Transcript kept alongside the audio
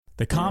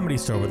The Comedy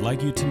Store would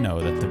like you to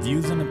know that the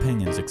views and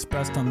opinions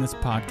expressed on this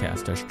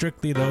podcast are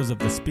strictly those of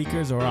the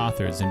speakers or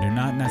authors and do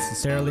not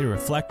necessarily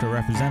reflect or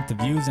represent the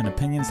views and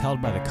opinions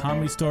held by the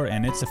Comedy Store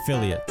and its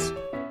affiliates.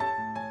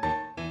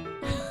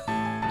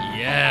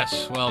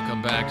 Yes,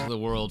 welcome back to the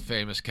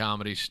world-famous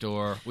Comedy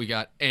Store. We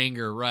got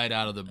anger right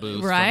out of the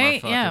booth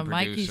right? from our Yeah, fucking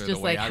Mikey's producer, just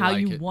the way like I how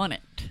like you it. want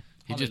it.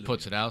 He just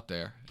puts it out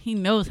there. He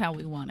knows how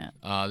we want it.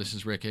 This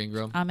is Rick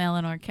Ingram. I'm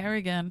Eleanor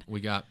Kerrigan. We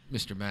got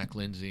Mr. Mack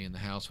Lindsay in the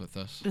house with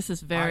us. This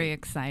is very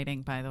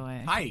exciting, by the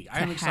way. Hi,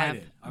 I'm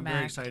excited. I'm Mack.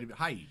 very excited.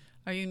 Hi.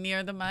 Are you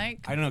near the mic?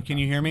 I don't know. Can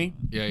you hear me?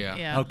 Yeah.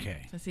 Yeah.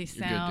 Okay. Does he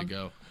You're sound? good to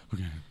go.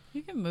 Okay.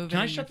 You can move Can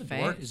it I in shut your the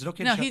door? face. Is it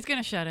okay to No, shut- he's going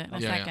to shut it in a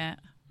Yeah. second.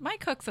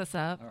 Mike hooks us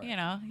up. All right. You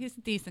know, he's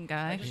a decent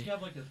guy. I just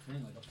have like a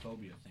thing, like a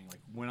phobia thing,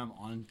 like when I'm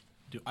on.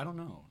 I don't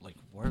know, like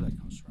where that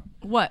comes from.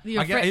 What?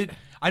 You're afraid?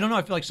 I don't know.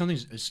 I feel like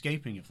something's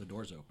escaping if the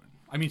door's open.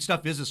 I mean,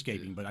 stuff is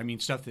escaping, but I mean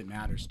stuff that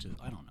matters to.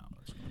 I don't know.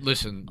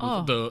 Listen,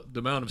 Oh. the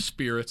amount of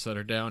spirits that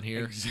are down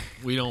here,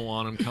 we don't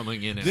want them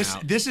coming in and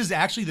out. This is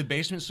actually the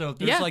basement. So if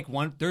there's Yeah. like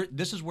one there.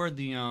 This is where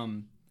the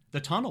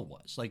tunnel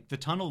was. Like the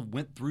tunnel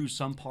went through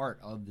some part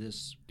of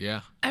this.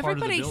 Yeah. part of the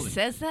Everybody building.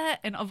 says that,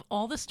 and of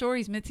all the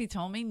stories Mitzi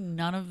told me,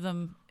 none of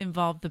them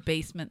involved the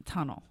basement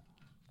tunnel.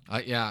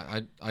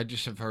 I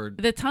just have heard.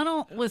 The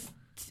tunnel was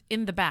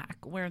in the back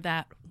where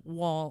that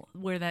wall,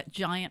 where that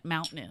giant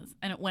mountain is,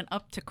 and it went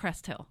up to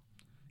Crest Hill.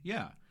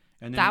 Yeah,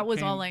 and then That it was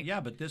came- all like- Yeah,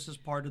 but this is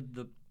part of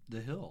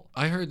the hill.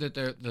 I heard that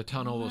the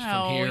tunnel was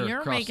No, from here you're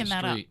across making the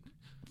that up. street.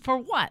 For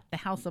what? The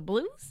House of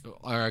Blues?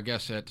 Or I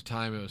guess at the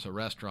time it was a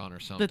restaurant or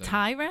something. The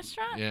Thai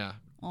restaurant? Yeah.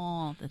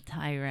 Oh, the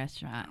Thai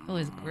restaurant. It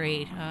was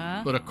great,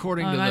 huh? But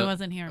according Oh, to I the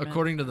wasn't here, but-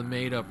 according to the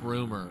made up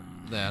rumor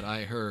that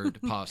I heard,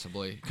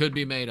 possibly could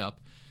be made up.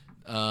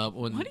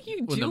 When What are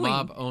you when the doing?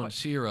 mob owned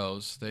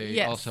Ciro's, they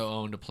Yes. also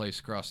owned a place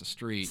across the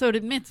street. So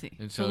did Mitzi.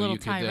 and It's so a little you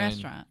could Thai then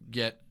restaurant.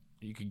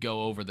 you could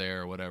go over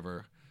there or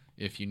whatever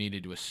if you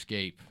needed to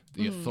escape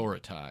the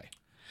authority.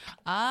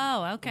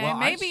 Oh, okay. Well,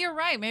 Maybe you're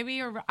right.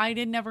 I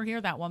did never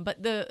hear that one.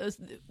 But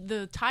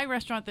the Thai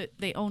restaurant that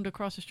they owned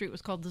across the street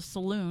was called the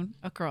Saloon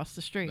across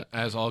the street.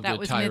 As all That good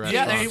was Thai Mitzi.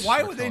 Yeah, restaurants.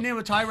 why are would they called. name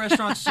a Thai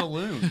restaurant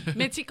Saloon?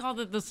 Mitzi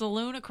called it the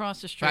Saloon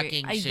across the street.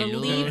 Fucking I saloon.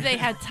 believe they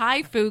had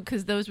Thai food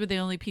because those were the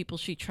only people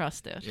she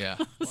trusted. Yeah.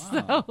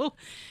 So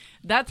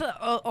that's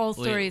all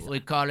stories. We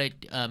call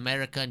it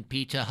American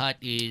Pizza Hut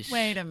is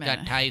Wait a minute.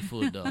 got Thai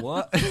food though.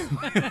 What?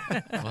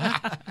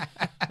 What?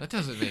 That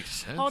doesn't make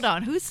sense. Hold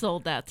on, who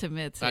sold that to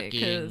Mitzi?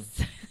 Fucking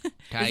 'Cause-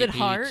 Thai is it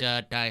hard?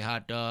 pizza, Thai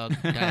hot dog,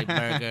 Thai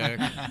burger.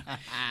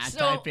 Thai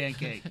So-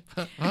 pancake.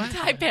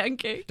 Thai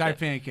pancake. Thai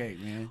pancake,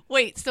 man.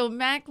 Wait, so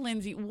Mack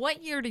Lindsay,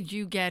 what year did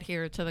you get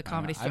here to the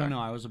Comedy Store? I don't know.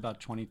 I was about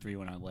 23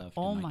 when I left,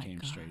 Oh and my I came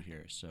God. straight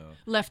here. So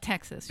Left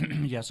Texas.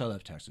 yes, I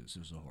left Texas. It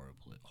was a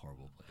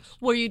horrible place.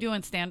 Were you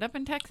doing stand-up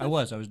in Texas? I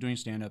was doing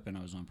stand up, and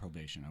I was on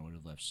probation. I would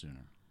have left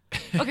sooner.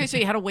 Okay, so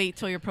you had to wait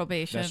till your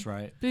probation. That's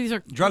right. These are,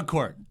 Drug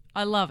court.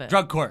 I love it.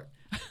 Drug court.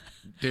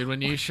 Dude,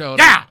 when you showed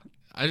Yeah! up,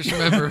 I just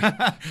remember.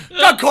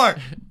 Drug court.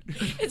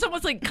 It's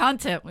almost like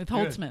content with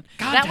Holtzman.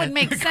 That Content. would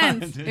make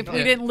sense Content. if we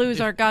Yeah. didn't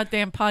lose our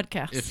goddamn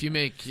podcast.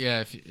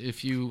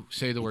 If you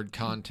say the word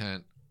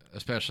content,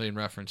 especially in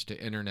reference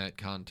to internet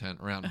content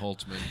around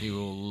Holtzman, he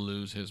will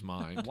lose his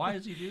mind. Why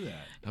does he do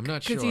that? I'm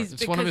not 'Cause sure. he's-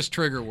 It's one of because- his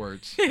trigger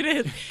words. It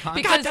is. Content.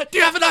 Because, Do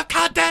you have enough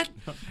content?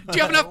 Do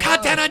you have enough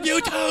content on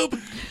YouTube?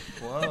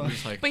 Whoa.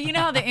 It's like, but you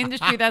know how the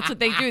industry, that's what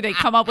they do. They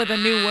come up with a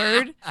new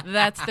word.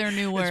 That's their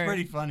new word. It's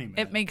pretty funny, man.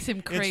 It makes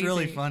him crazy. It's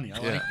really funny. I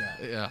Yeah, like that.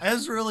 yeah.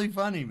 That's really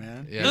funny,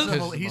 man. Yeah, it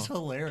pisses He's him off.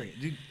 hilarious.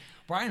 Dude,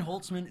 Brian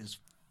Holtzman is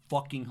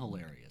fucking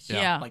hilarious.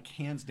 Yeah. Like,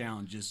 hands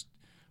down,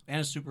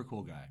 and a super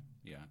cool guy.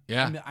 Yeah.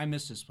 Yeah. I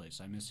miss this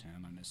place. I miss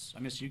him. I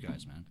miss you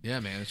guys, man. yeah,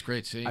 man, it's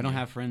great seeing I don't you.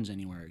 have friends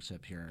anywhere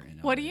except here in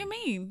LA. What do you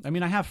mean? I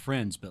mean, I have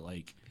friends, but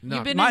like, No.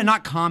 You've been my, in-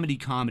 not comedy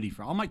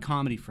friends. All my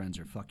comedy friends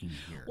are fucking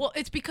here. Well,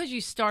 it's because you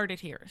started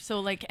here.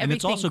 So, like, and everything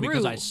it's also grew.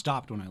 because I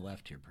stopped when I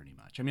left here, pretty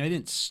much. I mean, I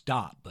didn't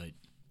stop, but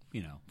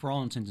for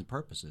all intents and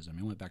purposes, I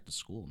mean, I went back to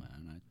school,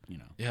 man.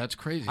 Yeah, it's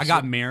crazy. I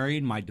got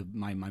married. My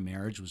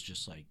marriage was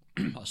just like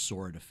a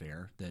sordid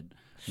affair that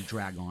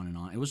dragged on and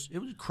on. It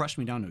would crush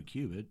me down to a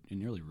cube. It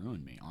nearly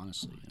ruined me,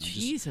 honestly. And I just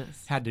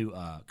Jesus. had to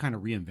kind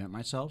of reinvent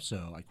myself.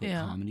 So I quit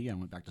Yeah. comedy. I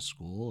went back to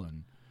school,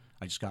 and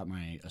I just got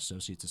my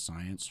associates of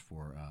science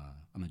for.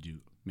 I'm gonna do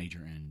major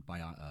in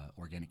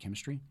organic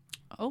chemistry.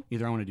 Oh.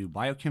 Either I want to do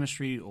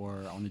biochemistry or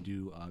I want to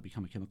do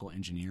become a chemical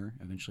engineer.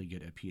 Eventually,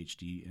 get a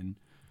PhD in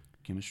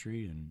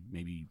chemistry and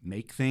maybe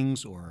make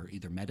things or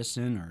either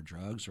medicine or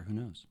drugs or who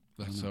knows.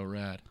 That's so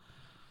rad.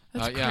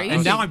 That's yeah, crazy.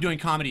 And now I'm doing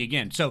comedy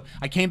again. So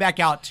I came back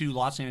out to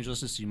Los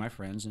Angeles to see my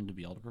friends and to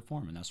be able to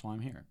perform, and that's why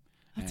I'm here.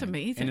 That's And-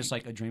 amazing. And it's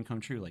like a dream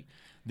come true. Like,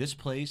 this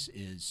place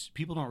is,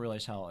 people don't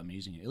realize how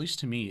amazing it is. At least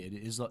to me, it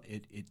is.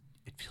 It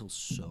feels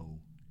so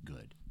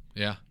good.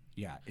 Yeah.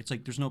 Yeah, it's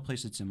like there's no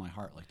place that's in my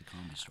heart like the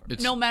Comedy Store.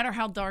 No matter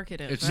how dark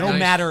it is. It's right? No nice.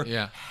 matter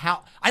Yeah.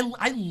 how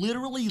I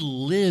literally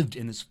lived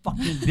in this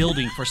fucking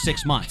building for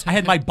 6 months. I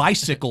had my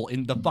bicycle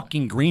in the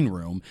fucking green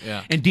room.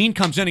 Yeah. And Dean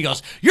comes in and he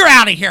goes, "You're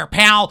out of here,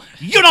 pal.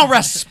 You don't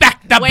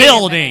respect the Wait a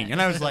building." minute.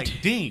 And I was like,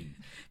 "Dean,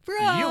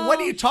 Bro, what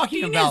are you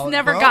talking Dean about?" has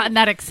never bro? gotten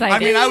that excited. I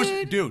mean, I was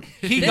dude,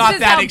 he This got is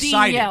that how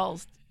excited. Dean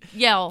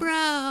yell.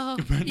 Bro,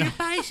 your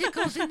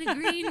bicycle's in the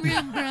green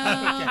room,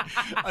 bro.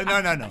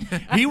 No.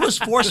 He was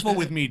forceful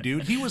with me,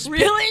 dude. He was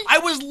Really? I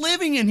was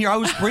living in here. I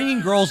was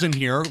bringing girls in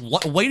here,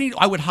 waiting.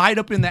 I would hide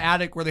up in the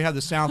attic where they have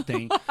the sound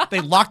thing.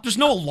 They locked. There's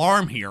no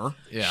alarm here.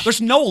 Yeah.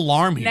 There's no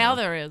alarm here. Now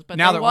there is, but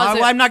now there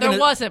wasn't. I'm not there gonna,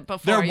 wasn't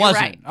before. There You're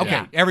wasn't. right. Okay,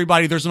 Yeah.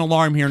 everybody, there's an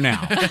alarm here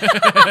now.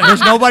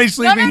 There's nobody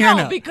sleeping here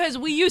now. because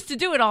we used to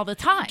do it all the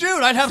time.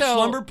 Dude, I'd have So-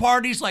 slumber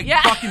parties, like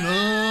Yeah.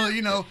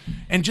 fucking,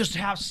 and just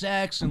have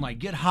sex and like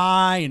get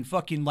high and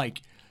fucking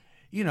like,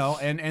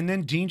 and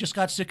then Dean just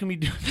got sick of me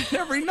doing it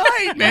every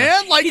night,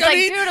 man. Like, He's I like,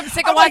 mean, dude, I'm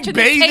sick I'm of like watching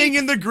these bathing tapes.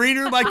 in the green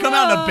room. I come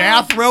out in a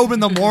bathrobe in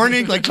the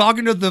morning, like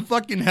talking to the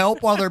fucking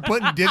help while they're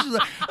putting dishes.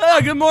 Like,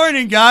 "Oh, good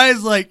morning,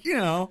 guys." Like, it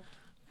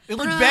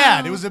looked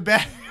bad. It was a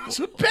bad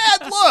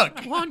look.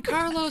 Juan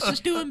Carlos is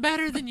doing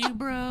better than you,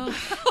 bro.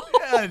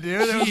 Yeah,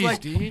 dude. It was Jeez,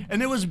 like, dude.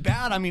 and it was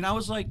bad. I mean, I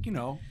was like,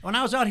 when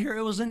I was out here,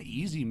 it wasn't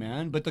easy,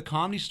 man. But the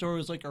Comedy Store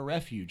was like a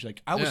refuge.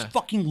 Like, I was Yeah.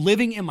 fucking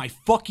living in my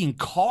fucking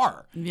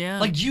car. Yeah.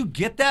 Like, do you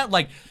get that?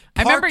 Like,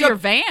 I remember parked your up-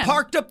 van.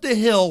 Parked up the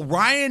hill,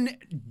 Ryan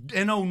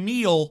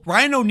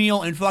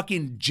O'Neill and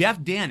fucking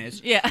Jeff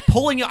Dennis. Yeah.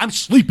 Pulling up. I'm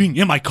sleeping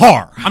in my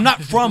car. I'm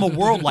not from a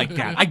world like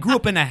that. I grew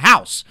up in a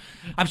house.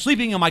 I'm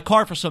sleeping in my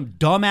car for some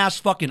dumbass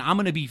fucking I'm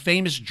gonna be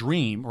famous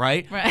dream,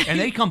 right? Right. And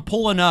they come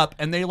pulling up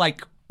and they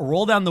like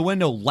roll down the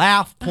window,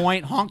 laugh,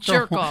 point, honk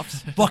their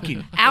Jerk-offs.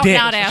 fucking Out and dicks.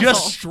 out Just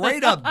assholes.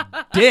 straight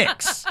up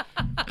dicks.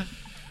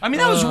 I mean,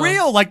 that was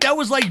real. Like, that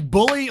was like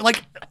bully,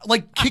 like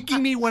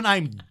kicking me when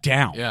I'm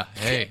down. Yeah.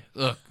 Hey,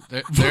 look,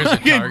 there's a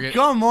Fucking target.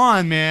 come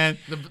on, man.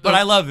 But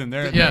I love them.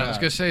 Yeah, I was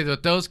gonna say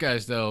that those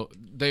guys though,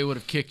 they would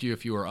have kicked you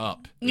if you were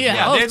up. Yeah,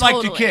 Yeah, oh, they'd like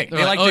to totally. kick. They're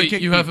They like, like oh, to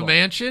kick you have a people.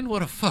 mansion?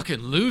 What a fucking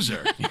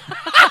loser. You're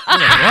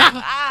like,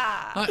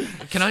 what?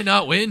 Can I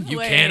not win? You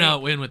Wait.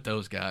 cannot win with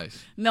those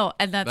guys. No,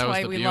 and that's That was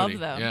why the we beauty. love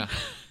them. Yeah.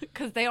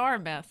 Because they are a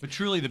mess. But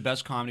truly the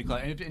best comedy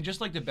club, and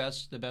just like the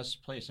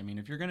best place. I mean,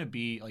 if you're gonna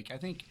be like, I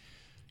think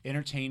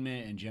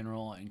entertainment in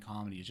general and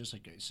comedy is just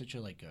like such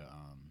a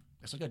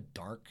it's like a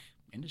dark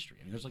industry.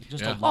 I mean, there's like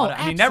just Yeah. a lot. Oh, of,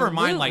 I mean, never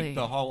mind absolutely. like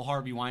the whole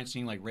Harvey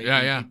Weinstein, like raping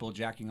Yeah. people,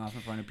 jacking off in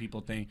front of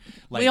people thing.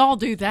 Like, We all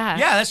do that.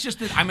 yeah, that's just.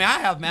 I mean, I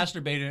have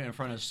masturbated in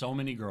front of so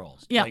many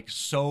girls. Yeah. Like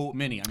so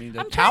many. I mean,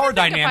 the I'm trying power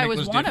to think if I dynamic was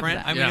was one of different.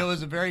 them. I mean, Yeah. it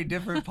was a very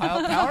different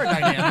power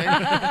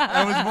dynamic.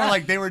 It was more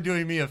like they were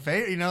doing me a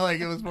favor.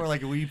 Like it was more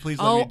like, will you please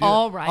let me do it?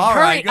 all right. All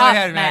Hurry right, go up,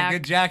 ahead, Mac. man.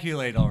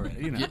 Ejaculate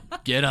already.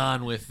 Get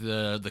on with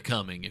the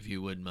coming if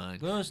you wouldn't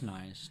mind. It was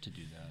nice to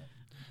do that.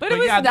 But it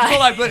was yeah, nice. so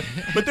like,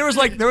 but there was a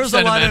lot of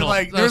Sentimental.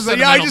 like That was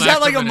I just sentimental had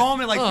like a Mac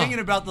moment like minute. thinking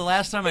about the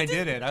last time I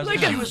did it. I was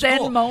Like like, a she was zen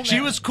cool. moment. She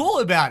was cool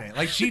about it.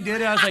 Like she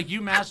did it. I was like,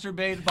 you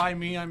masturbated by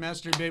me, I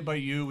masturbated by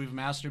you. We've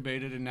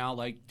masturbated, and now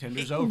like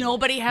Tinder's over.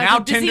 Nobody has now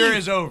a Tinder disease.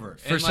 is over.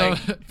 For And, some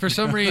like, for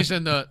some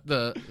reason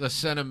the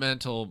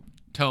sentimental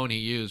tone he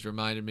used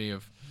reminded me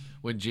of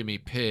when Jimmy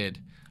Pidd.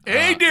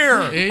 hey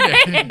dear, Hey,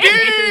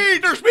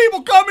 Dean, there's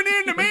people coming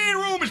in the main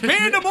room. It's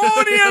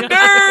pandemonium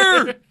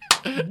there.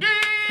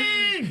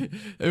 Dean.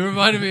 It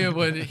reminded me of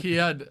when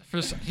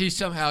he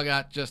somehow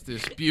got just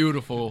this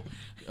beautiful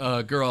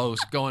girl who was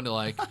going to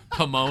like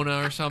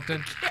Pomona or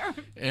something,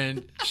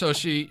 and so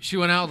she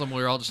went out with him.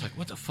 We were all just like,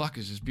 "What the fuck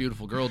is this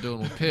beautiful girl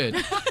doing with Pitt?"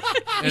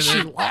 And She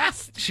then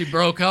lost. she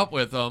broke up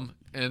with him,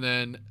 and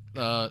then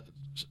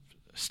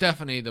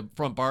Stephanie, the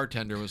front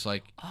bartender, was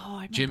like, Oh, I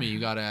remember. "Jimmy, you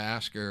got to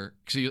ask her,"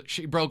 because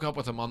she broke up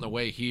with him on the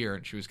way here,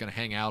 and she was going to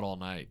hang out all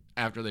night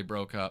after they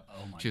broke up.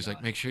 She was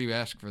like, "Make sure you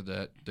ask for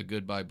the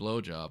goodbye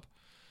blowjob."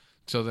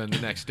 So then the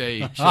next day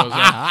he shows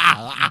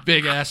up,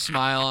 big ass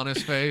smile on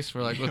his face.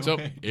 We're like, "What's up?"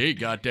 "Hey,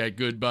 got that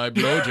goodbye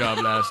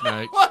blowjob last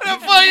night." What a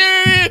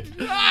fucking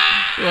idiot.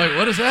 We're like,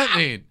 "What does that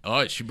mean?"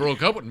 "Oh, she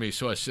broke up with me,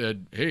 so I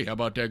said, hey, how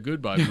about that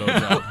goodbye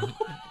blowjob?"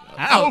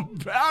 How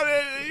about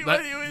it?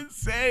 What he would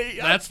say.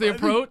 That's the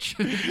approach.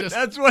 Just,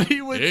 That's what he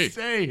would Hey.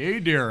 say. Hey,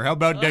 dear, how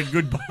about that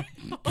goodbye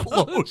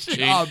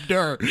blowjob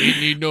there? ain't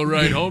need no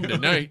ride home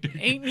tonight.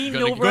 Ain't need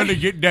Gonna- no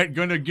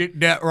Gonna get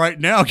that right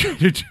now.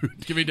 Give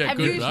me that Have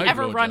you goodbye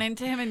ever blowjob. run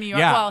into him in New York?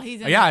 Yeah, Well, he's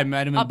in I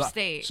met him in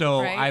upstate.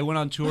 So right? I went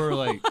on tour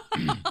like,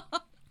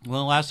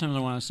 well, last time I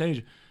went on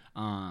stage,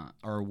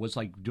 or was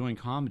like doing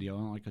comedy. I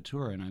went on like a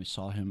tour and I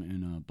saw him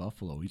in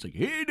Buffalo. He's like,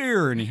 "Hey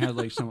there," and he had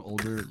like some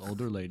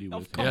older lady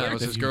with him. Yeah, it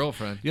was that his he-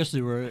 girlfriend. Yes,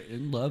 they were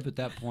in love at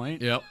that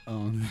point. Yep.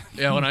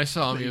 Yeah, when I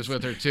saw him, he was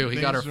with her too. He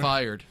got her Thanks,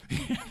 fired.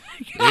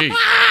 Hey,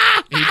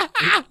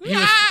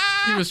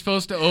 he was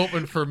supposed to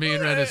open for me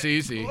and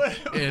Renazizi,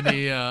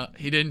 and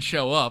he didn't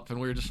show up, and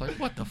we were just like,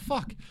 what the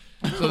fuck?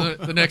 So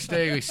the next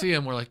day we see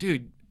him, we're like,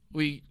 dude,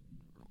 we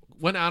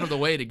went out of the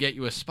way to get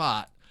you a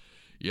spot.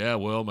 yeah,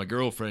 well, my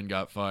girlfriend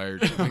got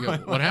fired. I go,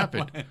 what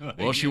happened?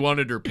 Well, she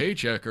wanted her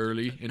paycheck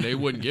early, and they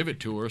wouldn't give it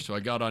to her, so I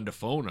got on the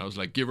phone. I was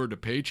like, give her the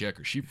paycheck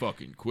or she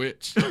fucking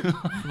quits.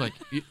 I'm like,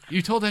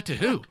 you told that to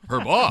who? Her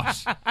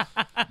boss.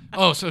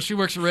 Oh, so she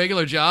works a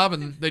regular job,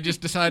 and they just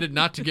decided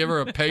not to give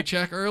her a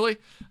paycheck early?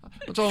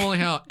 That's only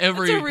how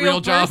every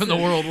real job in the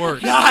world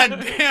works. God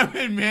damn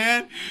it,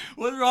 man.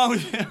 What's wrong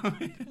with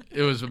him?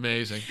 It was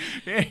amazing.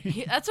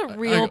 That's a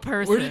real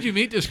person. Where did you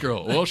meet this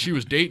girl? Well, she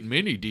was dating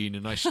Minnie Dean,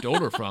 and I stole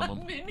her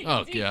from him.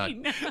 Oh, God.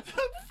 Oh,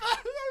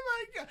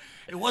 my God.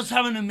 It was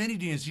having a mini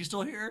Dean. Is he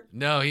still here?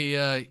 No,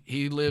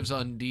 he lives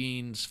on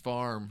Dean's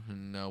farm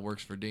and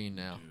works for Dean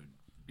now. Dude.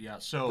 Yeah,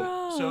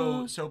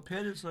 so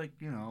Pitt is like,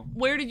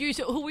 Where did you?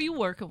 Who were you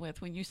working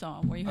with when you saw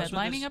him? Were you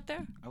headlining up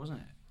there? I wasn't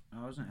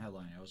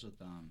headlining. I was with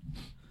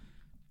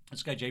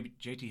this guy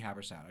JT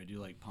Habersat. I do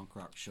like punk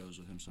rock shows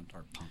with him. Some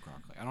type of punk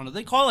rock. Like, I don't know.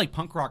 They call it like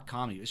punk rock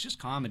comedy. It's just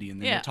comedy,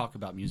 and then they talk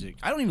about music.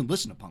 I don't even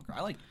listen to punk rock.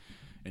 I like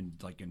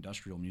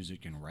industrial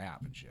music and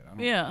rap and shit. I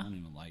don't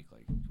even like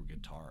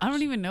guitars. I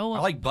don't even know. I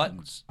like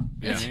buttons.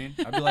 You know what I mean?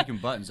 I'd be liking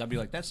buttons. I'd be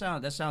like, that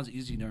sounds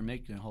easy to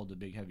make and hold the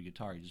big heavy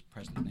guitar. You just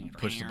press the thing.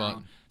 Push the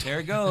button. There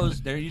it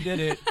goes. There, you did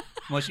it.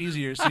 Much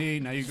easier. See,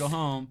 now you go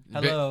home.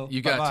 Hello.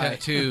 You got bye-bye.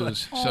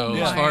 tattoos. So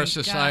as far as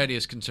society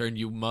is concerned,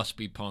 you must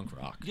be punk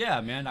rock.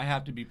 Yeah, man. I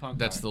have to be punk rock.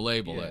 That's the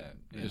label that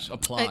is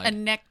applied. A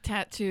neck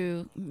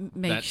tattoo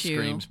makes you.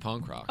 That screams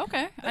punk rock.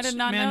 Okay, I did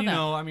not know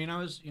that. I mean, I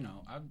was,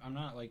 I'm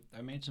not like,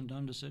 I made some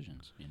dumb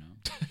decisions,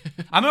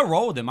 I'm going to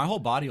roll with it. My whole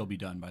body will be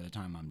done by the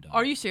time I'm done.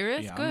 Are you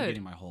serious? Yeah, Good. I'm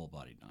getting my whole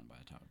body done by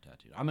the time I'm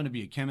tattooed. I'm going to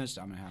be a chemist.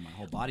 I'm going to have my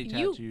whole body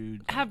tattooed. You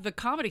have the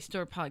Comedy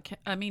Store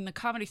the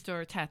Comedy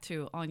Store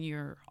tattoo on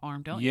your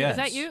arm, don't you? Yes. Is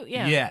that you?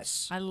 Yeah.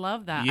 Yes. I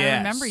love that. Yes. I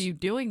remember you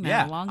doing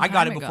that a long time ago. I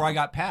got it before I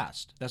got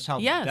passed. That's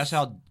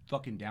how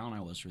fucking down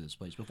I was for this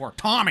place before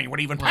Tommy would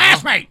even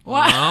pass me.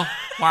 Wow.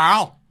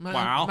 Wow.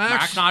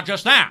 Mac's not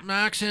just that.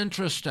 Mac's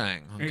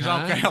interesting. Okay? He's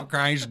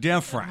okay. He's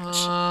different.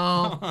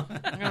 Oh,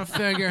 I'm going to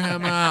figure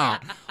him out.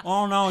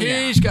 Oh, no,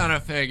 He's going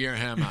to figure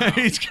him out.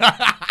 He's got...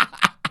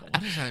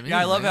 What does that mean? Yeah,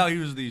 I love how he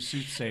was the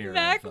soothsayer.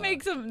 Mac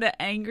makes him the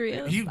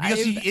angriest.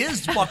 Because he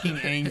is fucking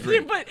angry.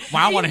 But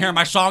I want to hear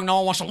my song no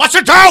one wants to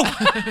listen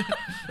to.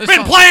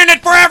 Been playing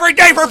it for every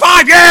day for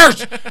 5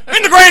 years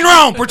in the green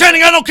room,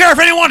 pretending I don't care if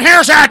anyone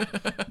hears it.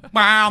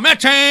 Wow,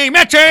 Mitchie,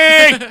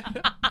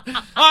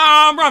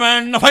 I'm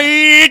rubbing the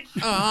feet.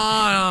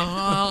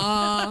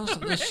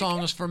 This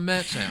song is for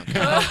Mitch. Rick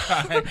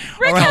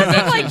has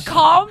him like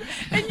calm,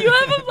 and you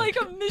have him like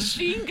a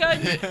machine gun.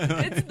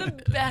 It's the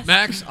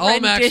best. All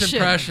Mac's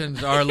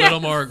impressions are a little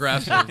more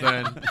aggressive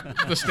than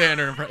the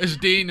standard impression. His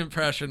Dean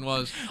impression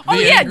was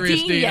the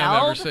angriest Dean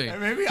I've ever seen.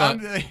 Maybe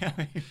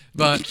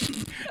but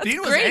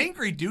Dean was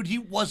angry, dude. He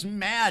was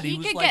mad. He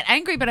could like, get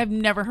angry, but I've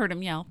never heard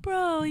him yell.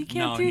 Bro, you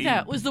can't do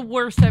that. Was the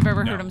worst I've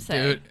ever heard him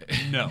say. Dude.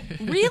 No.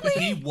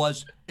 Really? He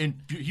was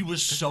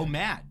so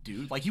mad,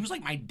 dude. Like, he was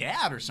like my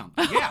dad or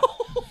something. Yeah.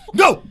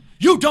 No,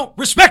 you don't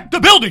respect the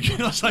building.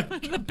 I was like,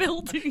 the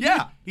building.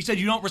 Yeah. He said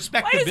you don't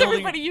respect Why the does building.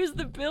 everybody use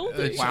the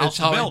building?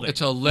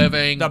 It's a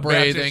living,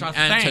 breathing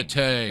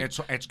entity.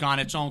 It's got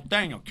its own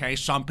thing, okay?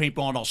 Some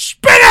people don't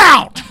spit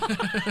out.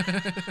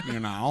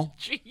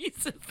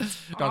 Jesus.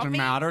 It doesn't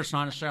matter. It's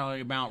not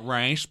necessarily about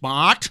race,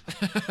 but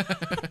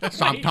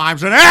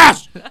sometimes it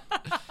is.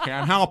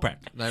 Can't help it.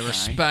 They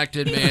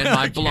respected me and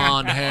my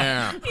blonde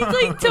hair. He's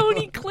like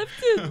Tony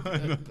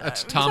Clifton.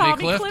 That's Tommy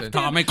Clifton.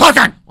 Tommy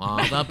Clifton. Well,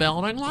 the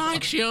building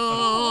likes you.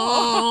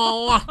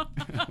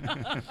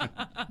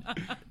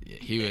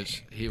 He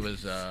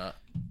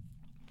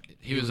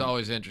was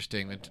always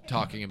interesting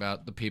talking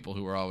about the people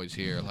who were always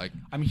here. Like,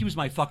 I mean, he was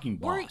my fucking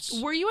boss.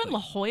 Were you in La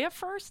Jolla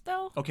first,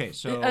 though? Okay,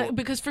 so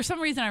because for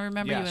some reason I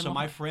remember you in La Jolla.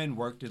 my friend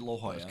worked at La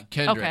Jolla.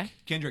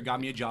 Kendrick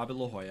got me a job at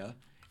La Jolla,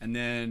 and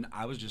then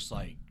I was just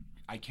like,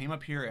 I came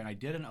up here and I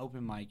did an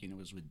open mic, and it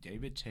was with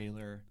David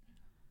Taylor,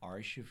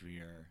 Ari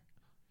Shaffir,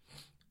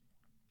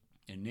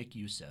 and Nick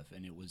Youssef,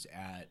 and it was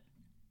at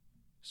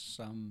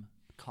some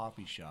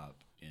coffee shop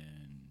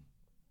in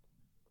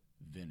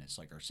Venice,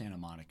 like, or Santa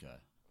Monica.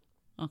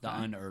 Okay. The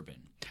Unurban.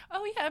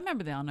 Oh, yeah, I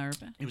remember the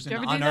Unurban. It was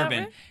in the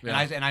Unurban.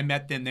 And I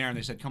met them there, and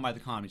they said, come by the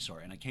Comedy Store.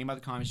 And I came by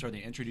the Comedy Store.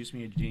 They introduced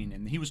me to Dean,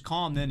 and he was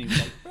calm then. He was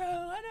like, bro, I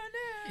don't know.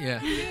 Yeah.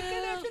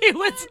 He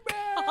was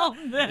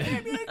calm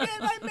then.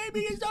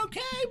 Maybe it's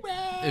okay, bro.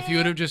 If you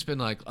would have just been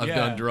like, I've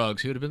done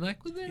drugs, he would have been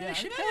like, well, then I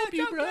should help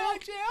you, bro. I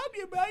should help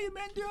you, bro. You've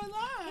been through a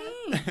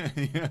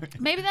lot.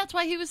 Maybe that's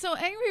why he was so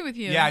angry with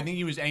you. Yeah, I think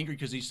he was angry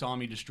because he saw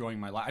me destroying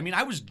my life. I mean,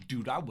 I was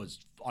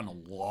on a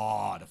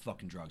lot of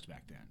fucking drugs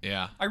back then.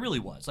 Yeah. I really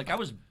was. Like, I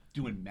was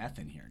doing meth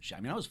in here and shit.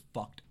 I mean, I was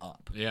fucked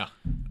up. Yeah.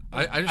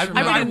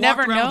 I would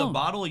never walked around know. with a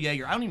bottle of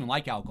Jaeger. I don't even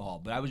like alcohol,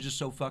 but I was just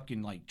so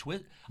fucking like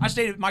I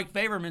stayed at Mike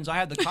Favorman's. I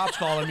had the cops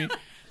calling me.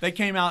 They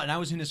came out, and I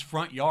was in his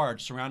front yard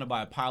surrounded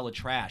by a pile of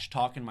trash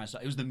talking to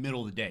myself. It was the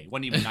middle of the day. It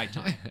wasn't even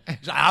nighttime.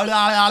 He's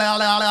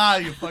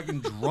like, you're fucking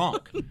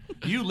drunk.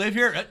 Do you live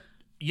here?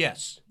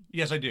 Yes.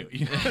 Yes, I do.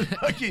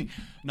 Fucking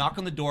knock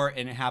on the door,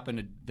 and it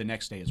happened the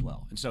next day as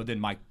well. And so then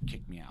Mike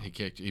kicked me out.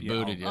 He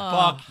booted you.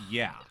 Fuck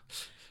yeah.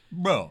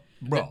 bro,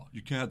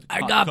 you can't have the I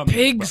cop got come in,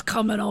 pigs bro.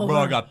 coming over. Bro,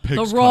 I got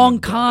pigs the wrong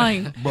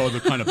coming, bro. kind. Bro, the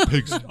kind of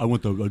pigs. I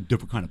want a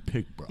different kind of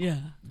pig, bro. Yeah.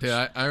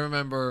 Yeah, I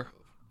remember.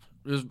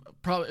 It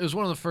was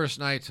one of the first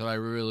nights that I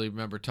really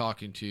remember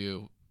talking to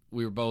you.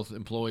 We were both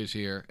employees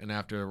here, and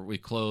after we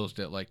closed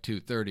at like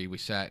 2:30, we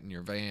sat in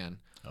your van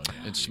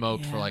and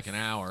smoked for like an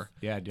hour.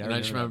 Yeah, and I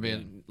just remember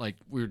being like,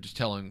 we were just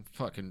telling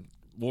fucking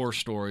war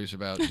stories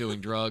about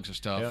doing drugs and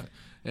stuff. Yeah.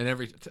 And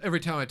every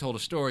time I told a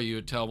story, you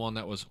would tell one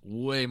that was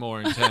way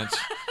more intense.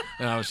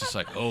 And I was just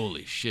like,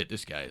 holy shit,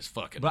 this guy has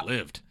fucking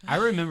lived. I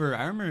remember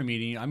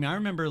meeting. I mean, I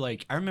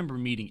remember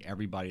meeting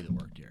everybody that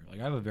worked here. Like,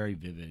 I have a very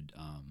vivid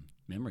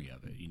memory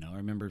of it. You know, I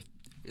remember,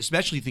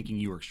 especially thinking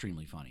you were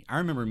extremely funny. I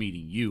remember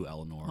meeting you,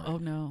 Eleanor. Oh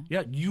no.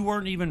 Yeah, you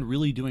weren't even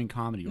really doing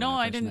comedy. No, when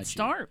I first didn't met you.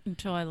 start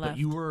until I left. But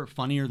you were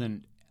funnier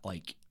than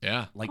like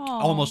Aw.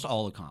 almost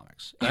all the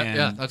comics.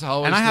 And, That's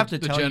always and I have the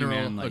to tell you, general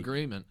man, like,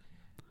 agreement.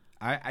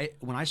 I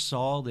when I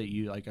saw that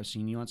you, like, I've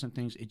seen you on some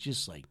things, it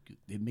just like,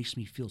 it makes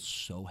me feel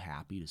so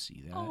happy to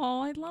see that.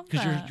 Oh, I love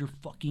Because that. you're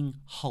fucking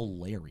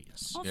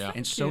hilarious. Oh, Yeah. thank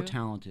And so you.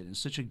 talented and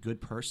such a good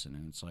person.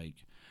 And it's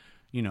like,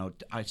 you know,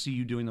 I see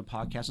you doing the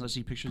podcast and I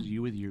see pictures of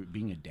you with you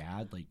being a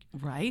dad. Like,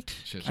 Right?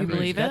 Shit's Can you crazy.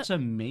 believe that's it?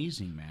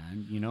 amazing,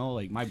 man. You know,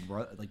 like my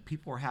brother, like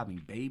people are having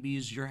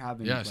babies. You're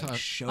having Yeah, like so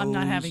shows. I'm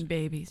not having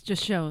babies,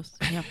 just shows.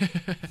 Yep.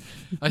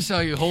 I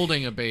saw you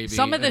holding a baby.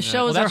 Some of the and,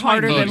 shows that's are my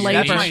harder niece. than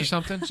That's labor. my- or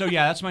something. So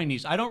yeah, that's my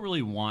niece. I don't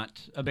really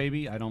want a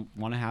baby. I don't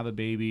want to have a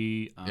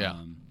baby. Yeah.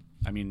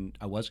 I mean,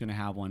 I was gonna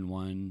have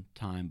one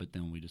time, but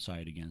then we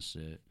decided against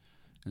it,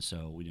 and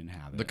so we didn't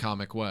have it. The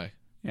comic way.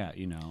 Yeah,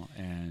 you know,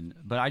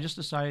 but I just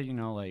decided, you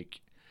know,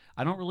 like,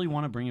 I don't really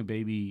want to bring a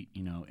baby,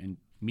 you know, and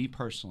me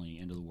personally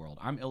into the world.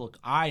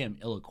 I am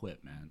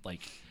ill-equipped, man.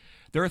 Like,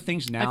 there are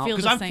things now, feel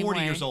because the I'm same 40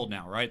 way. years old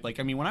now, right? Like,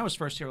 I mean, when I was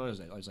first here, I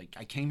was like,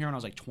 I came here when I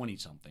was like 20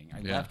 something. I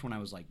Yeah. left when I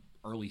was like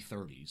early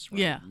 30s, right?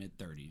 Yeah. Mid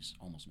 30s,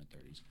 almost mid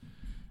 30s.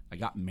 I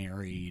got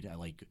married. I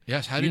like,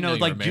 Yes, how did you know you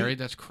like, were married?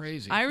 That's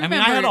crazy. I I remember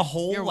mean, I had a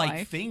whole your like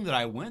wife. thing that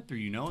I went through,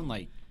 you know, and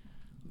like,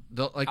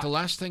 The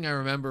last thing I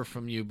remember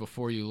from you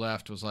before you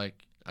left was like,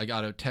 I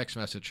got a text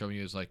message from you.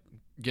 It was like,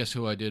 guess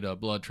who I did a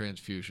blood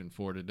transfusion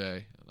for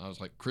today? And I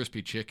was like,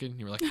 crispy chicken.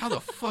 You were like, how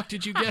the fuck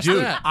did you guess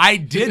dude, that? I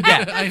did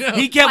that. I know.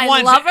 He kept My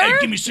wanting, lover? hey,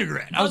 give me a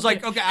cigarette. I was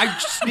like, okay, I'm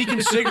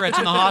sneaking cigarettes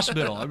in the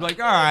hospital. I'm like,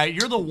 all right,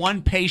 you're the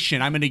one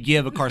patient I'm going to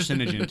give a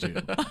carcinogen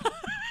to.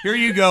 Here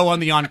you go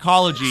on the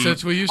oncology.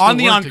 Since we used to on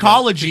the work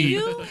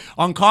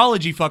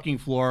oncology fucking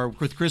floor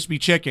with crispy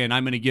chicken,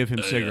 I'm going to give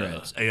him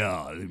cigarettes. Hey,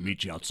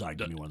 meet you outside.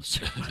 Give me one of the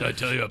cigarettes. Did I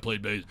tell you I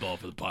played baseball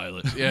for the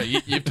Pilots? Yeah,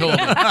 you've told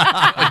me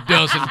a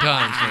dozen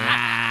times,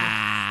 man.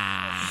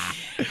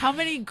 How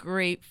many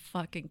great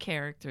fucking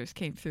characters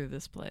came through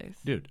this place?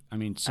 Dude, I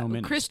mean, so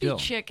many. Crispy still.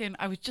 Chicken.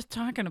 I was just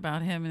talking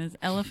about him and his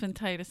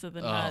elephantitis of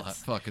the Oh, that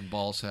nuts. fucking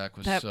ball sack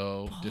was That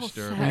so ball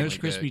disturbing. sack. And there's Like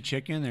crispy that.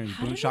 chicken. There's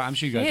How did Boonshock. it I'm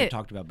sure you guys have fit?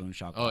 talked about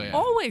Boonshock. Oh, yeah.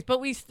 Always,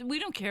 but we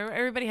don't care.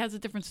 Everybody has a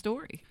different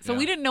story. So Yeah.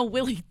 we didn't know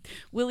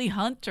Willie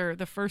Hunter,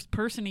 the first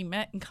person he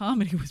met in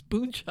comedy, was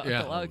Boonshock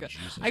Yeah. a while ago.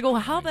 Jesus I go,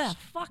 how Christ.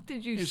 the fuck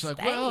did you He's stay?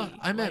 like, well,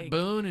 I met Like,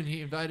 Boone and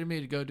he invited me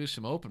to go do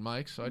some open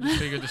mics, so I just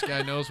figured this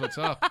guy knows what's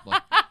up.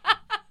 Like,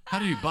 how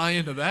do you buy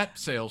into that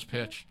sales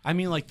pitch? I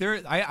mean, like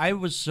I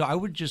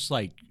would just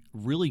like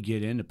really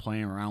get into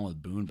playing around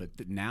with Boone, but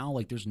now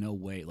like there's no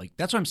way. Like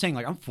that's what I'm saying.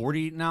 Like I'm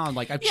 40 now, and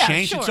like I've Yeah,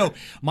 changed. And sure. so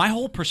my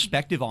whole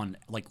perspective on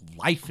like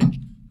life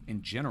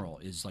in general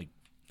is like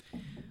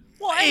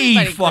way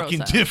everybody grows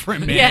fucking up.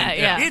 different, man. Yeah,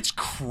 yeah. It's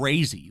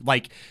crazy.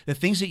 Like the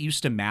things that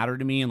used to matter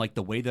to me, and like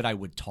the way that I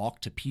would talk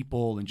to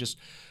people, and just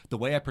the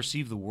way I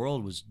perceived the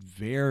world was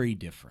very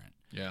different.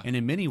 Yeah. And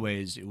in many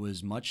ways, it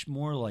was much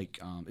more like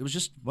it was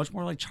just much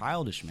more like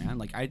childish, man.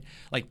 Like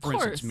for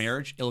instance, course.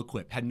 marriage,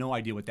 ill-equipped, had no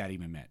idea what that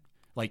even meant.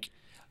 Like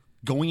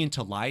going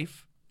into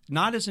life,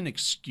 not as an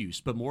excuse,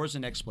 but more as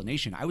an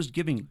explanation. I was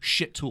giving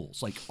shit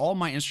tools. Like all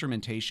my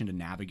instrumentation to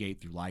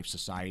navigate through life,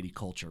 society,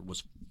 culture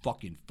was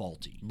fucking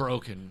faulty.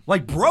 Broken.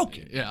 Like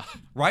broken. Yeah.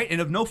 Right? And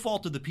of no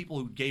fault of the people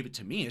who gave it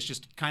to me. It's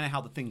just kind of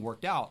how the thing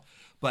worked out.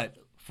 But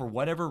for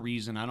whatever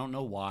reason, I don't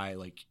know why,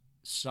 like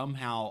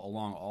somehow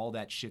along all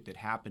that shit that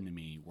happened to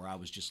me where I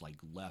was just like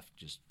left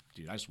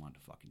dude, I just wanted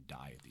to fucking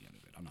die at the end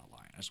of it. I'm not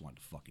lying. I just wanted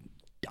to fucking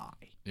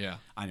die. Yeah.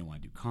 I didn't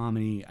want to do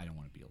comedy. I didn't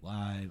want to be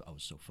alive. I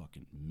was so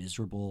fucking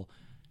miserable.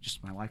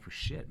 Just my life was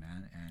shit,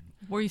 man. And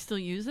Were you still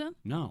using?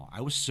 no,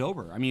 I was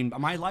sober. I mean,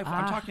 my life,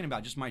 I'm talking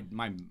about just my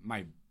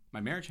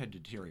marriage had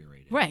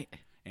deteriorated. Right.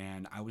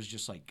 And I was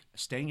just like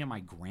staying at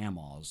my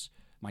grandma's.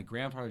 My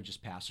grandfather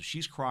just passed, so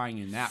she's crying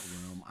in that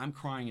room. I'm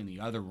crying in the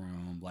other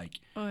room. Like,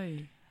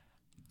 Oy.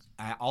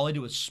 all I did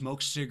was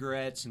smoke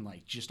cigarettes and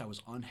like just I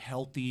was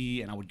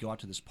unhealthy. And I would go out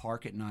to this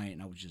park at night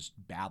and I would just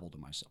babble to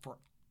myself for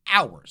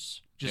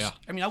hours. Just, Yeah.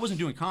 I mean, I wasn't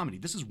doing comedy.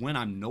 This is when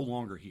I'm no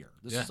longer here.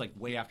 This Yeah. is like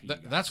way after you guys.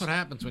 That's what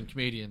happens when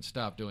comedians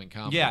stop doing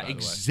comedy. Yeah, by the way.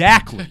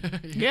 exactly.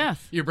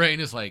 Yes. Your brain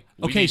is like,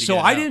 we Okay, need to so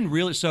get I out. didn't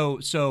really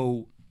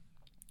so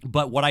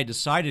But what I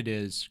decided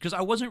is, because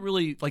I wasn't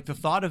really, like, the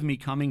thought of me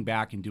coming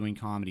back and doing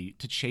comedy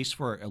to chase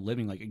for a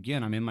living, like,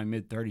 again, I'm in my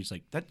mid-30s,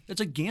 like, it's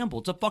a gamble.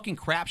 It's a fucking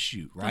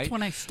crapshoot, right? That's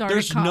when I started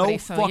there's comedy, no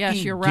so fucking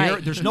yes, you're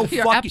right. There's no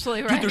You're fucking,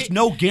 absolutely right. dude, there's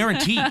no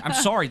guarantee. I'm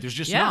sorry, there's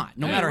just Yeah, not.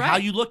 No you're matter right. how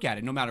you look at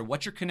it, no matter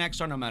what your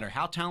connects are, no matter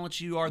how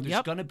talented you are, there's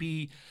Yep. going to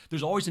be,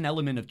 there's always an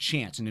element of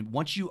chance. And then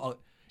once you...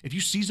 if you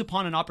seize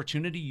upon an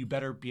opportunity, you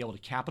better be able to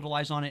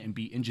capitalize on it and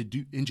be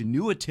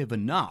ingenuitive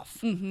enough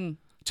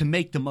to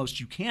make the most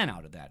you can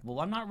out of that. Well,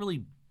 I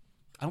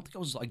don't think I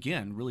was,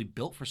 again, really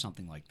built for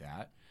something like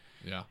that.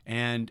 Yeah.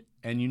 And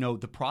you know,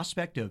 the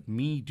prospect of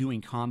me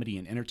doing comedy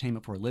and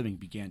entertainment for a living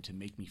began to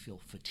make me feel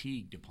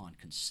fatigued upon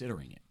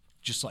considering it.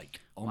 Just like,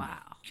 oh my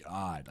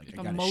God, like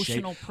I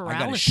emotional gotta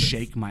paralysis.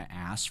 shake my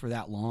ass for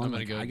that long. I'm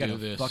gonna Like, go I gotta do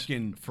this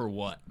fucking for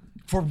what?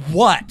 for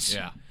what?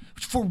 Yeah.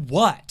 For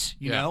what?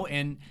 You Yeah. know?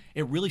 And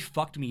it really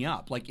fucked me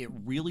up. Like, it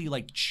really,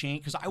 like,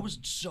 changed. Because I was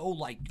so,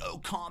 like, oh,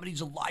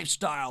 comedy's a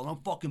lifestyle. And I'm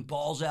fucking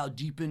balls out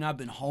deep in. I've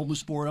been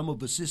homeless for it. I'm a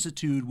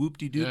vicissitude.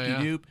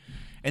 Whoop-de-doop-de-doop.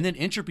 And then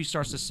entropy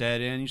starts to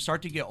set in. You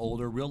start to get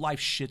older. Real life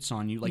shits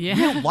on you. Like,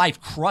 real life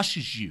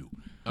crushes you.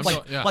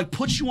 Like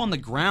puts you on the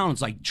ground.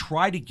 It's like,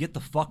 try to get the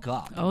fuck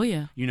up. Oh,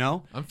 yeah. You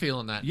know? I'm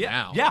feeling that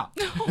now. Yeah.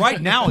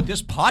 Right now at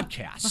this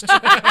podcast.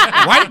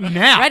 Right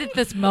now. Right at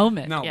this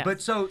moment. No, yes.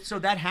 but so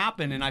that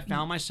happened, and I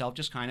found myself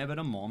just kind of at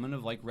a moment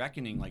of, like,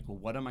 reckoning, like, well,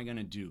 what am I going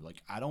to do?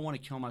 Like, I don't want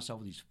to kill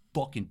myself with these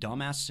fucking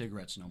dumbass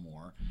cigarettes no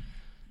more.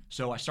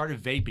 So I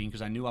started vaping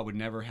because I knew I would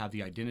never have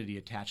the identity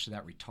attached to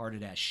that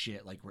retarded ass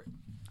shit. Like,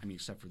 I mean,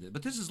 except for this.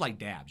 But this is like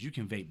dabs. You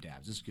can vape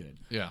dabs. It's good.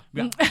 Yeah.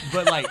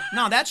 But, like,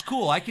 no, that's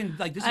cool. I can,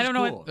 like, this I is don't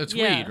know cool. what- It's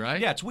Yeah. weed,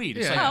 right? Yeah, it's weed.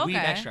 It's Yeah. like Oh, weed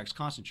okay. extracts,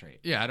 concentrate.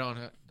 Yeah,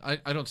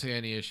 I don't see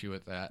any issue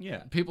with that.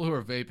 Yeah. People who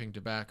are vaping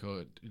tobacco,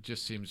 it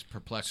just seems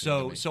perplexing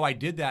to me. So I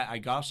did that. I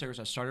got upstairs.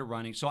 I started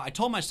running. So I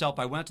told myself,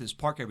 I went to this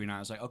park every night. I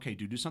was like, okay,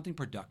 dude, do something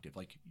productive.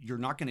 Like, you're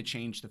not going to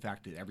change the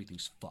fact that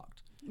everything's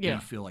fucked. When Yeah.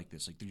 you feel like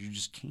this. Like, you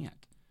just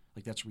can't.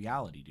 Like, that's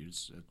reality, dude.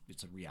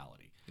 It's a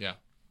reality. Yeah.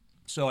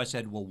 So I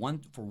said, well,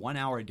 for 1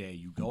 hour a day,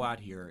 you go out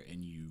here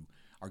and you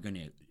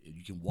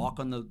can walk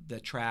on the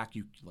track.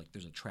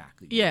 There's a track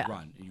that you can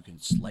run. You can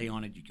lay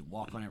on it. You can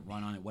walk on it,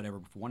 run on it, whatever.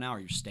 But for 1 hour,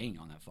 you're staying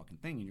on that fucking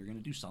thing, and you're going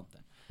to do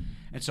something.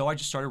 And so I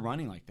just started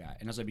running like that.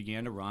 And as I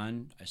began to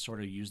run, I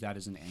sort of used that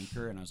as an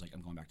anchor, and I was like,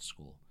 I'm going back to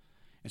school.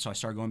 And so I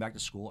started going back to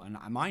school, and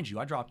mind you,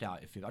 I dropped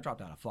out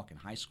of fucking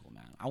high school,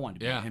 man. I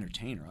wanted to be an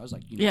entertainer. I was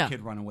like, a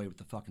kid running away with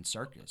the fucking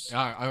circus.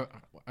 I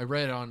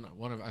read on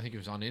I think it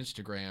was on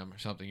Instagram or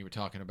something, you were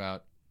talking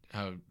about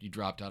how you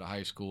dropped out of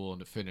high school and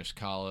to finish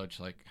college,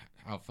 like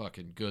how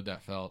fucking good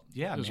that felt.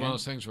 Yeah, it was man. one of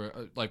those things where,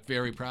 like,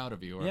 very proud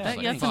of you. Or Yeah,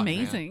 like, That's fuck, man.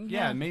 amazing.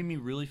 Yeah, it made me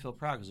really feel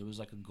proud because it was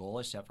like a goal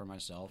I set for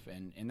myself.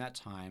 And in that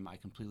time, I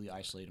completely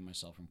isolated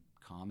myself from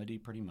comedy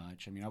pretty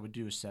much. I mean, I would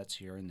do sets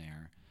here and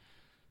there.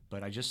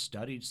 But I just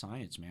studied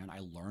science, man. I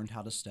learned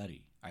how to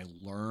study. I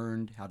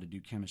learned how to do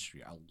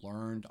chemistry. I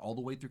learned all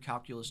the way through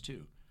calculus,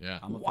 too. Yeah.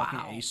 I'm a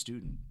fucking A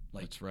student.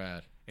 Like, That's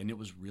rad. And it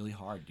was really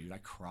hard, dude. I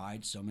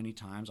cried so many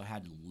times. I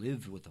had to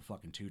live with a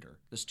fucking tutor.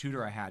 This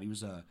tutor I had, he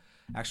was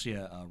actually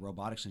a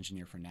robotics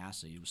engineer for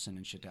NASA. He was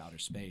sending shit to outer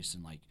space.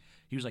 And, like,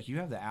 he was like, you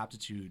have the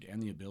aptitude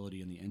and the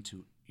ability and the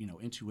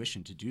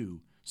intuition to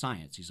do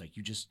science. He's like,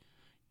 you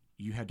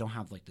don't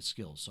have, like, the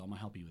skills, so I'm going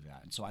to help you with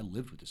that. And so I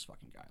lived with this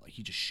fucking guy. Like,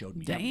 he just showed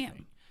me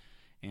everything.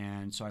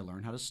 And so I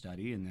learned how to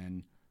study, and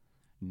then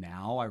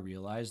now I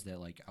realize that,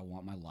 like, I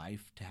want my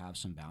life to have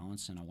some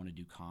balance, and I want to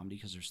do comedy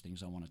because there's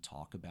things I want to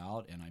talk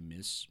about, and I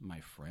miss my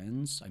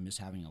friends. I miss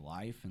having a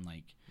life, and,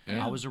 like,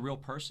 I was a real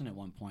person at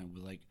one point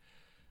with, like,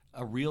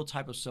 a real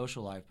type of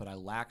social life, but I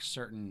lacked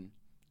certain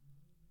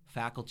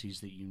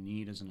faculties that you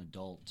need as an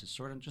adult to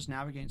sort of just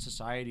navigate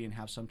society and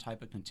have some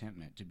type of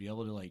contentment, to be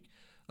able to, like,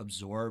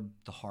 absorb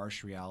the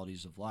harsh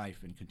realities of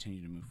life and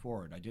continue to move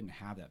forward. I didn't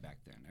have that back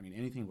then. I mean,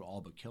 anything would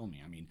all but kill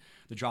me. I mean,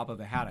 the drop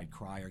of a hat, I'd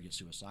cry or get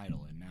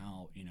suicidal. And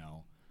now,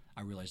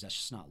 I realize that's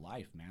just not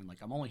life, man. Like,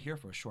 I'm only here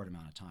for a short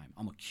amount of time.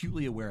 I'm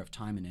acutely aware of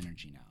time and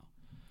energy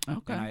now.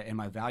 Okay. And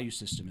my value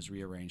system is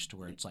rearranged to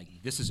where it's like,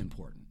 this is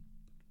important.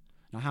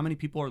 Now, how many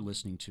people are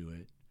listening to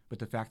it? But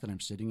the fact that I'm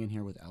sitting in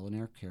here with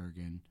Eleanor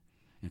Kerrigan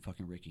and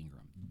fucking Rick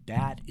Ingram,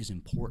 that is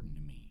important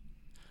to me.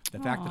 The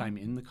fact that I'm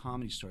in the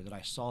Comedy Store, that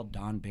I saw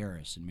Don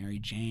Barris and Mary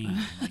Jane,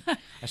 and, like,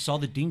 I saw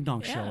the Ding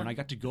Dong Show, and I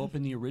got to go up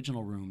in the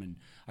original room, and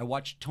I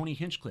watched Tony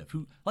Hinchcliffe,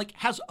 who, like,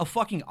 has a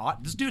fucking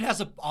this dude has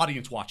an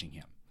audience watching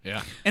him.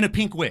 Yeah. And a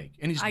pink wig,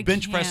 and he's I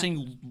bench can't.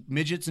 pressing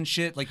midgets and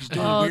shit, like he's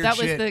doing Oh, weird that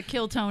was shit. the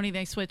Kill Tony.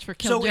 They switched for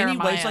Kill So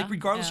Jeremiah. anyways, like,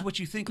 regardless of what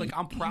you think, like,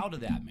 I'm proud of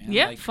that, man.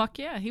 Yeah, Like, fuck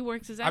yeah. He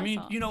works his ass I mean,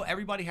 off.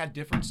 everybody had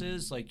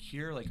differences. Like,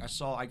 here, like,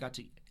 I got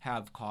to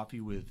have coffee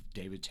with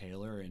David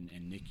Taylor and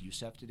Nick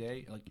Youssef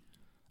today. Like,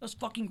 that's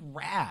fucking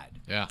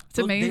rad. Yeah. It's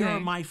amazing. They are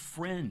my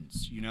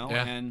friends,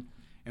 Yeah.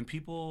 and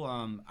people.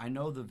 I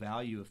know the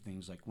value of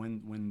things. Like,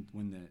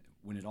 when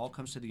it all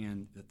comes to the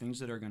end, the things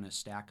that are going to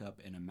stack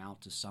up and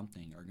amount to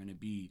something are going to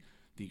be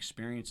the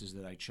experiences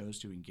that I chose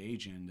to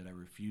engage in, that I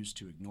refused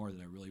to ignore, that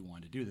I really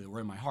wanted to do, that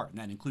were in my heart, and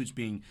that includes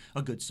being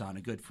a good son,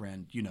 a good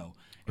friend,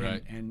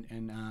 Right. and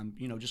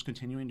just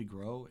continuing to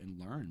grow and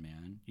learn,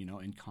 man.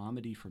 And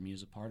comedy for me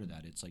is a part of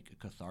that. It's like a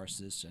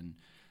catharsis, and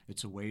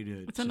it's a way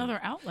to. It's another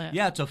outlet.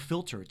 Yeah, it's a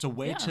filter. It's a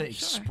way to sure.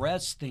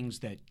 express things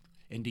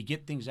and to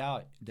get things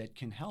out that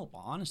can help.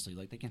 Honestly,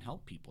 like they can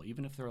help people,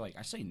 even if they're like,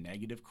 I say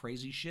negative,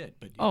 crazy shit,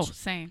 but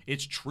same.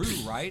 It's true,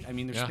 right? I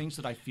mean, there's things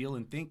that I feel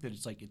and think that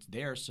it's like it's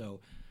there. So,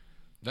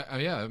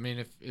 I mean,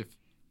 if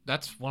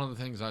that's one of the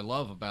things I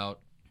love about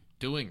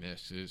doing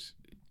this is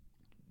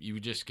you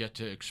just get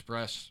to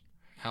express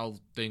how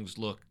things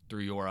look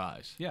through your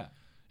eyes. Yeah.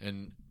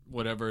 And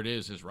whatever it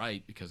is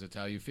right because it's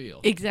how you feel.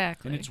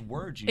 Exactly. And it's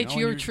words, It's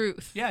your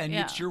truth. Yeah, and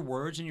it's your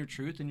words and your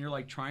truth, and you're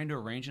like trying to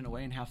arrange in a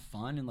way and have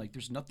fun, and like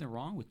there's nothing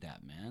wrong with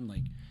that, man.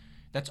 Like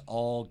that's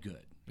all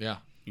good. Yeah.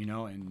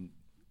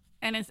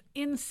 And as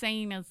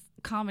insane as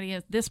comedy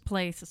is, this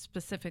place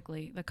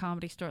specifically, the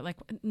Comedy Store, like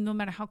no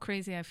matter how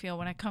crazy I feel,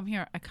 when I come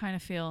here, I kind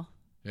of feel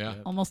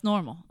almost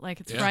normal. Like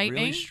it's frightening,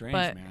 really strange,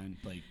 but man.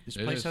 Like this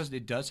place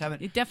does have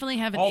it. It definitely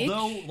have an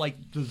Although, itch.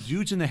 like the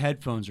dudes in the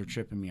headphones are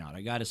tripping me out.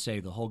 I gotta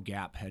say, the whole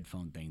Gap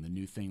headphone thing, the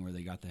new thing where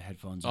they got the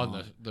headphones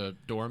on. The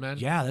doorman.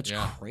 Yeah, that's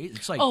crazy.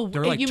 It's like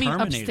they're like you mean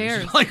Terminators,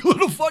 upstairs? like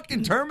little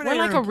fucking Terminator.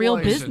 We're like a real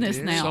employees. business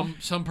now.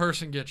 Some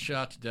person gets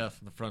shot to death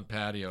in the front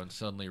patio, and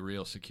suddenly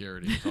real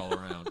security is all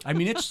around. I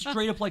mean, it's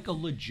straight up like a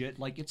legit,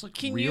 like it's like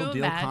Can real you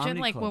deal imagine, comedy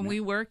like club, when man. we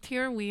worked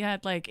here, we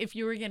had like if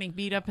you were getting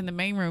beat up in the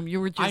main room,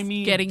 you were just I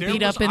mean, getting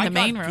beat up in the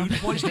main room. Food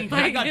poisoning.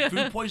 I got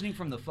food poisoning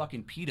from the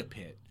fucking pita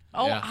pit.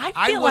 Oh, Yeah.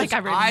 I feel like I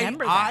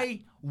remember that.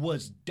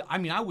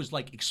 I was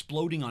like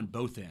exploding on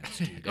both ends,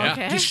 dude. Yeah.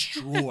 Okay.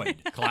 Destroyed.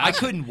 I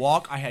couldn't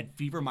walk. I had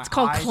fever. My It's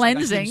called eyes, like, I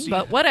couldn't cleansing, see.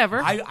 but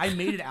whatever. I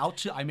made it out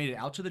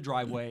to the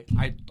driveway.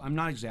 I'm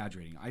not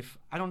exaggerating.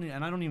 I don't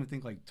even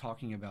think like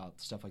talking about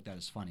stuff like that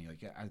is funny.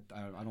 Like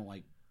I don't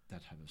like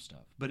that type of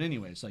stuff. But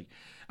anyways, like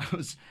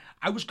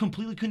I was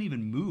completely couldn't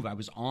even move. I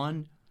was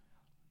on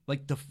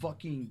like the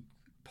fucking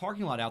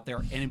parking lot out there,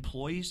 and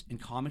employees and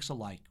comics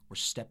alike were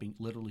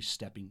literally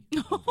stepping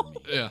over me.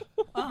 Yeah.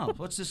 Oh,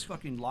 what's this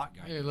fucking lot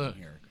guy Hey, doing look,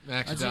 here?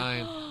 Max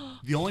dying.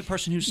 The only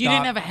person who stopped. You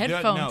didn't have a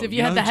headphones. No, If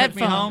you had know the who took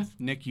me headphones. home?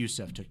 Nick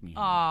Youssef took me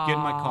home. Get in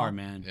my car,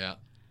 man. Yeah.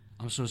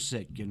 I'm so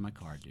sick. Get in my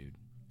car, dude.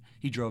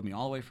 He drove me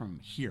all the way from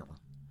here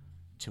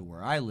to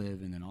where I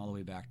live, and then all the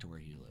way back to where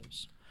he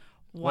lives.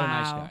 Wow. What a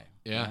nice guy.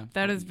 Yeah.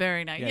 That is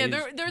very nice. Yeah,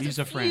 Yeah, he's there's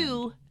a a friend.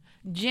 few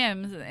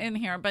gems in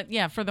here, but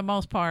yeah, for the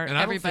most part, And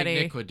I don't everybody.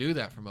 think Nick would do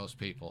that for most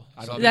people.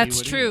 I So don't think That's he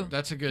would true. either.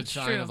 that's a good It's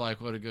sign true. of like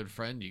what a good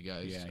friend you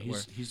guys Yeah, were.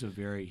 he's a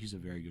very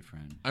good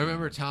friend. I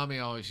remember Tommy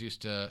always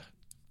used to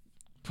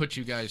put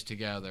you guys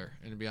together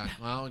and be like,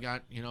 well, we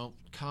got,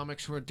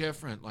 comics who are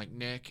different, like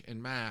Nick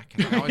and Mac.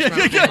 And I always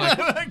remember being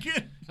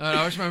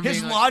like, His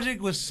being like,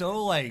 logic was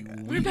so like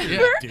weird,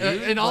 yeah. dude.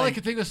 And all I Like,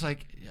 could think was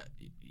like,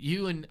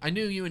 I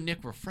knew you and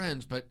Nick were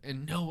friends, but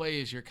in no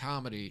way is your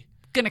comedy.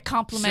 Gonna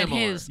compliment Similar.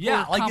 his.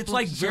 yeah, or like it's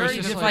like compliment very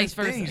just different vice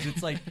versa. things.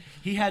 It's like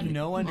he had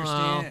no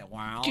understanding.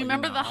 Wow. Do you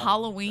remember the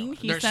Halloween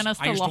he There's- sent us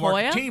I to used La to work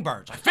Jolla? at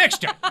T-Birds. I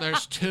fixed it.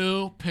 There's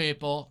two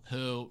people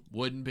who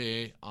wouldn't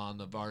be on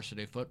the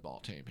varsity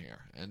football team here,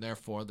 and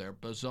therefore they're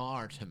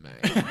bizarre to me.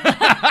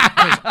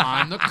 Because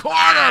I'm the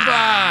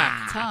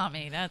quarterback.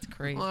 Tommy, that's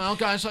crazy. Well,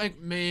 guys like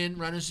me and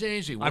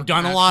Renazizi. I've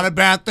done a lot of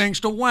bad things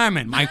to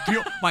women. My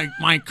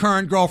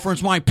current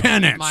girlfriend's my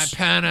penance. My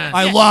penance.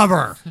 I love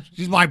her.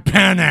 She's my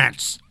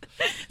penance.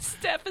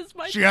 Steph is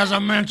my. She has a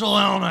mental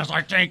illness.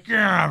 I take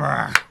care of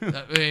her.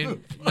 I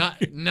mean, not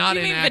You mean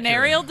inaccurate.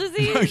 venereal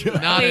disease?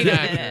 Not Wait a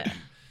inaccurate.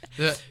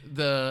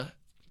 minute.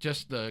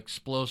 Just the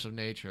explosive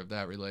nature of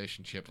that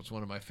relationship was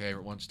one of my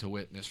favorite ones to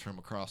witness from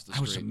across the I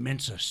was a street.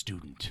 Mensa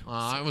student.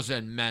 I was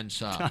in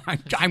Mensa.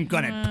 I'm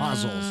good at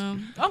puzzles.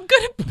 I'm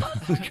good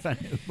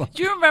at.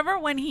 Do you remember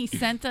when he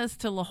sent us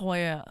to La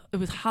Jolla? It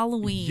was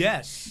Halloween.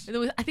 Yes.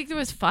 I think there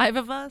was 5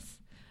 of us.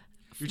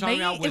 You're talking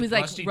about with it was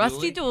like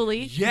Rusty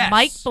Dooley,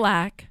 Mike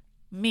Black,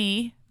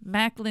 me,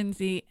 Mack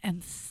Lindsay,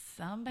 and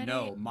somebody.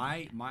 No,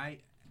 my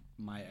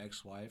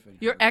ex-wife and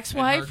Your her-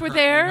 ex-wife and were her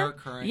there? and her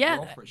current Yeah.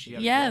 girlfriend. She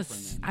had a Yes.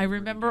 girlfriend then. I They were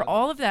remember together.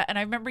 all of that. And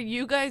I remember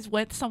you guys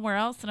went somewhere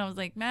else, and I was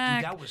like, Dude,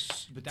 Mac,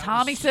 but that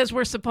Tommy was, says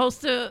we're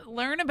supposed to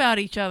learn about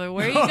each other.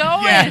 Where are you going?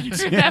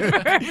 Yes.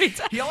 Remember every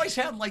time. He always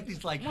had like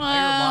these like Well.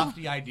 higher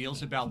lofty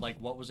ideals about like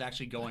what was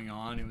actually going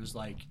on. It was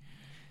like,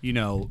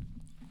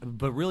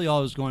 but really all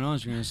that was going on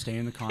is you're going to stay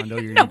in the condo.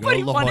 You're going to go Nobody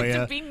to La wanted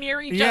Jolla. to be near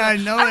each Yeah, other. I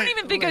know I don't it.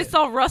 even think I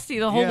saw Rusty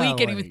the whole Yeah,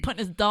 weekend. He was like- putting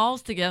his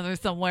dolls together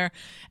somewhere.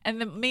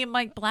 And then me and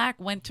Mike Black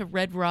went to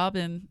Red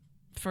Robin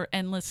for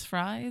endless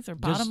fries or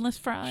bottomless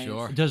fries.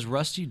 Sure. Does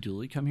Rusty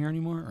Dooley come here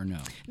anymore or no?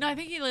 No, I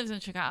think he lives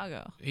in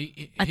Chicago.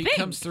 He I think.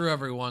 comes through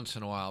every once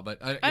in a while,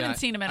 but I haven't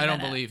seen him in a I don't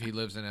minute. believe he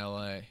lives in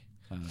L.A.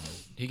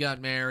 He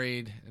got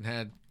married and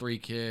had 3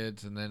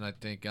 kids, and then I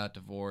think got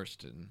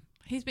divorced, and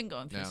He's been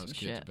going through now some his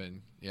kids shit. have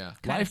been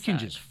Life can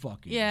sucks. just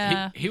fucking.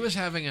 Yeah. He was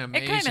having an It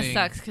amazing kind of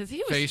sucks because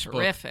he was Facebook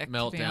terrific, to be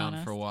meltdown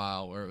honest. for a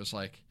while, where it was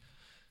like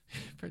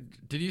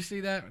Did you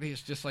see that? He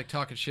was just like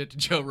talking shit to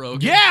Joe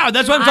Rogan. Yeah,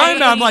 that's what I'm talking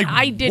about. I'm like,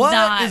 I did what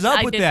not, is up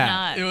I with did that?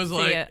 Not it was see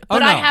like, it.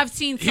 But I have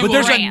seen some But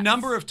there's rants. a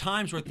number of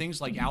times where things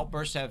like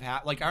outbursts have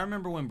happened. Like I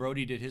remember when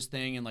Brody did his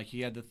thing and like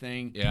he had the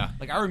thing. Yeah.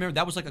 Like I remember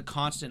that was like a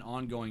constant,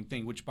 ongoing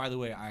thing. Which, by the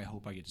way, I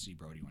hope I get to see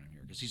Brody when I'm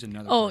here because he's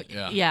another. Oh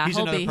person. yeah, He's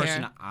he'll another be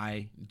person here.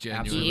 I Genuinely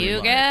absolutely You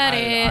love. get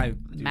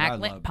it. Dude, Mack I love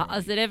Brody.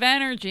 positive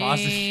energy.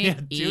 Yeah,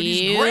 dude,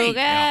 he's You great.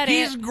 get it.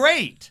 He's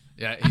great.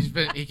 Yeah,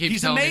 he keeps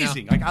He's telling me now,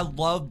 amazing. Like I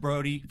love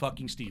Brody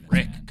fucking Stevens.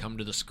 Rick, come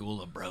to the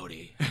school of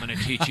Brody. I'm going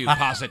to teach you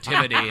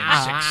positivity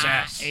and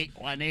success.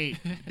 818.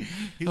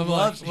 He I'm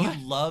loves. like,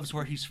 He loves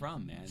where he's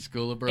from, man.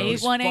 School of Brody.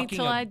 818 Fucking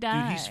till I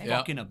die. Dude, he's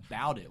fucking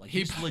about it. Like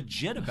he's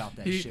legit about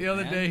that shit. The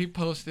other man. day he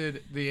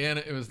posted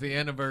it was the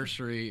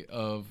anniversary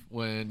of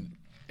when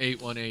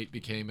 818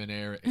 became an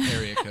area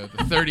code,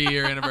 the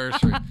 30-year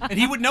anniversary. And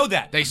he would know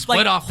that. They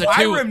split off the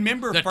I two.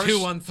 remember the first,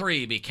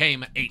 213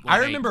 became 818. I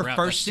remember throughout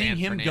first the seeing San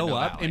him Fernando go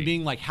up Valley. and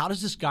being like, how does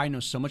this guy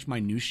know so much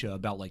minutia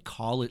about like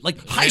college,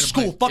 like high Random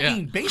school play-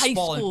 fucking yeah. baseball High and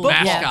school,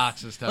 football.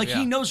 mascots and stuff. Like yeah.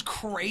 he knows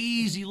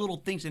crazy little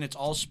things and it's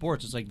all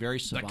sports. It's like very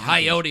the savant.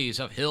 Coyotes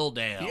of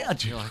Hilldale. Yeah,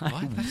 dude. You're like,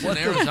 what? That's What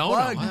in the Arizona. fuck,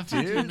 Why the fuck do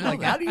you dude? know Like,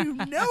 that? how do you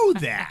know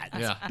that?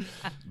 Yeah.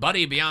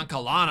 Buddy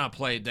Biancalana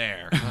played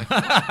there. Like,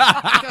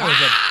 that guy was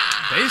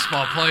a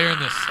baseball player in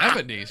the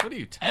 70s. What are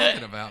you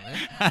talking about, man?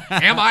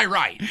 Am I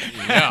right?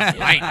 Yeah,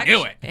 I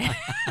knew it.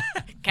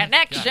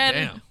 Connection.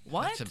 Goddamn.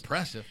 What? That's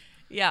impressive.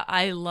 Yeah,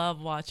 I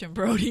love watching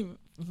Brody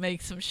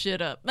make some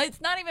shit up.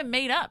 It's not even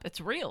made up.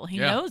 It's real. He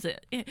Yeah. knows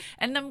it.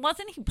 And then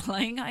wasn't he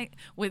playing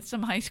with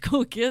some high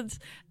school kids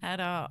at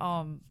a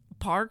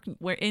park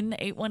where in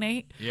the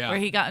 818 Yeah. where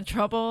he got in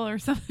trouble or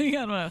something? I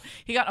don't know.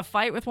 He got in a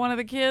fight with one of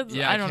the kids.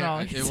 Yeah, I don't know.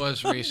 It He's was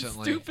so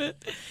recently. stupid.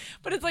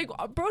 But it's like,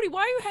 Brody,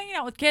 why are you hanging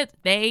out with kids?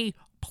 They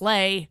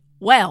play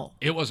well.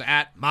 It was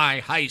at my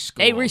high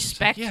school. They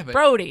respect Yeah, but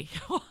Brody.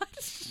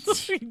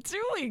 What are you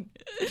doing?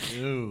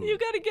 Ew. You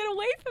got to get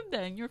away from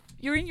them.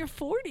 You're in your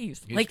 40s,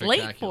 He's like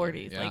late spectacular,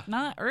 40s, yeah. like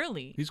not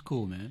early. He's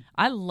cool, man.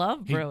 I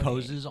love He Brody.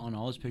 poses on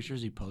all his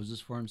pictures. He poses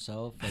for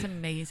himself. It's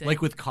amazing.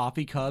 Like with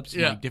coffee cups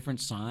and Yeah. like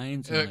different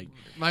signs. And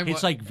my it's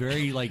wi- like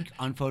very like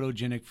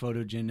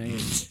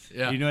photogenic.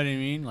 Yeah. You know what I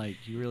mean? Like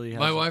he really has.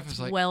 My wife was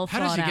like, Well how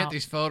does he thought get out.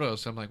 these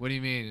photos? I'm like, what do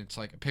you mean? It's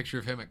like a picture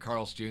of him at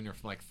Carl's Jr.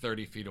 from like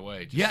 30 feet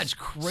away. Just Yeah, it's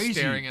crazy.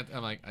 Staring at,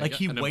 I'm like Like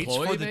he an waits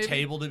employee, for the maybe?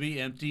 table to be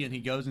empty and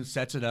he goes and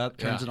sets it up,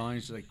 turns Yeah. it on,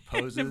 he's like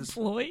An poses.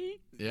 employee.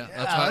 Yeah,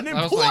 Yeah, that's what an I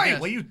was employee. like,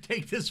 yes. Will you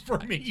take this for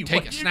me? take Will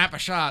a you? snap a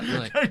shot. And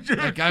like,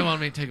 that guy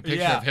wanted me to take a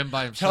picture of him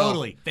by himself.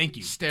 Totally. Thank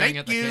you. Staring Thank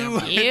at the you.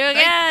 camera. You Thank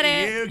got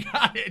it. You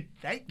got it.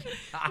 Thank you.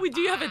 Wait,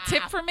 do you have a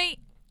tip for me?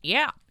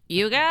 Yeah,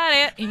 you got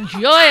it.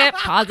 Enjoy it.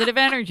 Positive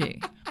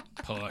energy.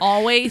 Push.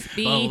 Always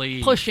be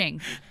Believe. pushing.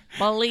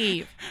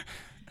 Believe.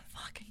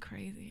 Fucking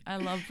crazy. I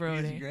love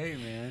Brody. He's great,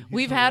 man. He's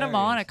We've had him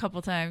on a hilarious.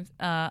 couple times.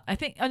 I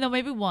think, no,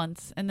 maybe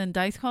once. And then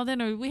Dice called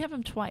in, or we have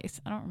him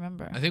twice. I don't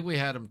remember. I think we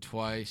had him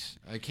twice.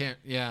 I can't.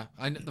 Yeah,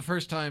 the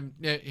first time,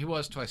 yeah, he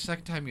was twice.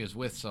 Second time he was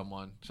with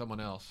someone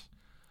else.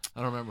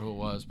 I don't remember who it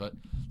was, but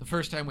the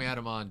first time we had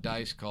him on,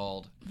 Dice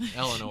called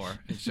Eleanor,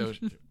 and so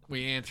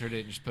we answered it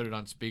and just put it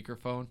on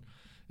speakerphone,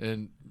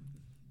 and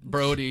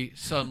Brody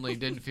suddenly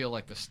didn't feel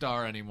like the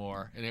star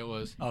anymore, and it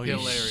was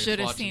hilarious. Should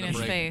have watching seen the his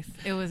break. face.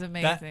 It was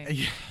amazing.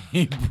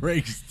 He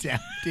breaks down,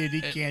 dude.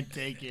 He can't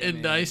take it. And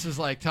man. Dice is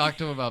like, talk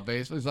to him about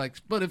baseball. He's like,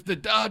 but if the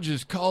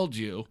Dodgers called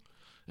you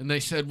and they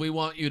said, we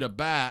want you to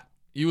bat,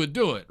 you would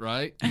do it,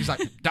 right? He's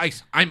like,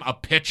 Dice, I'm a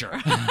pitcher.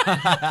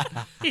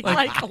 He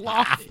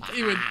lost.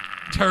 He would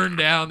turn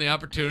down the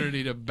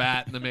opportunity to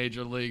bat in the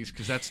major leagues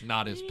because that's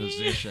not his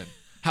position.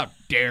 How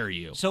dare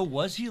you? So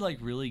was he like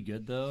really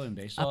good though in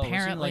baseball?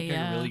 Apparently, was he like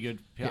yeah. a really good?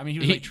 I mean, he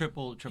was like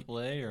triple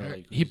A or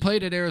like. He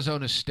played at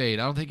Arizona State.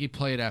 I don't think he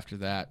played after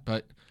that,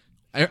 but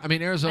I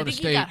mean, Arizona I think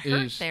State he got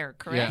hurt is there,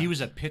 correct? Yeah. He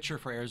was a pitcher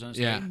for Arizona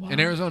State. Yeah, Wow. and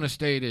Arizona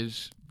State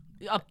is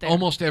Up there.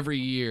 almost every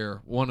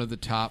year one of the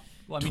top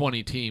Well, I mean,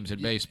 20 teams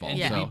in baseball. And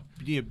Yeah. So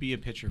be a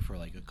pitcher for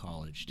like a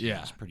college team.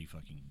 Yeah. It's pretty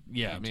fucking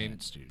Yeah, I mean,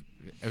 intense,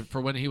 dude.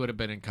 for when he would have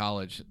been in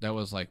college, that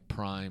was like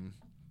prime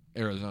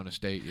Arizona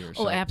State years.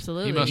 Oh, So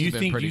absolutely. He must Do you have been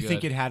think pretty you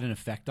think good. it had an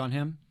effect on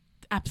him?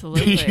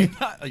 Absolutely.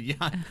 Yeah,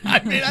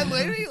 I mean, I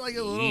maybe like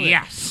a little.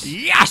 Yes.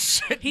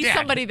 Yes. He's Dad.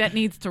 somebody that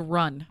needs to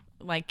run.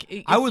 Like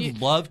I if would you-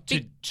 love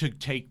to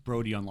take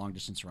Brody on long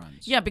distance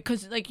runs. Yeah,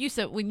 because like you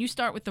said, when you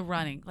start with the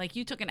running, like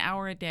you took an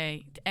hour a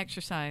day to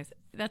exercise,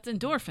 that's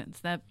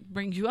endorphins. That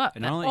brings you up.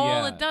 And That, only-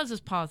 all yeah. it does is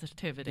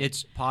positivity.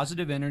 It's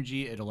positive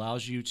energy. It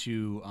allows you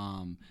to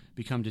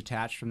become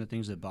detached from the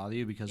things that bother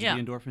you because Yeah.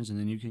 of the endorphins, and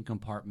then you can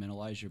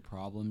compartmentalize your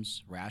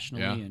problems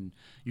rationally, Yeah. and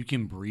you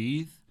can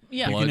breathe.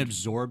 Yeah. You can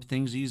absorb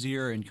things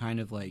easier and kind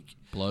of like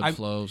blood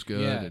flow's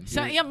good. Yeah. And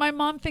So my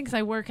mom thinks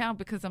I work out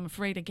because I'm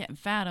afraid of getting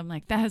fat. I'm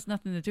like, that has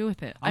nothing to do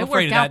with it. I'm I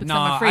afraid work of out that. because No,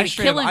 I'm afraid of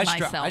killing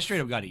myself. I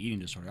straight up got an eating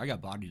disorder. I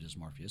got body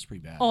dysmorphia. It's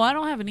pretty bad. Oh, I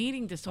don't have an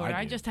eating disorder.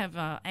 I do. just have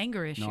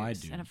anger issues. I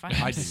do. And if I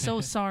I'm do.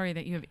 so sorry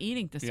that you have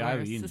eating disorders. Yeah, I have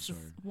an eating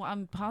disorder. Well,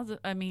 I'm positive.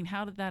 I mean,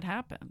 how did that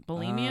happen?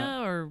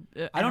 Bulimia or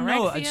I don't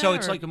know. anorexia, So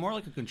it's or? like more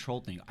like a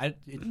control thing.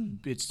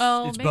 It's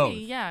maybe, both.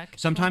 yeah.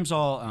 Sometimes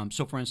I'll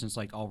so for instance,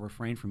 like I'll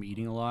refrain from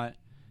eating a lot,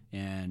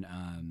 and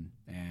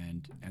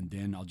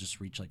then I'll just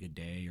reach like a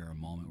day or a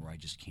moment where I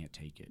just can't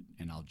take it,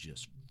 and I'll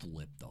just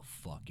flip the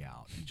fuck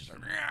out and just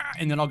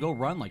and then I'll go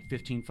run like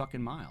 15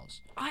 fucking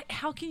miles.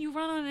 How can you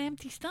run on an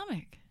empty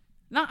stomach?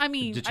 No, I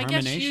mean, I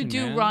guess you Determination,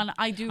 do man. run.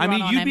 I do. I mean,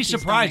 run on you'd be empty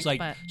surprised. stomach,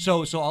 Like, but-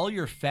 so all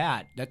your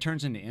fat that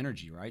turns into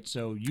energy, right?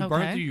 So you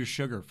burn Okay. through your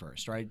sugar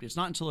first, right? It's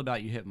not until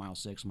about you hit mile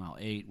 6, mile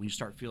 8 when you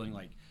start feeling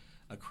like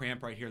a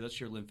cramp right here. That's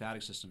your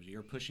lymphatic system.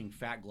 You're pushing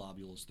fat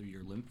globules through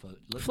your lymph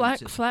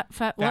system. fat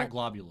Fat what?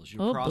 globules.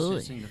 You're Oh, boy.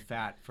 processing the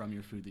fat from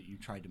your food that you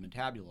tried to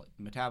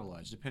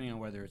metabolize, depending on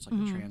whether it's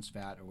like a trans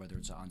fat or whether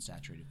it's an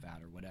unsaturated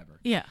fat or whatever.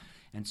 Yeah.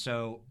 And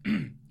so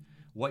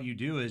what you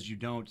do is you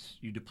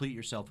deplete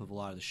yourself of a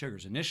lot of the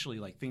sugars. Initially,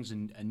 like things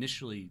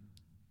initially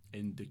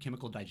in the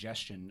chemical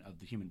digestion of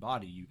the human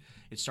body,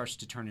 it starts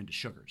to turn into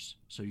sugars.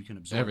 So you can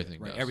absorb Everything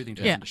it, right? does. Everything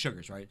turns Yeah. into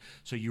sugars, right?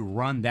 So you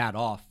run that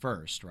off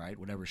first, right?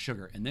 Whatever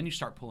sugar, and then you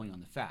start pulling on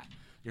the fat.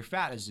 Your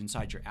fat is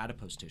inside your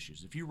adipose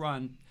tissues. If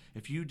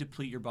you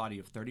deplete your body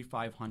of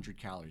 3,500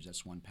 calories,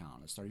 that's 1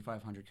 pound. That's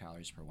 3,500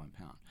 calories per 1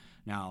 pound.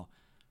 Now,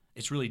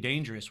 it's really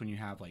dangerous when you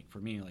have, like, for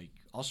me, like,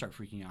 I'll start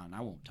freaking out and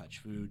I won't touch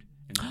food,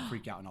 and I'll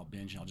freak out and I'll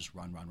binge and I'll just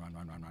run.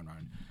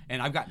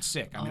 And I've gotten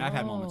sick. I mean, I've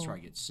had moments where I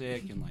get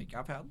sick, and like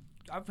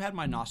I've had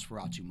my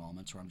Nosferatu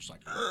moments where I'm just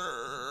like,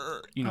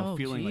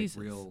 feeling Jesus.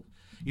 like real.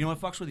 You know, it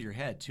fucks with your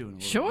head too,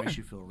 and it makes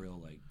you feel real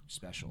like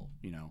special.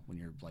 You know, when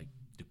you're like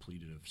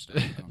depleted of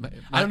stuff.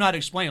 I don't know how to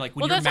explain. Like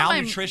when Well, you're that's what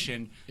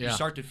malnutrition, you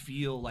start to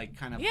feel like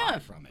kind of high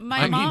from it.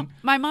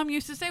 My mom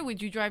used to say,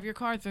 "Would you drive your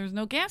car if there's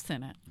no gas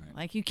in it?" Right.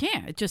 Like you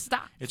can't. It just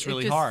stops. It's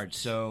really hard.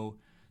 So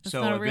not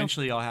a real-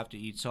 eventually I'll have to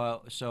eat.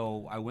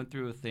 So I went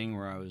through a thing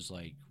where I was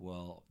like,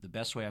 well, the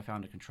best way I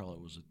found to control it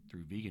was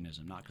through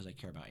veganism, not because I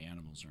care about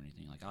animals or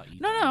anything. Like I'll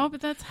eat. No,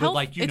 but that's healthy.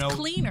 Like it's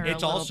cleaner.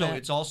 It's a little also bit.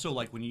 it's also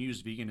like when you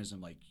use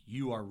veganism, like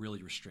you are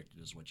really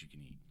restricted as what you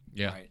can eat.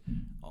 Yeah. Right.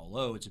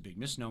 Although it's a big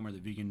misnomer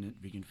that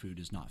vegan food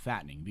is not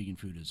fattening. Vegan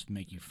food is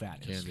make you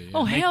fat. Can be, yeah.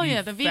 Oh Make hell you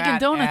yeah! The fat vegan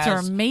donuts are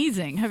as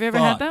amazing. Have you ever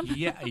had fuck. them?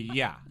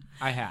 Yeah,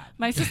 I have.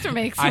 My sister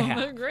makes I them. have.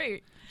 They're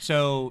great.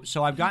 So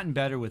I've gotten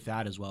better with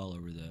that as well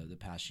over the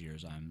past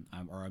years.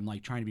 I'm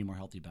like trying to be more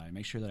healthy about it.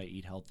 Make sure that I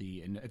eat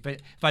healthy, and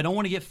if I don't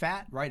want to get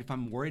fat, right? If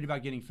I'm worried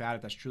about getting fat,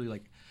 if that's truly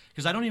like,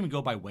 because I don't even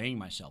go by weighing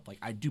myself. Like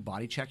I do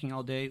body checking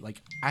all day.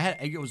 Like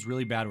it was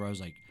really bad where I was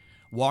like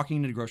walking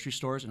into the grocery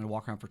stores and I'd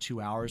walk around for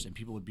 2 hours and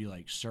people would be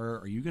like, "Sir,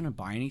 are you gonna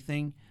buy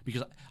anything?"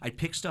 Because I'd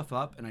pick stuff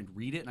up and I'd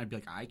read it and I'd be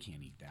like, "I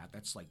can't eat that.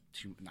 That's like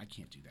I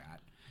can't do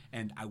that."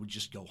 And I would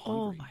just go hungry.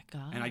 Oh my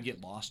God. And I'd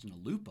get lost in a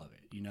loop of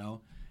it, you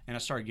know. And I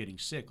started getting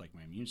sick, like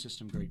my immune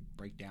system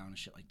break down and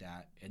shit like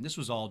that. And this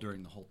was all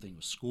during the whole thing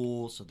with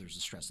school, so there's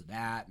the stress of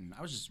that, and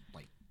I was just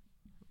like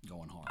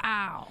going hard.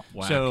 Ow.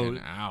 Whacking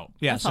out.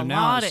 Yeah, That's so a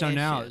now, lot of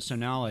so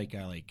now, like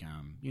I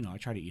I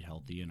try to eat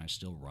healthy, and I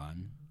still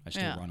run. I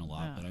still run a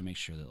lot, but I make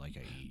sure that like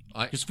I eat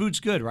because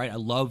food's good, right? I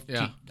love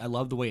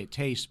the way it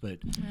tastes, but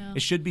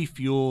it should be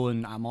fuel.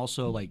 And I'm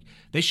also like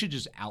they should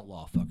just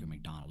outlaw fucking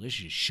McDonald's. They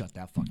should just shut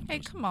that fucking. Hey,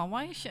 place come on!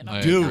 Why are you shitting I on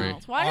agree.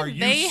 McDonald's? Why Are did you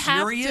they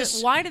serious? have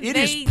to? Why did It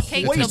they is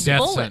take poison. the Death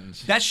bullet?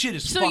 sentence. That shit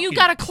is So fucking you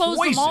got to close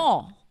poison. them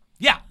all.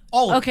 Yeah,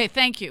 all of Okay,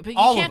 thank you. But you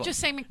All of can't them. just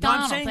say No, I'm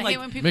McDonald's. saying, I like, hate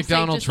when people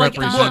McDonald's say just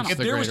represents McDonald's. Look, if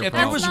the there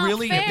greater was problem.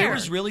 really That's if there not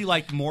was fair. really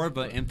like more of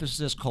an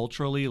emphasis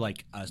culturally,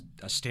 like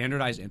a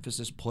standardized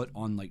emphasis put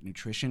on like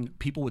nutrition,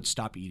 people would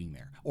stop eating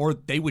there, or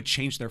they would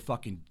change their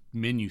fucking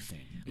menu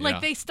thing. Like Yeah.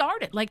 they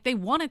started, like they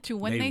wanted to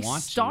when they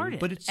want started, to,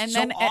 but it's and so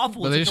then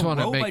awful. But It's they like just a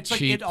wanna robot. make It's like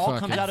cheap it all comes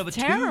fucking- out of a That's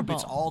tube. terrible.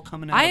 It's all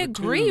coming out I of a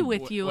agree tube.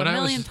 with you When a I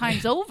million was-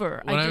 times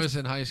over. When I was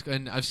in high school,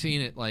 and I've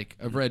seen it, like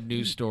I've read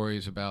news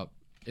stories about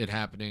it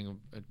happening,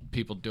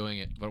 people doing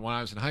it. But when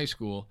I was in high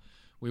school,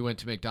 we went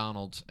to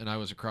McDonald's, and I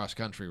was a cross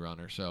country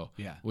runner, so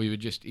Yeah. we would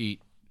just we'd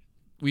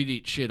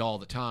eat shit all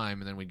the time,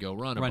 and then we'd go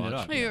run a Run it bunch.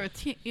 up. Well, you're a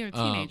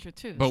teenager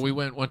too. But so- we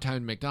went one time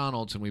to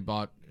McDonald's and we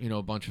bought,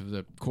 a bunch of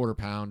the quarter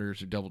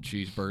pounders or double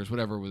cheeseburgers,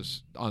 whatever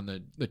was on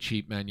the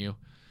cheap menu.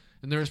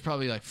 And there was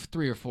probably like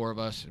 3 or 4 of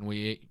us, and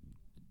we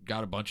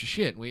got a bunch of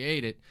shit and we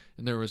ate it,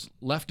 and there was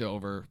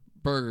leftover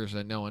burgers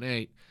that no one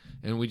ate,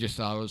 and we just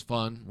thought it was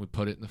fun. We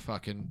put it in the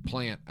fucking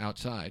plant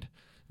outside.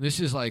 And this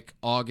is like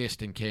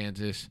August in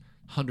Kansas,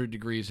 100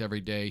 degrees every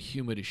day,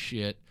 humid as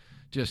shit,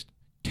 just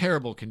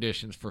terrible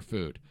conditions for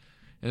food.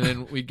 And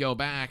then we'd go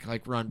back,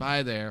 like run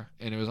by there,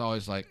 and it was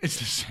always like It's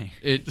the same.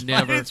 it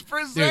never It's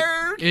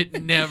preserved. Dude,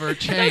 it never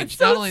changed.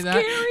 so Not only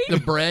that, scary.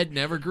 the bread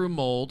never grew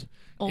mold.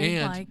 Oh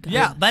and my God.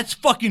 Yeah, that's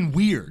fucking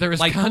weird. There is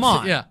like, come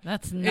on. Yeah,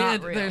 That's not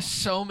and real. there's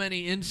so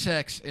many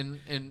insects and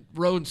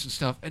rodents and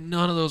stuff, and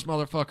none of those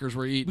motherfuckers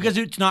were eating. Because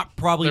it's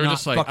probably They're not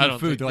just like, I fucking don't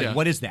food. think- They're like, yeah.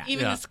 what is that?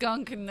 Even Yeah. the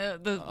skunk and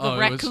the Oh, it was-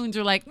 raccoons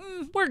are like,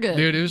 we're good.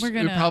 Dude, it we're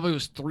gonna... probably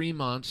was 3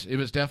 months. It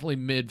was definitely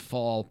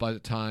mid-fall by the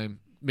time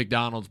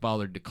McDonald's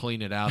bothered to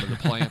clean it out of the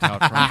plant out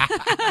front.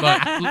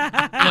 But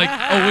like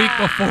a week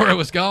before it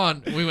was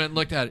gone, we went and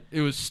looked at it.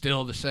 It was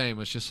still the same. It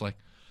was just like,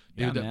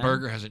 dude, Yeah, the man.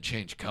 burger hasn't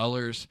changed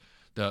colors.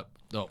 The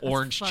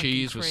orange fucking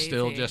cheese was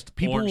still crazy. just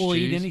People orange will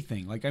cheese. eat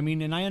anything. Like, I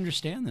mean, and I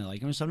understand that.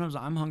 Like, I mean, sometimes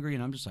I'm hungry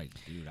and I'm just like,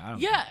 dude, I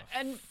don't Yeah, give a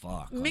and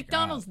fuck. Like,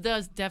 McDonald's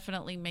does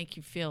definitely make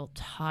you feel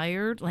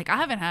tired. Like I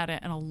haven't had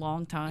it in a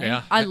long time.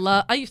 Yeah.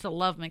 I used to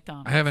love I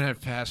McDonald's. haven't had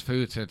fast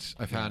food since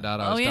I found out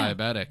I was yeah.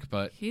 diabetic,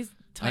 but He's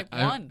type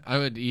I 1. I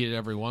would eat it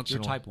every once You're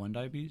in a while. type 1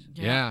 diabetes?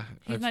 Yeah.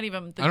 He's I've- not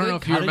even the I don't know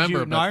good if you How did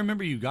remember, No, I but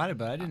remember you got it,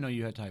 but I didn't know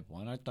you had type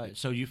 1. I thought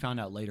so. You found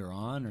out later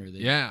on, or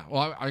yeah.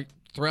 Well, I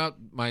throughout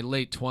my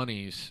late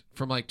 20s,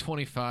 from like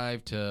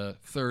 25 to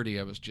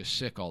 30, I was just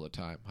sick all the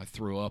time. I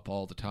threw up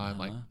all the time,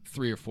 like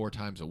 3 or 4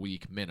 times a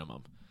week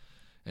minimum.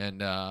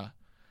 And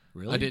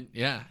really? I didn't.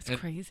 Yeah, That's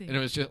crazy. And it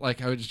was just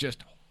like I was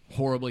just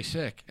horribly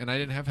sick, and I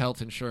didn't have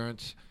health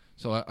insurance.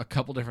 So a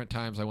couple different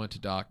times I went to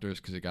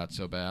doctors because it got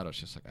so bad. I was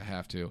just like, I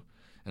have to.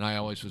 And I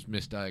always was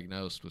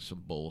misdiagnosed with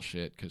some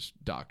bullshit because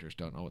doctors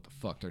don't know what the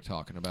fuck they're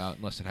talking about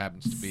unless it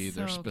happens to be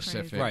their So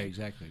specific crazy. Right,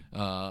 exactly.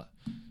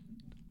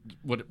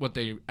 what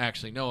they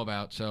actually know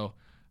about. So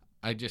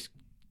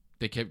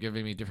they kept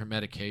giving me different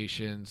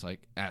medications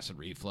like acid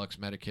reflux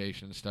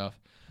medication and stuff.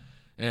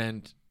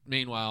 And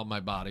meanwhile, my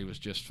body was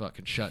just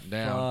fucking shutting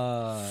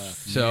down.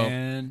 So-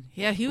 man,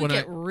 Yeah, he would When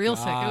get I- real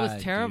sick. It was God,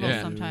 terrible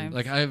dude. sometimes.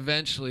 Like I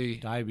eventually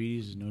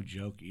diabetes is no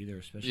joke either,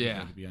 especially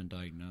Yeah. to be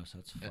undiagnosed.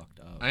 That's fucked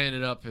up. I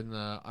ended up in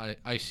the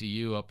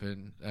ICU up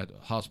at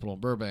a hospital in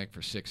Burbank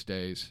for 6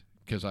 days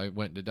because I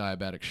went into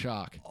diabetic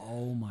shock.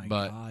 Oh my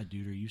But- god,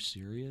 dude, are you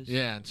serious?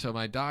 Yeah, and so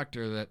my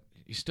doctor,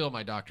 he's still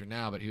my doctor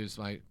now, but he was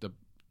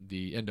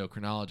the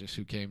endocrinologist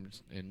who came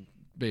and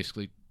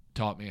basically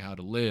taught me how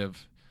to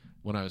live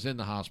when I was in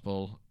the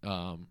hospital.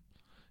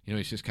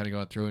 He's just kind of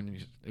going through, and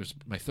it was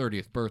my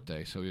 30th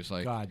birthday, so he was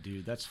like, God,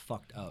 dude, that's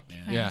fucked up,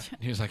 man. yeah.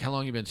 He was like, how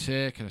long you been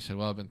sick? And I said,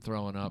 well, I've been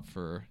throwing up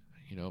for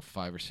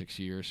 5 or 6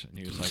 years. And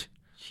he was like,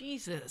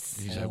 Jesus.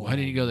 he's like, why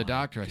didn't you go to the my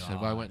doctor? I said,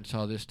 well, I God. went and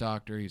saw this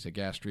doctor. He's a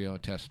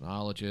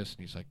gastrointestinologist. And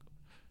he's like,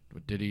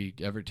 did he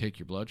ever take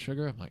your blood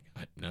sugar? I'm like,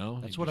 no.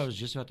 That's He what I just- was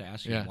just about to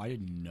ask you. Yeah. Why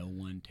did no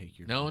one take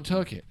your? No one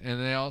took it. And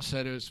they all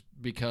said it was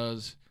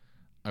because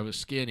I was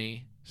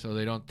skinny, so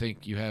they don't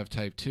think you have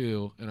type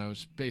 2. And I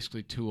was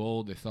basically too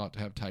old, they thought, to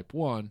have type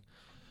 1.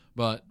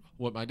 But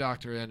what my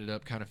doctor ended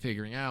up kind of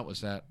figuring out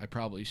was that I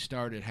probably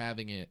started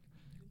having it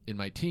in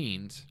my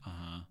teens,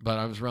 but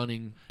I was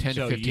running 10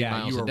 So to 15 yeah,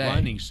 miles you were a day.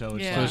 running, so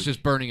it's Yeah. So like, it's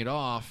just burning it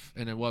off,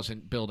 and it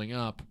wasn't building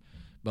up.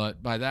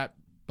 But by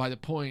the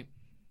point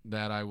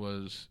that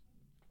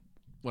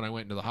when I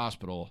went into the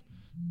hospital,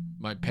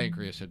 my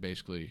pancreas had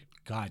basically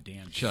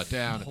goddamn shut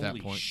down at that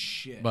holy point.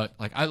 Shit. But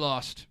like I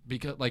lost,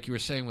 because like you were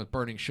saying with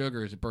burning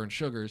sugars, it burned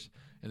sugars,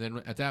 and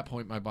then at that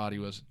point my body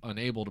was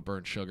unable to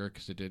burn sugar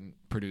because it didn't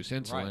produce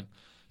insulin. Right.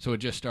 So it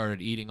just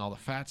started eating all the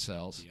fat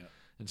cells. Yep.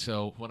 And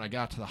so when I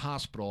got to the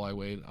hospital, I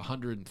weighed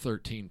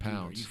 113 Dude, are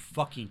pounds. you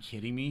fucking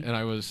kidding me? And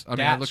I was, I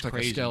That's looked like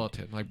crazy. a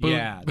skeleton. Like, boom.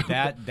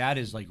 Yeah, that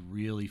is like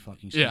really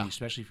fucking skinny, Yeah.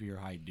 especially for your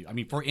height, dude. I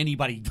mean, for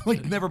anybody,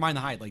 like never mind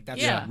the height, like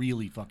that's Yeah.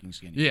 really fucking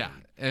skinny. Yeah,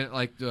 and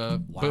like I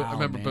Wow,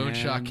 remember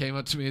Boonshaw man. came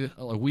up to me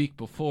a week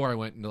before I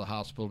went into the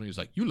hospital, and he was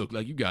like, "You look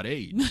like you got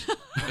AIDS."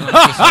 And I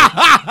was just like-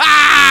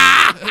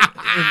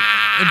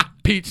 and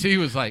Pete C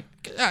was like,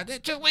 "God,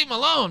 just leave him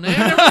alone, man.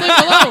 Never leave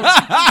him alone.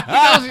 He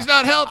knows he's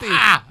not healthy."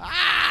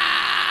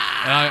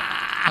 And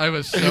I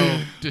was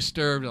so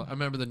disturbed. I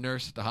remember the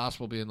nurse at the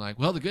hospital being like,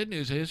 "Well, the good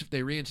news is if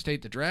they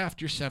reinstate the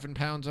draft, you're 7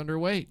 pounds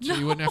underweight, so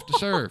you wouldn't have to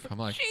serve." I'm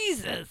like,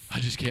 Jesus. I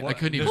just can't. I What?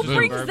 couldn't This even is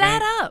Who move. brings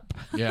that up?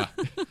 Yeah,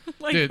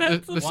 Like, dude.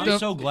 that's The Well,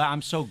 stuff.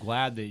 I'm so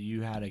glad that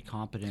you had a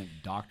competent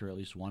doctor, at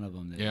least one of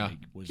them. That Yeah. like,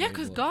 was yeah, able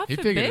because to- God He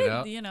figured it forbid,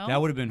 out. you know.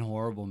 that would have been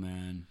horrible,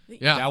 man.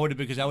 Yeah. That would have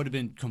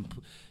been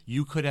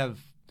you could have.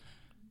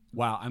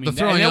 Wow, I mean, The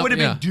throwing that up, would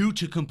have yeah. been due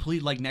to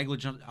complete like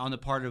negligence on the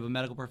part of a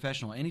medical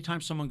professional. Anytime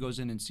someone goes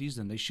in and sees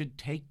them, they should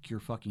take your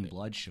fucking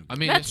blood sugar. I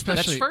mean, That's the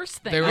especially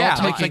first thing. they were yeah,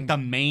 all that's taking. like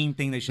the main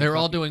thing they should. They were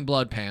all fucking- doing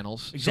blood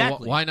panels.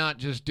 Exactly. So why not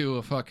just do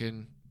a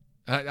fucking?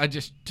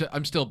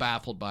 I'm still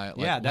baffled by it.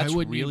 Like, Yeah, that's why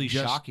wouldn't really you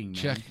just shocking, man.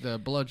 Check the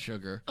blood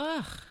sugar,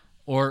 Ugh.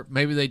 or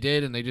maybe they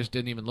did and they just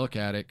didn't even look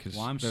at it because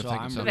Well, I'm they're so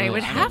thinking I'm something They else.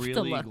 would I'm have to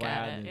really look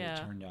glad at it, that yeah.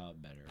 It turned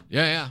out better.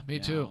 Yeah, me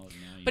Now- too. now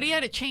But you- he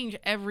had to change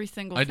every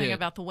single I thing did.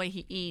 about the way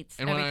he eats.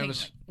 And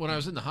everything. when I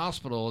was in the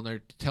hospital and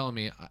they're telling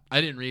me,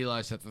 I didn't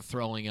realize that the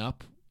throwing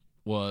up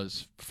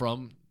was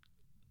from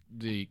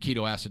the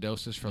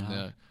ketoacidosis from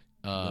The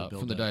from the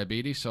buildup.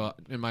 diabetes. So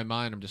in my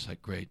mind, I'm just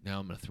like, great, now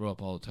I'm gonna throw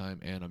up all the time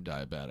and I'm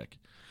diabetic.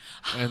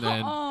 And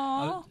then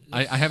Aw.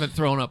 I haven't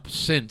thrown up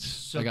since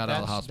So I got out of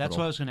the that's- hospital. That's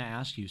what I was going to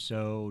ask you.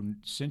 So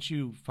since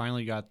you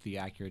finally got the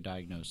accurate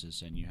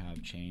diagnosis and you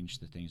have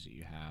changed the things that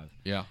you have,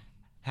 Yeah.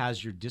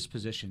 has your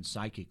disposition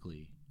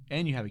psychically,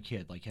 and you have a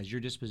kid, like, has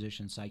your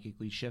disposition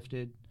psychically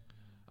shifted?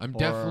 I'm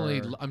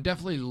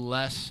definitely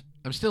less.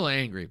 I'm still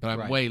angry, but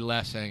I'm way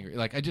less angry.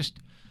 Like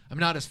I'm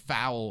not as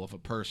foul of a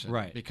person,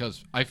 right?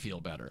 Because I feel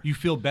better. You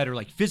feel better,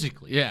 like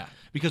physically, yeah.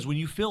 Because when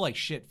you feel like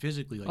shit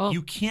physically, like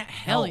you can't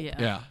help.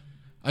 Yeah.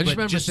 I just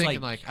remember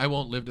thinking like I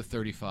won't live to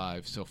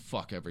 35, so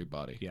fuck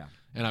everybody. Yeah.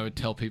 And I would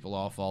tell people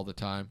off all the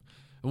time.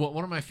 And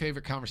one of my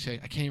favorite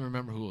conversations, I can't even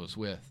remember who it was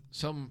with.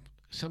 Some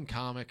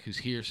comic who's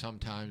here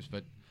sometimes,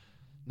 but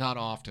not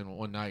often.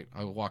 One night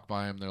I would walk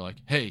by him. They're like,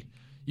 "Hey,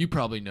 you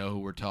probably know who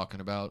we're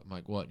talking about." I'm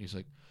like, "What?" And he's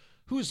like,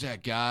 "Who's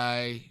that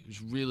guy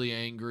who's really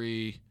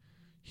angry?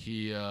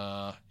 He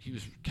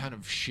was kind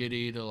of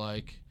shitty to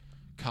like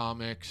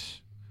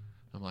comics."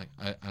 I'm like,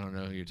 I don't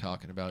know who you're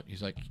talking about.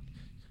 He's like,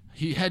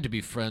 "He had to be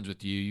friends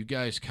with you. You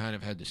guys kind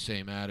of had the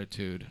same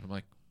attitude." I'm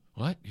like,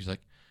 "What?" He's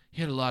like,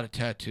 "He had a lot of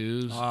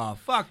tattoos." Oh,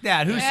 fuck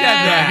that. Who said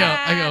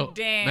that? I go,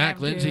 damn, Mack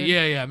Lindsay? dude.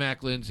 Yeah,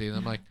 Mack Lindsay. And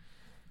I'm like,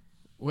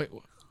 wait,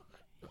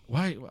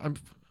 why?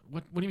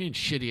 What do you mean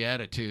shitty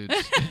attitudes?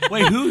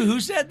 Wait, who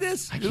said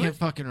this? I can't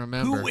fucking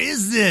remember. Who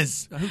is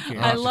this? Who cares?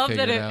 I have to love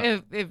that figure it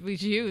out. it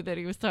was you that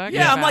he was talking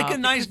Yeah, about. I'm like a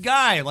nice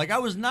guy. Like, I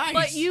was nice.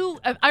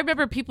 But I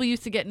remember people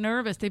used to get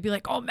nervous. They'd be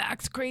like, "Oh,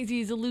 Mack's crazy.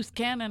 He's a loose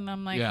cannon."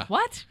 I'm like, Yeah.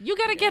 "What? You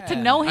got to get to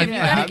know him. You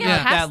Yeah, got to get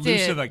yeah. past that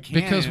loose it." of a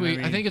cannon. Because I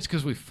mean, I think it's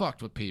because we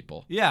fucked with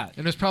people. Yeah.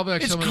 And it's probably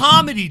like It's someone.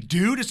 comedy,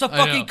 dude. It's a know.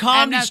 fucking And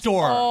comedy that's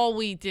store. all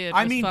we did.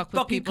 I was mean, fuck with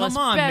fucking people, come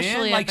on, man.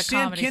 especially Like, at the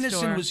Sam Comedy Kinison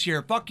Store. was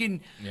here. Fucking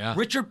Yeah.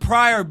 Richard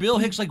Pryor, Bill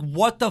Hicks. Like,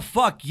 what the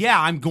fuck?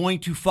 Yeah, I'm going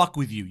to fuck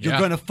with you. You're Yeah.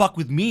 going to fuck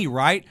with me,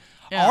 right?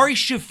 Yeah. Ari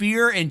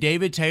Shaffir and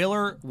David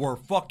Taylor were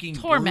fucking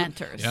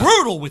Tormentors.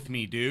 brutal with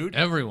me, dude.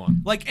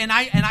 Everyone. Like, and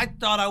I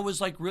thought I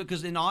was like real,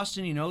 because in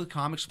Austin, you know, the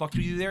comics fucked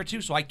with you there too.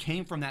 So I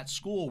came from that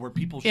school where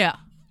people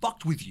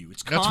fucked with you.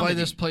 It's comedy. That's why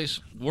this place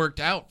worked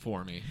out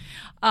for me.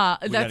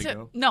 That's gotta it.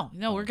 go?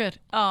 No, we're good.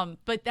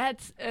 But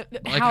that's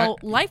how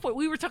life. What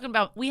we were talking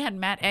about. We had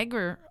Matt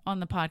Egger on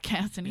the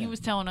podcast, and he was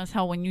telling us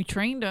how when you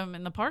trained him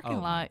in the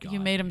parking lot, you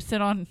made him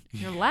sit on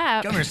your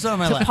lap. Come here, sit on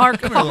my to lap. park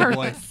Come here, little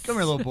boy. cars. Come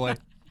here, little boy.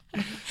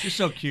 You're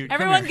so cute. Come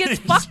Everyone here. gets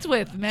fucked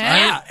with, man.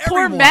 Yeah, Poor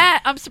everyone.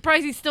 Matt. I'm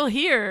surprised he's still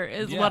here.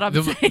 Is what I'm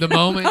saying. The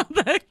moment,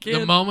 about that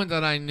kid. the moment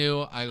that I knew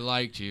I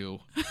liked you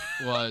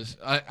was,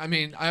 I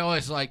mean, I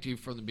always liked you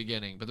from the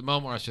beginning, but the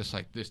moment where I was just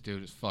like, this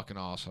dude is fucking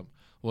awesome,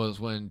 was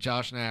when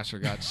Josh Nasser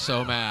got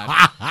so mad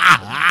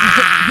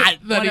that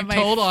One he of my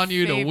told on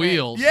you to favorite.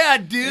 Wheels. Yeah,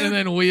 dude. And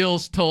then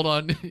Wheels told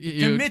on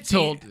you, Mitzi.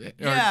 or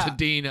Yeah. to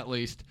Dean at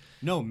least.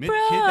 No,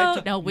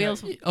 No,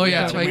 Wheels. Oh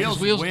yeah, that's right. Wheels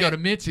 'cause Wheels went- go to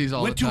Mitzi's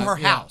all went the time. to her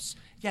Yeah. house.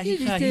 Yeah,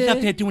 he's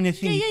up there doing a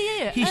thing.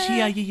 Yeah.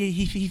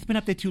 He's been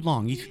up there too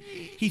long.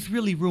 He's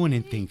really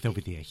ruining things over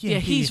there. Yeah,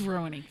 he's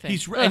ruining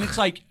things. And it's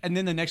like, and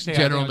then the next day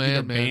General I was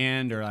either man.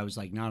 banned or I was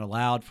like not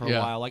allowed for a Yeah.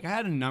 while. Like I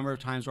had a number of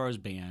times where I was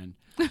banned.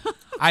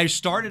 I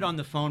started on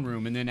the phone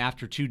room, and then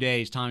after 2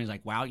 days, Tommy's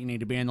like, "Wow, you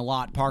need to be in the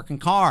lot parking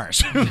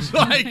cars." It was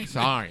like,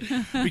 Sorry.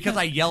 because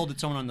I yelled at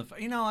someone on the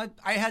phone. You know,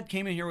 I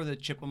came in here with a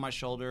chip on my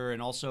shoulder,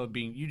 and also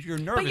being you're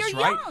nervous,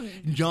 you're right?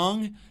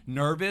 young.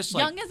 Nervous.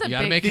 Young like, is a You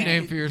gotta big make a thing.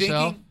 name for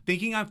yourself.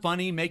 Thinking I'm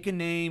funny, make a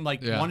name,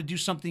 like Yeah. want to do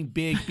something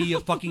big, be a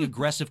fucking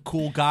aggressive,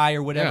 cool guy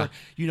or whatever, Yeah.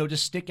 you know,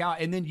 just stick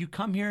out. And then you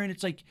come here and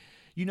it's like,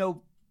 you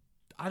know,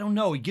 I don't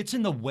know. It gets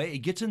in the way. It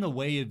gets in the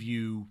way of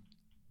you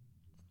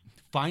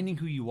finding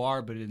who you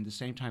are, but at the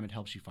same time, it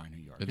helps you find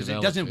who you are. Because it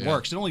develops, doesn't yeah.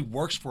 work. It only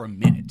works for a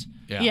minute.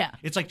 Yeah.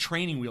 It's like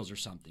training wheels or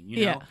something, you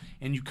know? Yeah.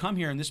 And you come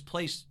here, and this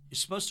place is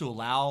supposed to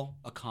allow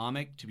a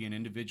comic to be an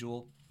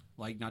individual,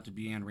 like not to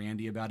be Ann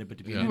Randy about it, but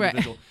to be an Right.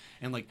 individual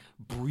and like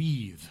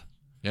breathe.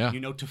 Yeah. You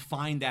know, to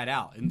find that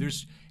out. And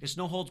it's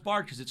no holds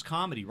barred because it's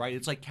comedy, right?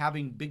 It's like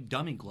having big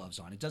dummy gloves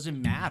on. It doesn't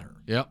matter.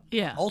 Yep.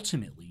 Yeah.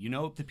 Ultimately, you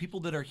know, the people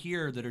that are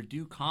here that are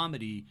do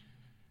comedy,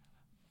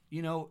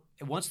 you know,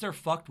 once they're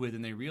fucked with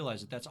and they realize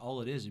that that's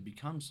all it is, it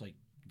becomes like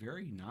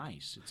very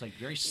nice. It's like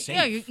very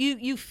safe. Yeah,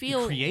 you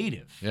feel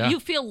creative. Yeah. You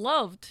feel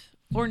loved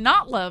or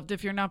not loved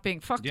if you're not being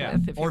fucked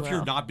with. or if will.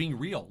 you're not being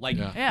real. Like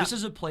Yeah. this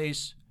is a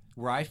place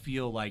where I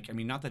feel like, I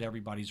mean, not that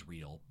everybody's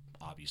real,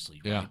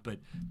 obviously, right? Yeah. But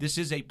this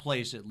is a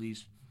place at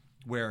least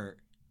where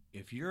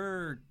if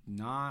you're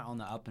not on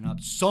the up and up,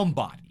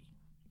 somebody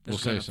Will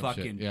is say going to some shit,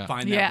 fucking yeah.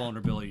 find Yeah. that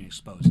vulnerability and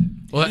expose it.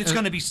 Well, It's and-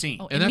 going to be seen.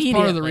 Oh, And that's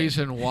part of the Immediately.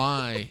 reason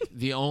why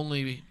the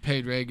only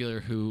paid regular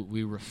who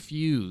we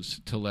refuse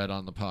to let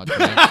on the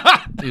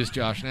podcast is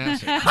Josh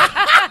Nasser.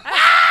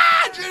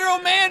 General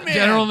Man.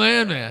 General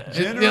Man. The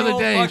General other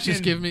day, he's just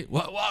fucking- giving me,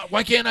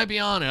 why can't I be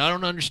on it? I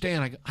don't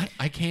understand. I go,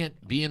 I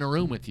can't be in a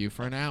room with you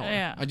for an hour.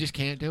 Yeah. I just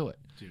can't do it.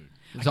 Dude.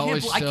 It's I can't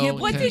always bel- I so can't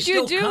believe What intense. did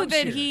you still do comes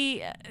that here.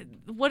 he?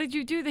 What did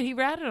you do that he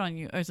ratted on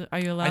you? Are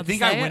you allowed I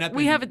think to say I went it? up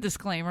We and- have a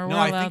disclaimer. No,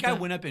 We're I allowed think I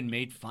to- went up and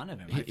made fun of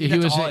him. I think He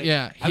that's was- all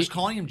yeah, I was he-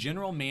 calling him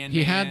General Man.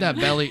 He had Man.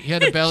 that belly. He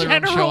had a belly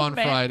run show General on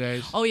Man.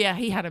 Fridays. Oh yeah,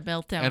 he had a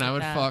belt down. And I with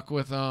would that. fuck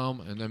with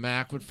him, and then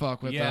Mac would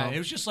fuck with Yeah, him. it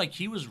was just like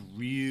he was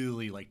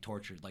really like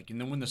tortured. Like, and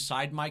then when the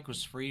side mic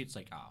was free, it's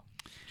like, oh,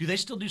 Do they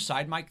still do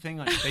side mic thing?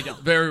 They don't.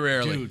 Very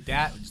rarely. Dude,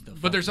 that was the.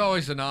 But there's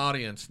always an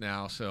audience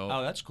now, so.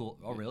 Oh, that's cool.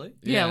 Oh, really?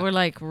 Yeah, we're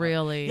like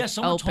really. Yeah,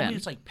 someone open. told me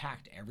it's like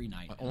packed every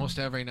night. Almost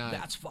every night.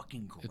 That's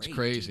fucking great. It's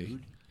crazy.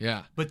 Dude.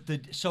 Yeah. But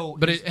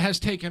But it has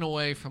taken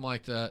away from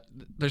like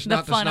there's The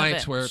not those fun of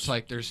nights it. where it's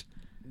like there's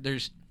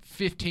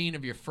 15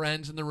 of your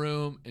friends in the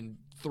room and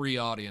 3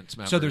 audience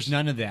members. So there's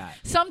none of that.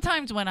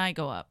 Sometimes when I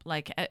go up,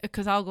 like,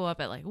 because I'll go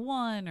up at like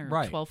 1 or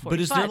 12:45. But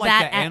is there like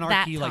that, the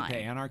anarchy, at that like the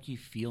time. anarchy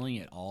feeling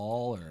at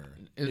all, or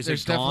There's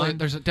it gone?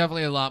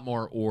 definitely a lot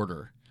more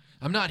order.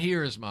 I'm not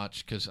here as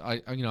much because I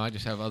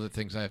just have other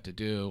things I have to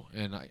do,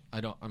 and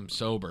I'm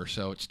sober,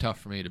 so it's tough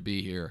for me to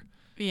be here.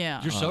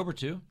 Yeah. You're sober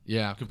too?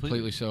 Yeah,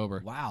 completely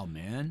sober. Wow,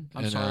 man.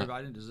 I'm And, sorry if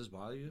I didn't. Does this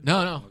bother you?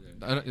 No,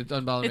 Okay. it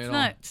doesn't bother me It's at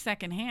all. not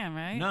secondhand,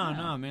 right?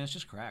 No, man. It's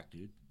just crack,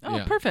 dude. Oh,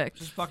 Yeah. perfect.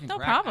 It's just fucking no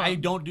crack. problem. I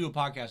don't do a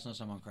podcast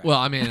unless I'm on crack. Well,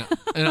 I mean,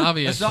 and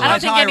obviously, I don't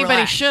That's think how I anybody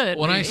relax. should.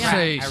 when I Yeah.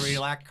 say I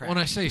relax crack. when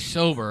I say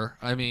sober,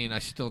 I mean I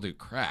still do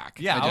crack.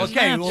 Yeah, I just,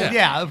 okay. Yeah. Well,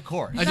 yeah, of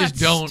course. I It's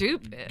just not don't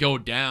stupid. go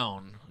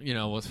down,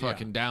 with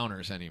fucking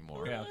downers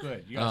anymore. Yeah,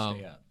 good. You gotta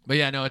stay up. But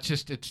yeah, no,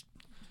 it's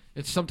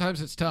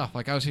sometimes it's tough.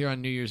 Like I was here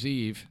on New Year's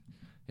Eve,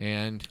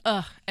 and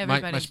Ugh, my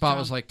everybody's spot drunk.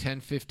 was like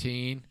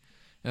 10:15,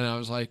 and I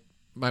was like,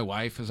 my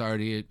wife was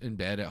already in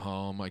bed at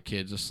home, my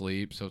kids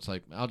asleep, so it's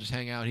like I'll just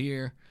hang out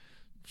here,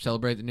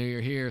 celebrate the New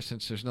Year here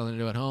since there's nothing to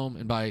do at home.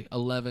 And by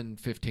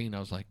 11:15, I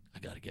was like, I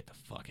gotta get the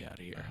fuck out of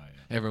here.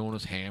 yeah. Everyone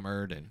was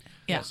hammered, and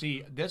Yeah.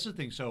 See, that's the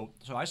thing. So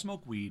I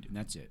smoke weed and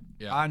that's it.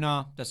 Yeah.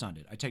 No, that's not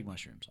it. I take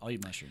mushrooms. I'll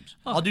eat mushrooms.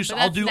 Oh, I'll do but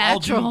I'll that's do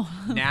natural.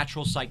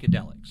 natural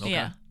psychedelics.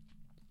 Yeah.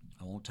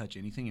 I won't touch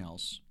anything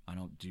else. I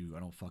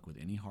don't fuck with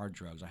any hard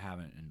drugs. I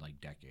haven't in like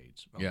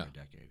decades.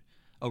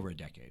 Over a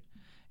decade.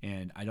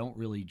 And I don't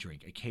really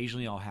drink.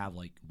 Occasionally I'll have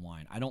like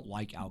wine. I don't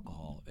like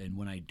alcohol. And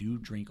when I do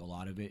drink a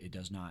lot of it, it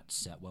does not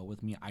set well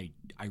with me. I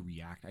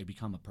react. I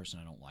become a person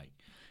I don't like.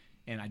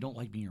 And I don't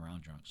like being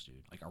around drunks, dude.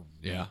 Like I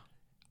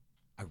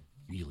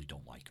really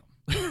don't like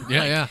them.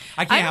 yeah.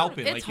 I can't help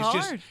it. It's Like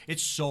hard.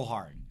 it's so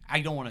hard. I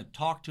don't want to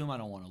talk to them. I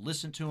don't want to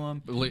listen to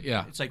them.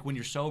 Yeah. It's like when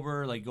you're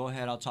sober, like go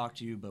ahead, I'll talk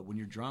to you. But when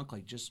you're drunk,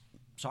 like just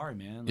sorry,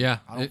 man. Like, Yeah,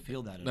 I don't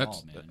feel that at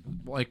all,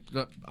 man.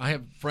 I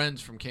have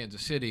friends from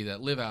Kansas City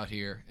that live out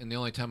here, and the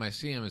only time I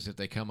see them is if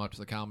they come up to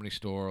the Comedy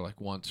Store like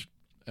once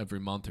every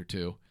month or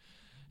two,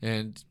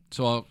 and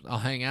so I'll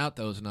hang out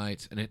those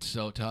nights, and it's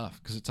so tough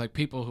because it's like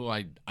people who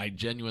I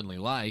genuinely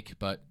like,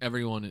 but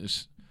everyone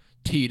is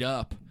teed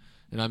up,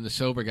 and I'm the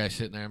sober guy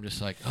sitting there. I'm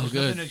just like, oh,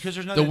 good, There's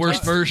the nothing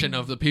worst to- version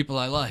of the people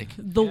I like.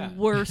 The Yeah.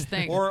 worst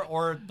thing.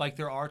 Or like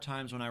there are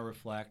times when I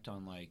reflect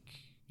on like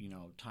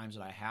times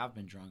that I have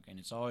been drunk, and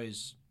it's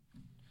always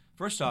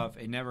first off,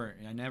 I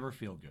never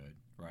feel good,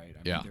 right?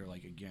 I mean, they're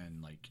like again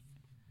like.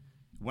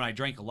 When I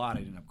drank a lot, I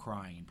ended up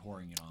crying and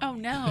pouring it on Oh,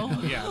 me.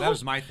 no. Yeah, that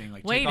was my thing.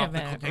 Like, Wait take a off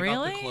minute, take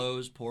really? off the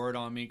clothes, pour it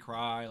on me,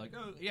 cry. Like,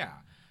 oh yeah,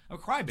 I'm a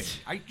crybaby.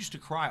 I used to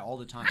cry all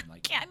the time.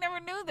 Like, Yeah, I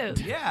never knew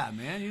this. yeah,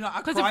 man.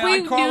 I 'Cause cry. if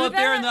we I crawl knew up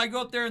there, and that- I go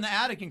up there in the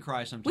attic and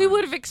cry sometimes. We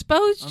would have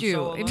exposed I'm you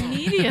so alone.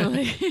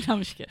 immediately. No, I'm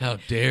just kidding. How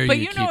dare But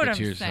you you keep know what it I'm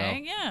to yourself?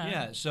 saying, yeah.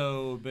 Yeah.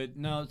 So, but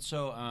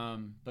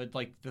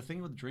like the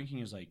thing with drinking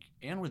is like,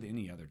 and with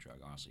any other drug,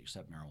 honestly,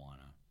 except marijuana,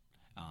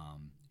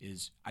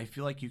 is I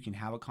feel like you can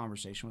have a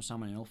conversation with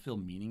someone and it'll feel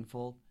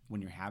meaningful when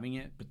you're having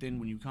it, but then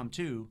when you come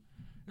to,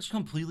 it's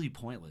completely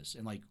pointless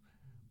and like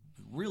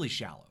really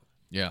shallow.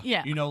 Yeah.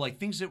 Yeah. Like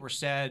things that were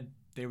said,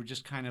 they were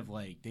just kind of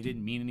like they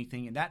didn't mean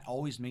anything, and that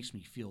always makes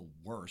me feel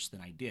worse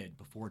than I did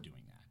before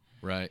doing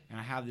that. Right. And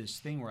I have this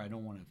thing where I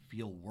don't want to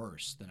feel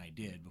worse than I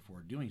did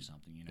before doing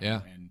something,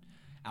 Yeah. And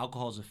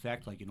alcohol's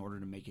effect, like in order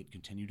to make it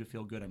continue to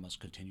feel good, I must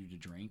continue to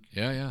drink.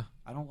 Yeah.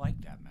 I don't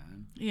like that,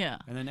 man. Yeah.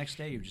 And the next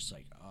day you're just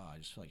like, oh, I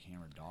just feel like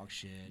hammered dog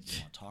shit.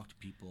 You want to talk to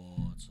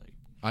people. It's like,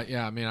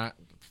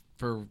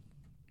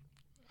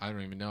 I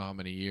don't even know how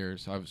many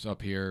years I was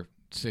up here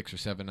 6 or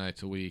 7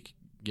 nights a week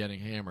getting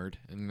hammered,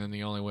 and then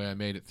the only way I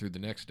made it through the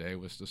next day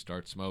was to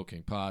start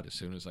smoking pot as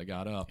soon as I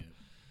got up.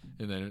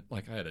 And then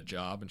I had a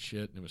job and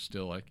shit, and it was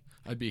still like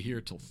I'd be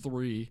here till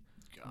 3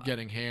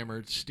 getting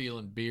hammered,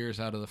 stealing beers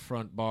out of the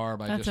front bar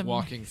by That's just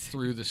walking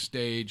through the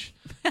stage,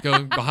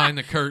 going behind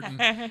the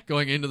curtain,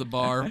 going into the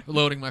bar,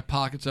 loading my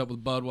pockets up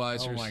with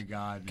Budweisers. oh my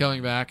God.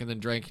 Coming back and then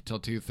drinking till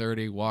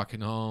 2:30,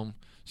 walking home,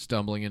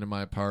 stumbling into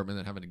my apartment,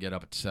 and having to get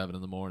up at 7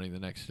 in the morning the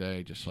next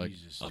day, just like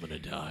Jesus, I'm gonna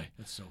die.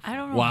 That's so I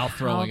don't know While how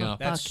throwing the up.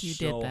 fuck That's you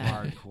so did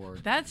that.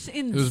 hardcore. That's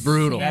insane. was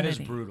brutal. That is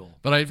brutal.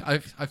 But I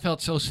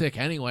felt so sick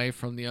anyway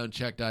from the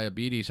unchecked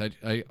diabetes. I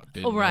didn't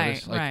Oh, right,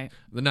 notice. Like, right.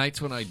 The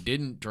nights when I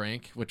didn't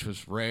drink, which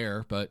was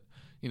rare, but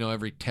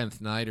every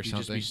 10th night or You'd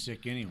something, just be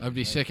sick anyway. I'd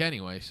be right? sick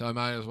anyway. So I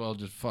might as well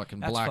just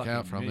fucking That's black fucking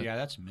out from it. Yeah,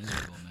 that's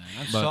miserable,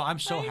 man. But- I'm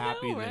so I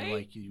happy know, that right?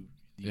 like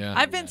Yeah.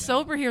 I've been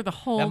sober here the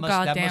whole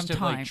goddamn that must have,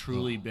 time. Like,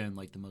 truly been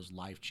like the most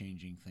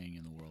life-changing thing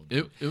in the world.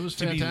 It was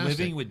to fantastic.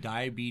 be living with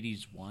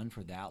diabetes 1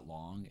 for that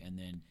long, and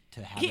then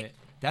to have it.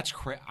 That's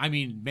crazy. I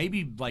mean,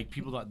 maybe like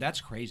people thought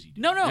that's crazy.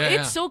 Dude. No,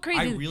 it's so crazy.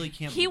 I really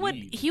can't. He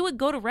would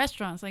go to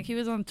restaurants. Like he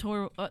was on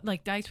tour.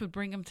 Like Dice would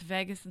bring him to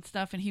Vegas and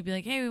stuff, and he'd be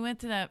like, "Hey, we went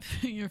to that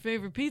your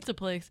favorite pizza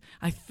place.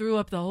 I threw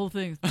up the whole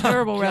thing.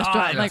 Terrible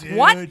restaurant." Like dude.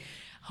 what?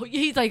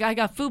 He's like, I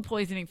got food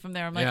poisoning from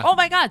there. I'm like, oh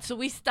my God. So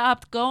we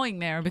stopped going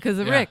there because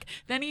of Rick.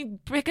 Then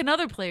he'd pick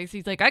another place.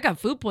 He's like, I got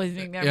food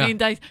poisoning there. Me and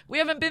Dice, we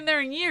haven't been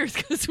there in years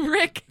because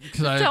Rick is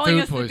telling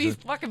us that these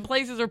fucking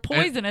places are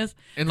poisonous.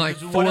 And like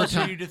what else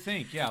are you to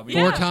think?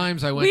 Four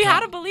times I went. We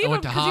had to believe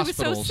him because he was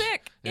so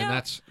sick.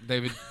 And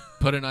they would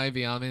put an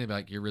IV on me. They'd be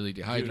like, "You're really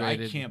dehydrated."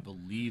 Dude, I can't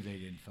believe they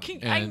didn't.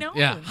 Fucking I know.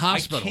 Yeah,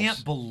 hospitals. I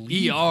can't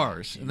believe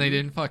ERs, and they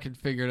didn't fucking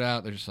figure it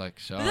out. They're just like,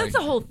 "Sorry." But that's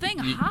the whole thing.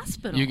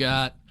 Hospital.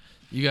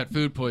 You got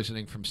food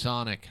poisoning from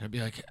Sonic. I'd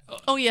be like,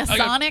 oh yeah,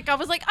 Sonic. I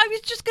was like, I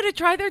was just gonna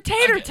try their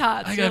tater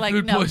tots. I got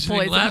food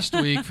poisoning last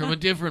week from a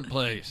different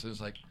place.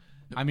 It's like,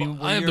 I mean,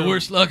 I have the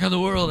worst luck in the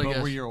world. I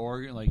guess. Were your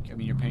organ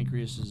your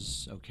pancreas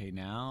is okay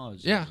now?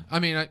 I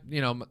mean,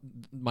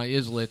 my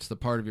islets, the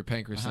part of your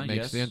pancreas that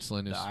makes the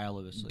insulin,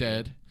 is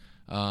dead.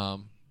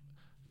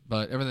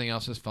 But everything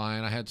else is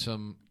fine. I had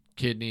some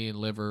kidney and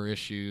liver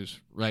issues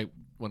right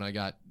when I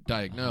got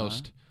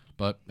diagnosed,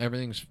 but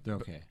everything's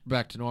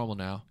back to normal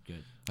now.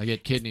 Good. I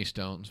get kidney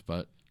stones,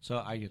 but so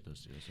I get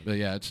those too. But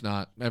yeah, it's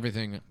not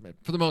everything.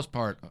 For the most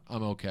part,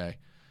 I'm okay.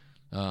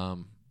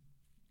 No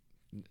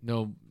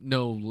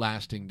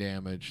lasting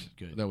damage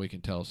that we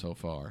can tell so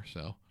far.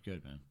 So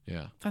good, man.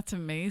 Yeah, that's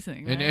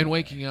amazing. And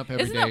waking up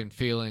every day and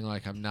feeling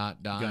like I'm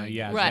not dying.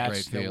 Yeah, right.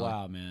 That's a great feeling.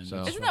 Wow, man.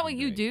 So, isn't that what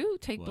you do?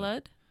 Take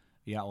blood?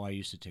 Yeah, well, I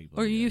used to take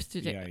blood. Or you used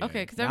to take?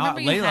 Okay, because I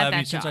remember you had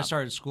that job. Since I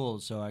started school,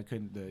 so I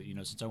couldn't.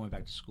 Since I went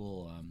back to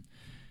school,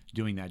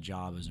 doing that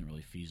job isn't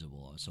really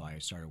feasible. So I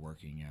started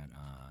working at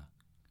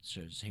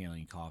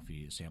sampling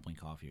coffee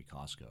at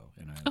Costco,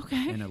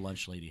 and a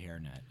lunch lady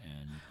hairnet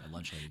and a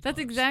lunch lady. That's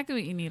exactly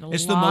what you need.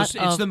 It's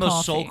the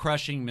most soul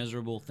crushing,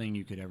 miserable thing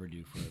you could ever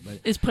do for it. But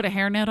is put a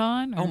hairnet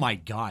on? Or? Oh my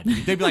God!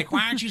 They'd be like,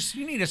 "Why aren't you?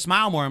 You need to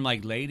smile more." I'm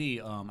like,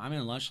 "Lady, I'm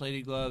in lunch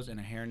lady gloves and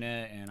a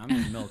hairnet, and I'm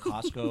in the middle of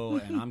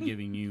Costco, and I'm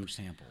giving you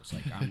samples.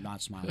 Like I'm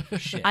not smiling for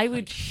shit." I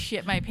would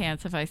shit my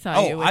pants if I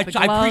saw you with the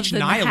gloves I preach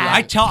nihilism.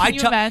 I tell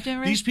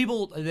imagine, these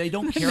people they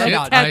don't care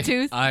about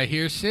tattoos. I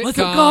hear sitcom. Want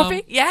some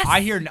coffee? Yes.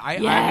 I hear.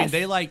 I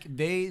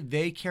mean,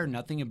 they care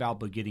nothing about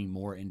but getting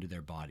more into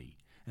their body.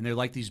 And they're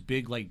like these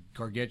big, like,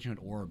 gargantuan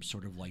orbs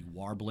sort of, like,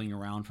 warbling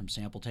around from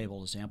sample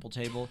table to sample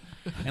table.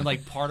 And,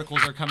 like,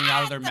 particles are coming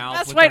out of their mouth.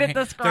 That's way to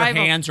describe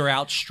their hands are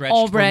outstretched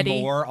already. for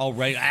more.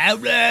 Already.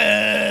 And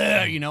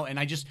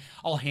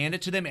I'll hand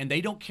it to them, and they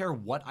don't care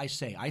what I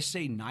say. I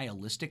say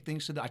nihilistic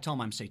things to them. I tell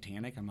them I'm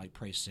satanic. I'm like,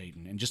 praise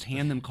Satan. And just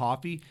hand them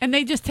coffee. And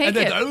they just take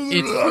it.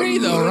 It's free,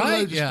 though,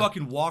 right? Just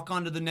fucking walk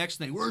on to the next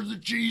thing. Where's the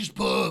cheese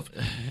puff?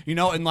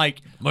 And,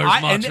 like,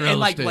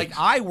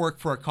 I work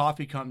for a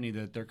coffee company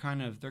that they're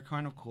kind of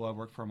cool. I've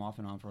worked for them off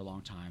and on for a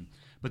long time.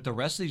 But the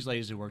rest of these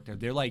ladies that work there,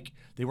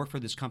 they work for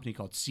this company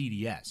called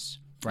CDS,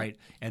 right?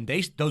 And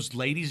those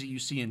ladies that you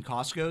see in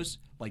Costco's,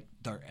 like,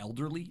 they're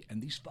elderly,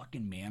 and these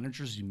fucking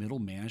managers, these middle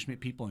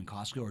management people in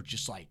Costco are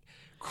just like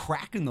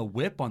cracking the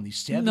whip on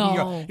these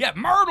 70-year-olds. Yeah,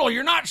 Myrtle,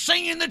 you're not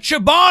singing the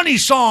Chobani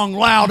song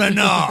loud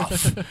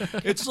enough.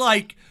 It's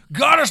like,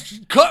 gotta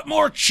cut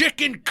more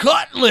chicken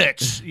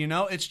cutlets.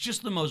 It's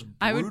just the most brutal.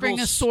 I would bring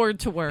a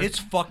sword to work. It's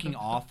fucking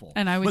awful.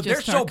 And I would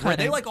they're so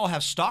cutting. They like all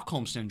have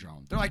Stockholm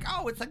syndrome. They're like,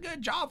 oh, it's a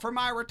good job for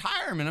my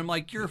retirement. I'm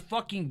like, you're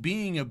fucking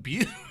being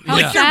abused.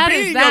 How sad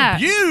is that?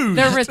 Abused.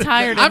 They're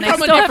retired and I'm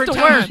they still have to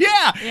work.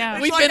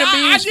 Yeah. We've like, been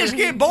abused. I just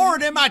get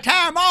bored in my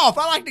time off.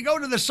 I like to go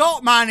to the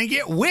salt mine and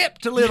get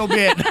whipped a little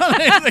bit.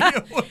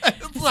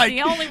 It's like,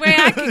 the only way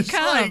I can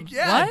come. Like,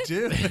 yeah, what?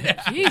 Dude.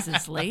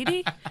 Jesus,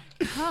 lady.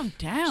 Calm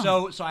down.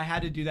 So I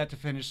had to do that to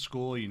finish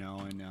school,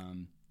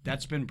 and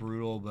that's been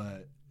brutal,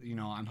 but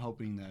I'm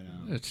hoping that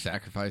it's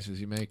sacrifices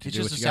you make to it's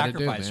do just what a you got to do,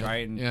 sacrifice, man.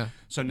 right? And yeah.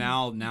 So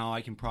now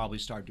I can probably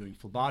start doing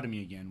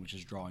phlebotomy again, which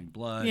is drawing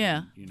blood.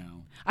 Yeah.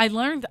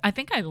 And, I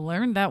think I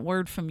learned that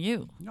word from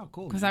you. Oh,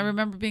 cool. Because I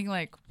remember being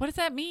like, "What does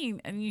that mean?"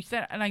 And you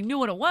said, and I knew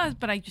what it was,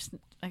 but I guess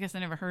I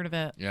never heard of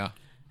it. Yeah.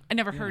 I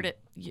never heard it,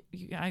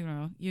 I don't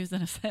know, used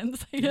in a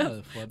sentence.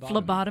 Yeah,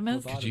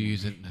 phlebotomist. Could you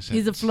use it in a sentence?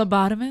 He's a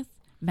phlebotomist.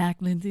 Mack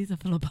Lindsay's a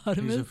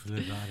phlebotomist. He's a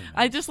phlebotomist.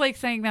 I just like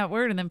saying that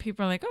word, and then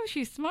people are like, "Oh,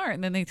 she's smart,"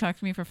 and then they talk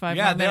to me for 5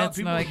 more minutes,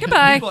 people, and they're like,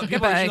 "Goodbye, people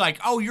goodbye." Are like,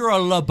 "Oh, you're a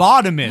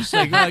lobotomist."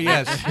 Like, oh,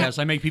 yes.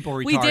 I make people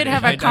retarded. We did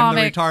have a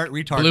comic. I'm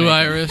the retard Blue maker.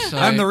 Iris.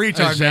 I'm the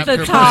retard maker.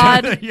 The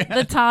Todd. Yeah.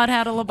 The Todd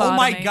had a lobotomy. Oh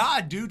my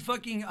God, dude!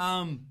 Fucking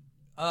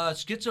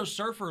Schizo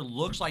Surfer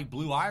looks like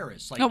Blue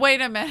Iris. Like, oh,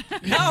 wait a minute.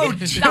 No,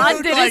 dude,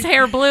 Todd did his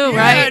hair blue,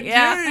 right?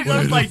 Yeah, dude,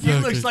 he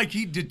looks like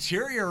he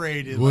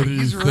deteriorated. Like,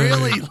 he's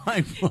really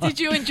like. Did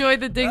you enjoy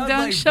the Ding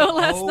Dong show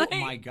last night? Oh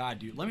my God,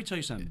 dude! Let me tell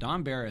you something.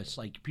 Don Barris,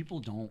 like, people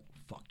don't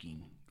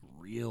fucking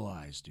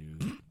realize,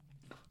 dude.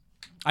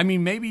 I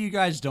mean, maybe you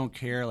guys don't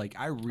care. Like,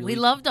 I really... We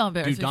love Don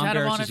Barris. Dude, We've had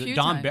him on a few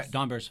times.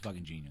 Don Barris is a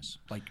fucking genius.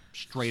 Like,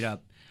 straight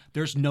up.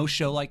 There's no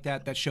show like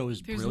that. That show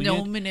is brilliant. There's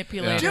no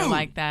manipulator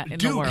like that in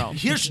the world.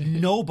 There's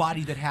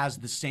nobody that has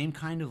the same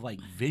kind of, like,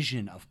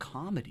 vision of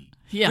comedy.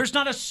 Yeah. There's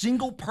not a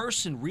single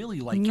person really,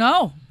 like...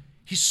 No.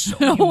 He's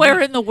so nowhere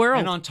unique. In the world.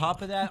 And on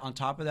top of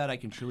that, I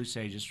can truly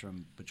say, just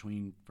from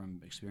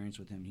experience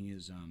with him, he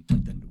is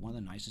one of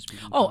the nicest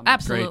people. Oh,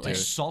 absolutely.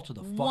 Salt of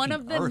the fucking one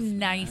of the earth,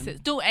 nicest. Man.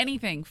 Do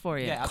anything for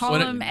you. Yeah, call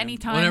him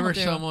anytime. Whenever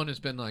someone has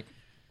been like,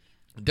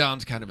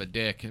 Don's kind of a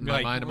dick. In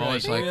my mind, I'm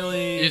always like,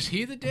 is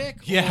he the dick?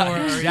 Yeah,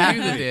 or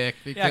exactly. are you the dick?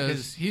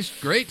 Because he's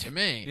great to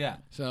me. Yeah.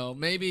 So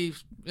maybe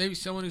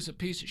someone who's a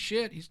piece of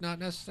shit, he's not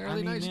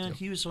necessarily nice to.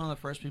 He was one of the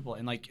first people,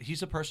 and like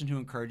he's a person who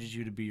encourages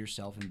you to be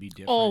yourself and be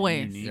different,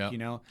 always and unique, yep. you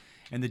know.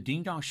 And the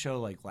Ding Dong Show,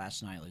 like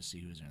last night, let's see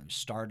who was in there.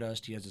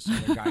 Stardust. He has this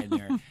other guy in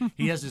there.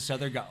 He has this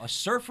other guy. A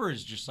surfer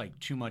is just like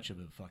too much of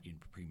a fucking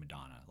prima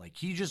donna. Like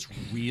he just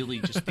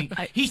really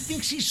he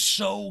thinks he's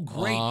so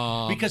great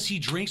because he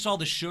drinks all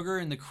the sugar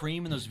and the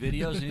cream in those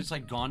videos, and it's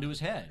like gone to his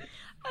head.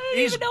 I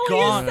don't even know what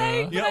you're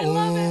saying, but I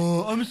love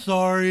it. I'm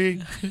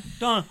sorry,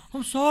 Don.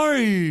 I'm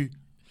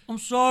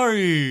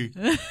sorry.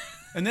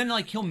 And then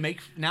like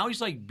now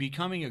he's like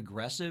becoming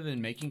aggressive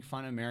and making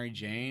fun of Mary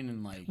Jane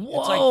and like whoa,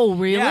 it's like,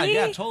 really?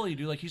 Yeah, totally,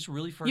 dude. Like he's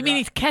really forgotten. You mean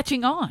he's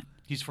catching on?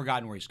 He's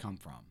forgotten where he's come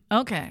from.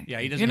 Okay. Yeah,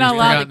 he doesn't. You're not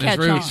allowed to catch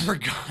on. He's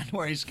forgotten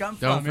where he's come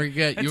from. Don't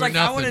forget, it's you like were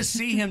I want to nothing.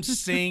 see him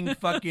sing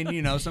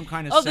fucking some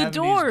kind of. Oh, the 70s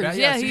Doors.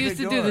 Yeah, he used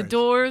to do the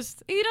Doors.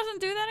 Doors. He doesn't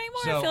do that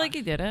anymore. So, I feel like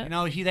he did it.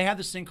 They have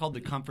this thing called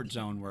the comfort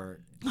zone where.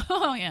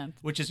 Oh yeah.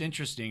 Which is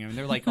interesting. I mean,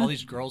 they're like all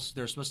these girls.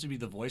 They're supposed to be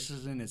the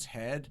voices in his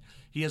head.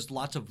 He has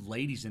lots of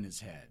ladies in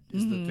his head.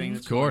 Is the thing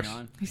that's going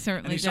on. He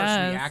certainly does. And he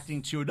starts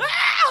reacting to it.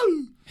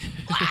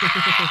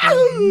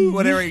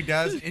 Whatever he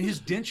does, and his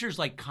dentures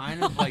like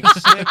kind of like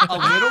slip a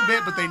little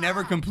bit, but they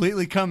never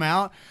completely come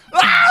out.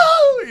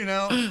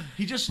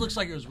 He just looks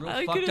like a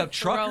real fucked up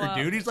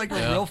trucker, dude. He's like a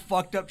real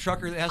fucked up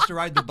trucker that has to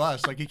ride the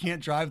bus. Like he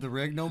can't drive the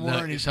rig no more,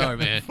 and he's sorry,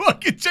 man.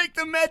 Fucking take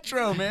the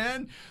metro,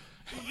 man.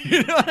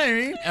 You know what I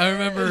mean? I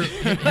remember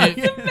That's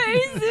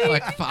amazing.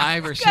 like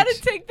 5 or 6.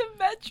 Gotta take the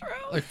metro.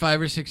 Like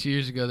 5 or 6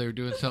 years ago, they were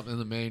doing something in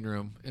the main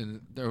room,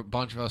 and there were a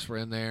bunch of us were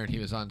in there, and he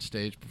was on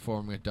stage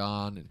performing with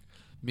Don, and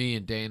me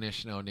and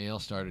Danish and O'Neill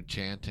started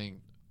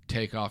chanting,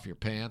 "Take off your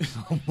pants."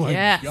 Oh my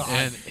God.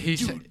 And he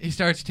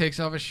takes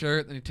off his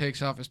shirt, then he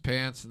takes off his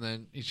pants, and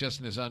then he's just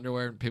in his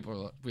underwear,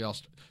 and we all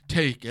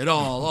take it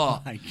all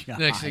off. My God,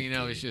 next thing you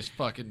know, he's just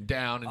fucking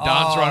down, and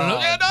Don's running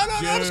up. Yeah,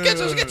 no, let's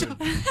get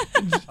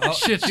to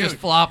shit's just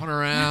flopping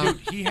around. Dude,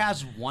 he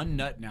has one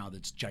nut now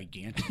that's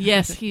gigantic.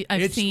 Yes,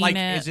 I've seen like,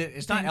 it.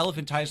 It's not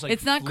elephantitis, like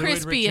it's not fluid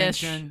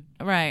crispy-ish, retention.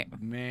 right?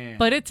 Man,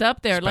 but it's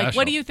up there. Special. Like,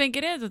 what do you think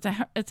it is? It's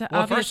well,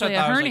 obviously first I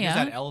thought a hernia. is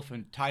that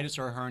elephantitis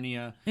or a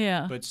hernia?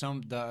 Yeah. But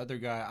the other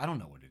guy, I don't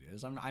know what it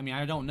is.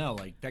 I don't know.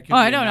 Like that. Could Oh, be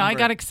I a don't know. I number-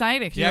 got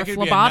excited because Yeah, you're it a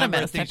could be number of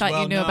phlebotomist. I things.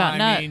 thought you knew about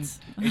nuts.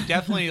 It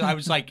definitely. I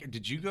was like,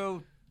 did you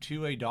go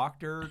to a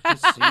doctor to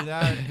see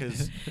that?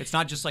 Because it's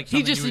not just like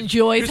He just he's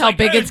enjoys how like,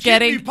 big hey, it's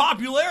getting. Give me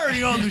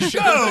popularity on the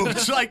show.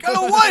 It's like I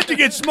don't want it to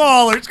get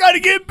smaller. It's got to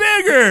get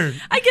bigger.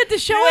 I get to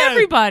show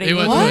everybody.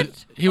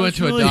 He went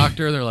to a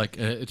doctor. They're like,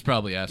 it's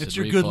probably acid It's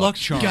your reflux. good luck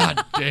charm.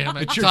 God damn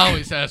it. It's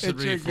always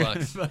acid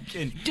reflux.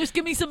 Just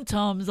give me some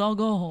Tums. I'll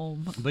go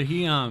home. But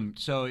he,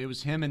 so it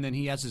was him, and then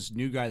he has this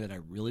new guy that I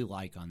really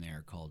like on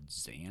there called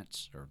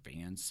Zant or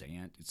Van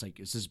Sant.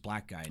 It's this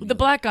black guy. The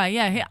black guy,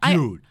 yeah.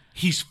 Dude,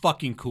 he's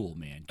fucking cool,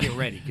 man. Get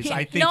ready, because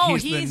I think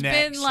he's the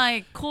next. Been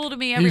like cool to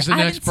me. He's the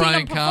next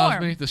Brian Brian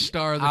Cosby, the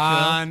star of the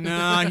show.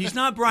 No, he's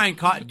not Brian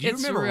Cosby. Do you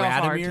It's remember real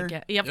hard to Radomir?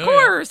 get. Yeah, of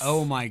course.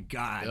 Oh my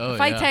God. Oh,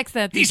 if I text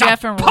that to He's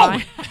Jeff a and poet.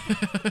 Ryan,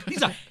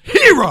 He's a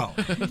hero.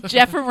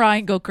 Jeff and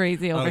Ryan go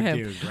crazy over him.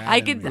 Dude,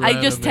 I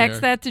just text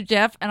Radomir. that to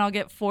Jeff, and I'll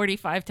get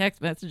 45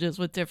 text messages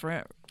with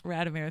different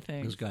Radomir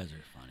things. Those guys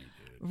are funny,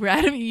 dude.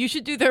 Radomir, you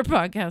should do their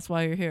podcast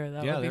while you're here.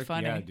 That would be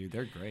funny. Yeah, dude,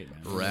 they're great,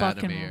 man.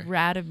 Fucking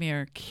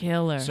Radomir,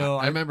 killer. So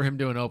I remember him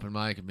doing open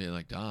mic and being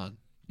like, Don,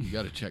 you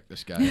got to check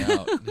this guy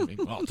out. And he'd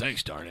be, well,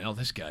 thanks, Darnell.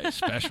 This guy is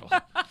special.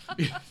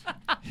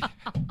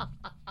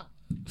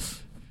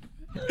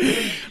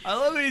 I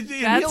love it.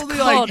 That's he'll be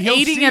called like,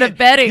 aiding and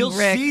abetting, he'll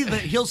Rick.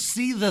 He'll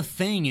see the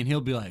thing, and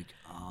he'll be like,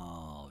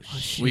 oh,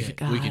 shit.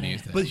 we can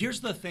use that. But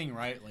here's the thing,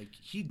 right? Like,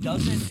 he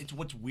doesn't. It's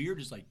what's weird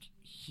is like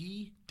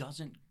he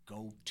doesn't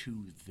go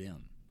to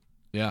them.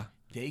 Yeah.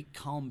 They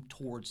come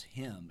towards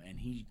him, and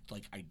he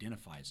like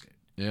identifies it.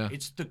 Yeah.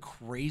 It's the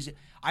crazy.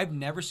 I've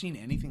never seen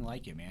anything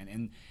like it,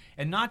 man.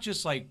 And not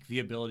just like the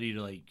ability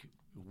to like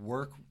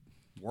work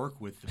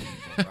with the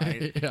people,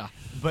 right? Yeah.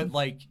 But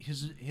like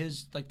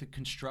his like the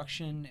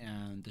construction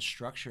and the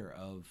structure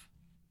of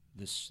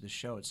this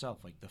show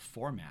itself, like the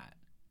format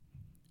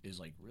is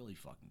like really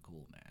fucking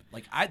cool, man.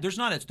 Like there's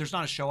not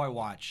a show I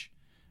watch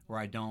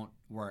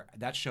where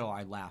that show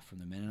I laugh from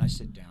the minute I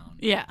sit down.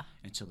 Yeah.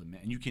 Until the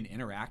minute, and you can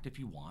interact if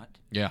you want.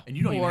 Yeah. And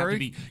you don't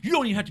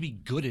even have to be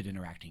good at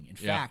interacting. In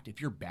fact,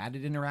 if you're bad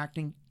at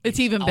interacting,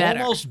 it's even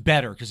better. Almost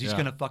better because he's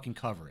gonna fucking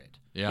cover it.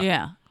 Yeah.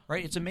 Yeah.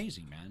 Right? It's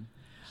amazing, man.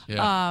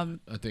 Yeah.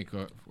 I think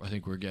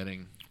we're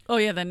getting. Oh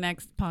yeah, the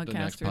next podcasters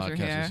next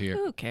podcast are is here.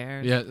 Who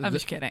cares? Yeah, I'm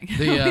just kidding.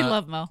 we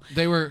love Mo.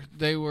 They were.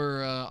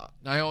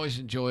 I always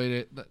enjoyed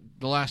it.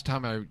 The last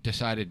time I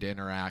decided to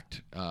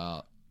interact,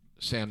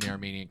 Sam the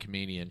Armenian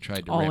comedian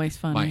tried to Always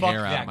rip funny. my Fuck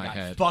hair out that of my guy.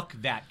 head. Fuck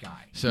that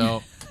guy.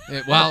 So,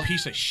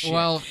 Piece of shit.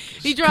 Well,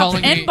 He dropped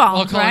calling me,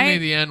 N-bombs, calling me right?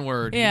 the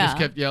N-word. Yeah. He just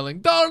kept yelling,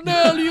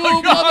 "Darnell, you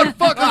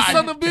motherfucking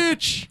son of a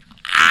bitch!"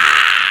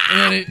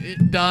 And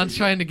then Don's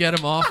trying to get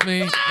him off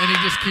me, and he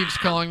just keeps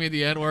calling me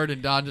the N-word,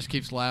 and Don just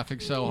keeps laughing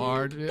so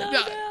hard.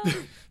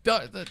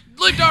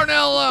 Leave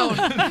Darnell alone.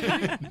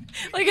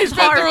 Like He's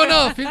been through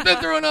enough. He's been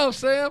through enough,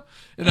 Sam.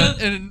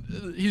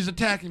 And he's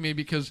attacking me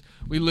because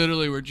we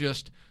literally were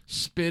just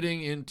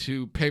spitting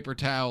into paper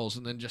towels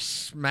and then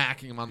just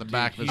smacking him on the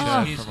back of his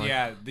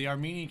head. The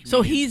Armenian comedian.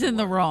 So he's in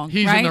the wrong.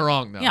 He's right? in the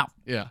wrong now.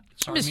 Yeah.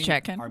 So I'm just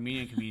checking.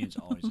 Armenian comedian's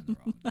always in the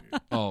wrong.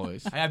 Dude.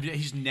 Always.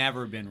 He's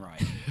never been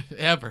right.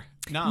 Ever.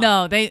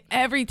 No, they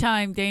every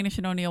time Danish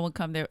and O'Neill would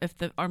come there, if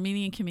the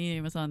Armenian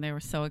comedian was on, they were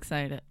so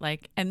excited.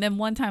 And then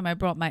one time I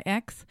brought my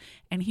ex,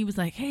 and he was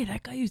like, "Hey,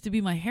 that guy used to be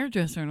my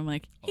hairdresser," and I'm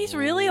like, "He's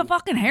really a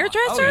fucking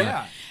hairdresser?" Oh,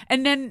 yeah.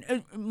 And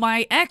then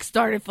my ex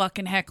started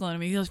fucking heckling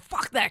him. He goes,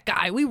 "Fuck that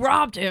guy. We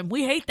robbed him.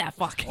 We hate that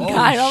fucking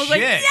guy." And I was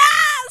like, shit.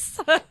 "Yes!"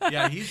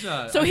 Yeah, he's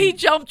So he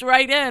jumped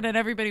right in, and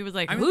everybody was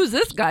like, "Who's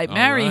this guy?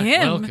 Marry right,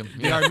 him." welcome.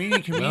 the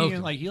Armenian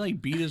comedian. Welcome. He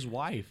beat his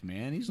wife,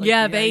 man. He's like,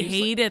 Yeah, they he's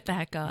hated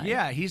that guy.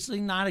 Yeah, he's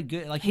not a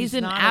good. He's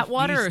in not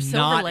Atwater or he's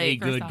Silver not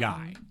Lake a or good something.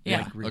 guy.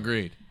 Yeah. really.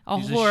 Agreed. A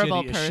He's horrible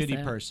a person.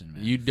 shitty person,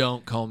 man. You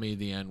don't call me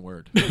the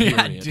N-word. yeah,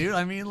 period. dude.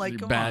 I mean, like, You're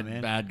come bad, on,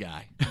 man. bad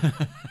guy.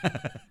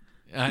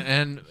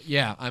 And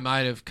yeah, I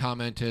might have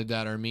commented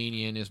that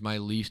Armenian is my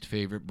least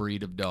favorite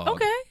breed of dog.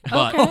 Okay.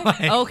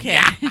 But- Okay.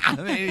 I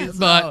mean,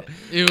 But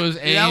it was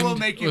that will aimed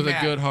make you with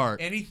mad. a good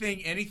heart.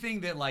 Anything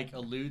that like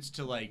alludes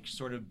to like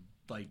sort of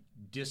like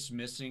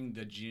dismissing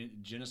the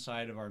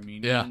genocide of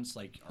Armenians,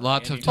 like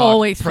Lots of any- talk,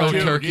 Always funny.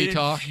 pro-Turkey Dude, it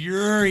talk.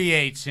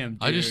 infuriates him. Dude.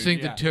 I just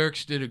think yeah. the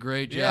Turks did a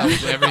great Yeah, job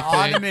with the everything.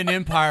 Ottoman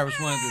Empire was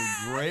one of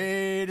the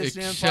greatest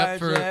Except empires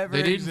for to ever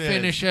they didn't exist.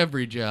 finish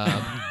every job.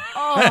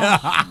 Oh,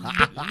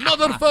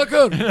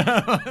 Motherfucker!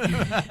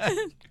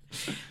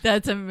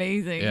 that's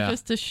amazing. Yeah.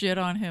 Just to shit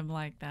on him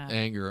like that.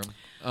 Anger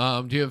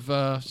him. Do you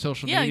have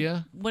social Yeah.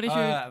 media? What is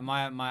your? I'm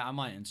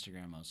on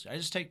Instagram mostly. I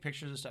just take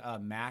pictures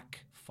of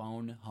Mack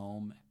Phone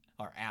Home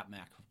or at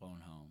Mack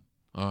Phone Home.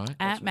 All right.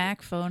 At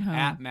Mac Phone Home.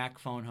 At Mack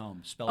Phone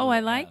Home. Spelled Oh, with I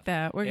an like F.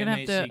 that. We're gonna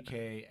have to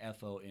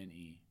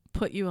MACKFONE.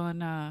 put you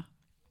on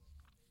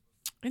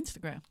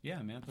Instagram.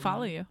 Yeah, man. put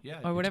Follow it on. you. Yeah,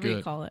 or whatever you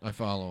Good. call it. I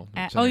follow.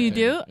 It's Oh, you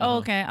do? entertaining. Oh, Uh-huh.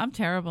 okay. I'm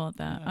terrible at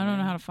that. Yeah, I don't know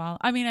man. how to follow.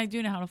 I mean, I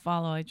do know how to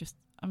follow.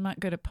 I'm not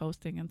good at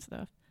posting and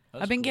stuff.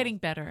 That's I've been cool. getting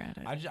better at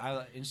it.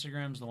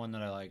 Instagram's the one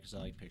that I like because I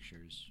like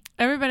pictures.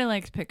 Everybody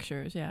likes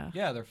pictures, yeah.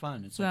 Yeah, they're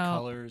fun. It's So- like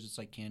colors. It's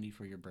like candy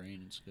for your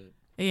brain. It's good.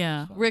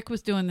 Yeah. It's fun. Rick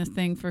was doing this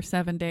thing for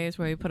 7 days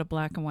where he put a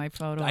black and white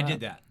photo I up.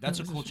 did that. That's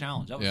a It was cool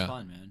challenge. That was Yeah.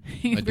 fun, man.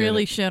 He I did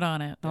really it. shit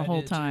on it the I whole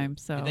did it too. time.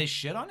 So Did they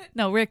shit on it?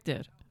 No, Rick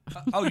did.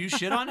 Oh, you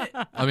shit on it?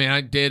 I mean,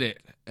 I did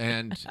it,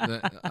 and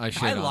I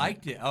should. I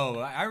liked it. Oh,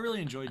 I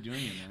really enjoyed doing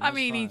it, man. It I was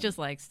mean, he fun. just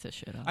likes to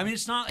shit on I mean,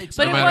 it's not. It's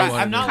But it not was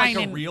I'm not like a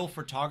kinda- real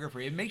photographer.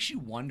 It makes you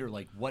wonder,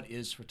 like, what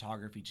is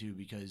photography too?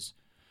 Because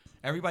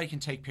everybody can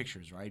take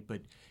pictures, right?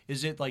 But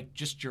is it like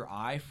just your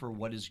eye for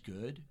what is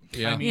good?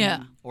 Yeah. I mean,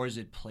 Yeah. Or is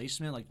it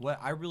placement? Like, what?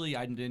 I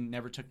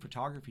never took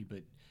photography,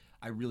 but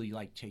I really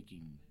like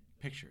taking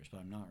pictures.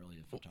 But I'm not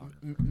really a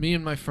photographer. Me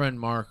and my friend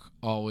Mark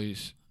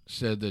always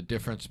said the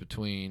difference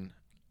between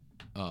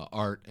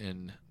art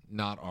and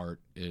not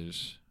art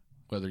is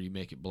whether you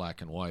make it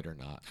black and white or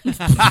not.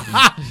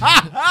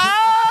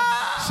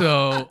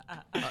 So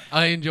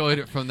I enjoyed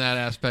it from that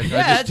aspect. Yeah,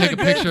 I just that's take a a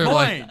good picture of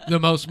point. like the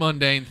most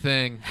mundane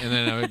thing, and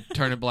then I would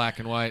turn it black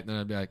and white, and then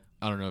I'd be like,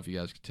 I don't know if you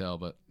guys could tell,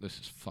 but this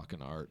is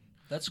fucking art.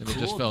 That's And cool.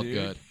 it just felt dude.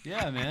 good.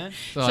 Yeah, man.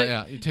 So, So-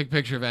 yeah, you take a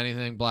picture of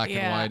anything, black and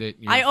Yeah. white it.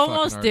 and you're I a fucking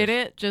almost did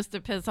artist. it just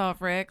to piss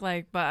off Rick,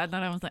 but then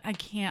I was like, I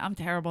can't. I'm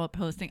terrible at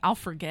posting. I'll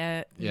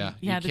forget. Yeah,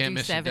 you had to can't do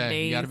miss a 7 day.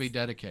 days. You got to be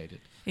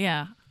dedicated.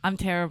 Yeah, I'm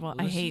terrible. Well,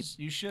 I this hate. is-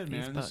 you should,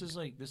 man. This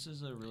Facebook. this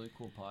is a really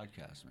cool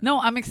podcast, man. No,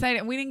 I'm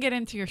excited. We didn't get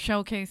into your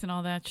showcase and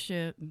all that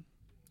shit.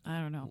 I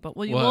don't know, but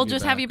We'll we'll have you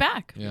just have back. you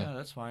back. Yeah.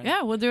 that's fine.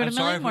 Yeah, we'll do it I'm a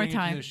sorry million if more we didn't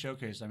get to times. the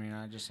showcase. I mean,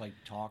 I just like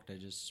talked. I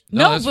just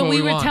No, No, that's but what we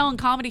we were want. telling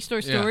comedy store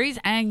Yeah. stories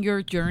and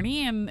your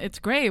journey, and it's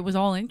great. It was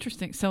all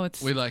interesting. So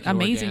it's We like it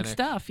amazing organic.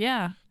 stuff.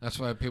 Yeah. That's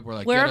why people were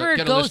like, Wherever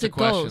get it a list goes, of it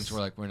questions. goes. We're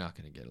like, we're not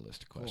going to get a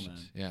list of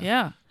questions. man.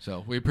 Yeah.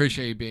 So we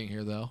appreciate you being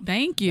here, though.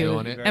 Thank you.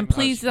 Doing it. And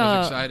please, I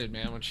was excited,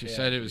 man. When she Yeah,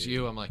 said it was dude.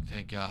 you, I'm like,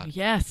 thank God.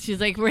 yes, she's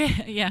like,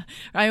 yeah.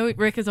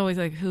 Rick is always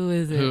like, who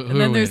is it? Who and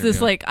then are we there's this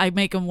interviewing? like, I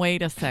make him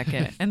wait a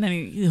second, and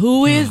then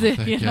who is it?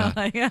 thank You know,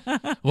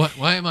 God. like,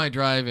 Why am I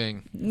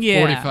driving Yeah.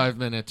 45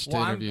 minutes to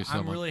well, interview I'm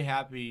someone? really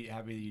happy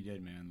that you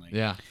did, man. Like,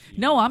 Yeah.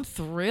 no, I'm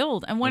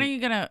thrilled. And when are you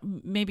gonna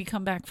maybe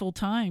come back full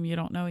time? You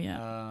don't know yet.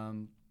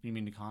 You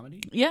mean the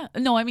comedy? Yeah,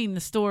 no, I mean the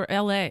store,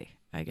 L.A.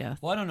 I guess.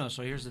 Well, I don't know.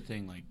 So here's the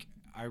thing. Like,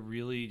 I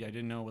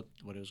didn't know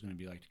what it was going to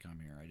be like to come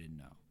here. I didn't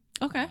know.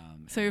 Okay.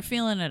 So you're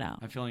feeling it out.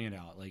 I'm feeling it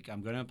out. Like,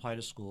 I'm going to apply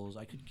to schools.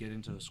 I could get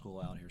into a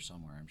school out here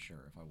somewhere, I'm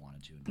sure, if I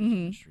wanted to in the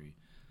industry.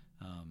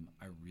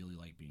 I really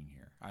like being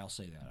here. I'll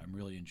say that. I'm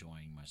really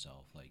enjoying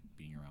myself, like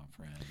being around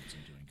friends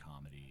and doing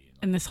comedy.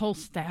 And this whole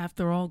staff,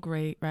 they're all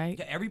great, right?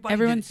 Yeah,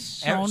 everyone's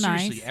so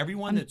nice. Seriously,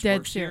 everyone that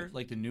works here,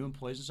 like the new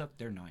employees and stuff,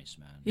 they're nice,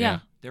 man. Yeah.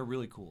 They're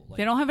really cool. Like,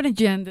 they don't have an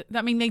agenda.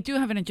 I mean, they do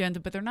have an agenda,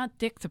 but they're not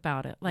dicks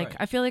about it. Like,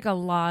 I feel like a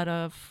lot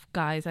of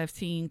guys I've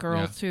seen,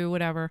 girls too,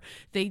 whatever,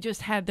 they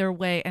just had their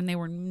way and they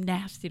were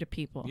nasty to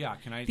people. Yeah,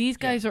 These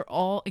guys are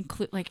all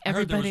like everybody. I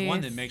heard there was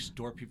one that makes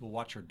door people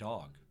watch her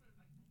dog.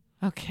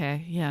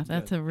 Okay, yeah,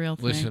 that's a real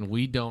thing. Listen,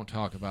 we don't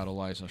talk about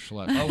Eliza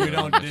Schlepp. Oh, we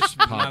don't. This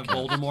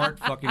Voldemort,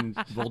 fucking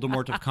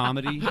Voldemort of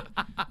comedy.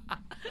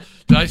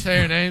 Did I say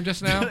her name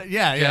just now?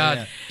 Yeah.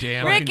 God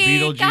damn it. Ricky,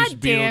 Beetlejuice, God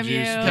damn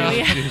you.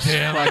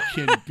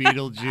 Fucking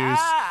Beetlejuice.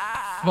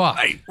 Fuck.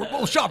 Hey, we're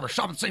both shoppers.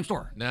 Shop at the same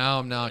store. Now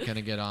I'm not going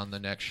to get on the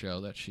next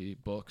show that she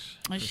books.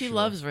 She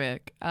loves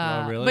Rick.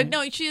 Really? But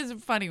no, she is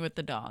funny with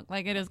the dog.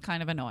 Like, it is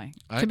kind of annoying.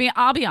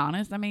 I'll be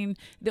honest. I mean,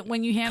 that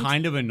when you hand...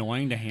 Kind of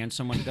annoying to hand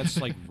someone... That's,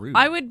 like, rude.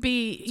 I would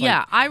be...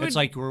 I would... It's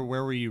like, where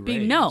were you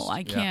raised? No,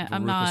 I can't. Yeah,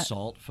 I'm not...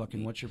 assault.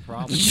 Fucking what's your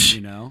problem,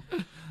 you know?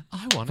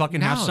 I want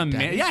fucking to have some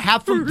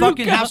have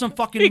some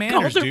fucking He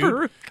manners, called her dude.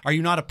 Veruca. Are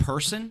you not a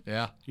person?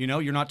 Yeah. You know,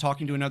 you're not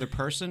talking to another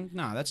person?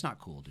 No, that's not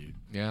cool, dude.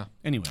 Yeah.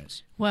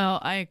 Anyways. Well,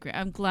 I agree.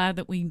 I'm glad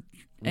that we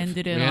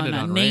ended it ended on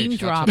a on name rage.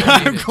 drop. That's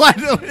what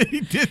I'm glad that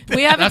he did that.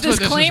 We have That's a what this is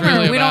disclaimer.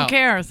 really We about. don't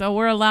care, so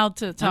we're allowed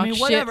to talk shit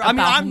whatever. about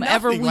I'm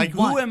whomever nothing. we Like,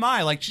 want. who am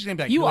I? Like, she's gonna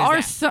be like, You who is are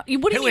that? so. What do you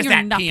Who mean is you're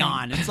that nothing?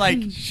 peon? It's like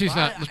She's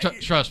not...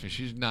 Trust me,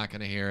 she's not going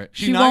to hear it.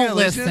 She not won't gonna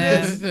listen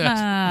listen. to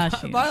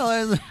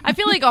this? I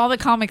feel like all the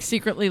comics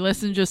secretly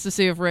listen just to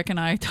see if Rick and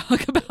I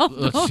talk about them.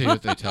 Let's see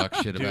what they talk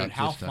shit Dude, about.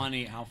 how this time.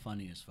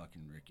 funny is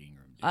fucking Rick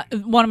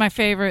Ingram? One of my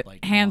favorite,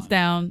 Like, hands come on.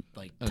 down,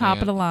 Like, top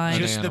of the line. An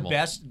just animal. the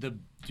best.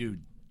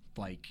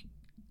 Like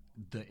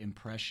the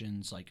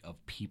impressions like of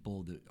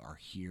people that are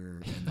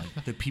here and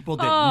like the people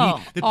that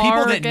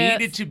Argus.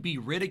 needed to be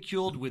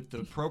ridiculed with the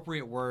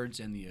appropriate words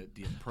and the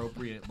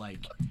appropriate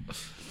like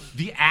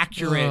the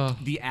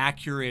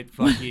accurate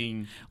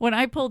fucking. When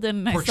I pulled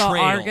in and I saw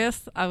portrayal.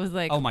 Argus, I was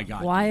like, Oh my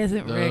God, why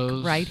isn't Those-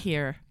 Rick right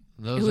here?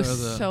 It Those was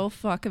are the so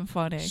fucking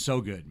funny.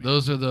 So good, man.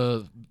 those are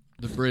the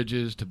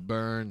bridges to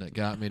burn that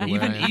got me to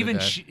where I am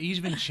today.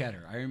 Even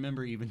Cheddar. I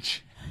remember even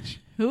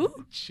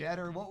Who?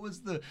 Cheddar. What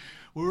was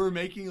we were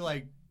making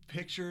like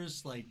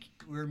pictures, like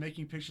we were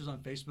making pictures on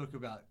Facebook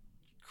about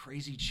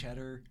crazy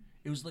Cheddar.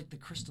 It was like the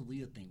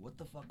Crystalia thing. What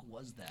the fuck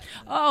was that?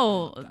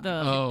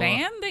 The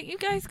band that you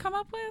guys come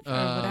up with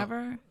or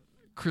whatever?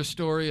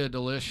 Christoria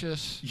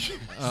Delicious. Dude,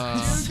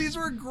 these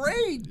were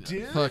great,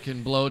 dude.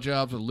 Fucking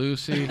blowjobs with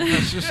Lucy.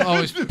 It's just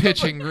always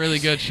pitching really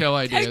good show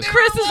ideas. And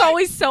Chris is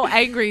always so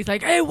angry. He's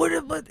like, hey, what?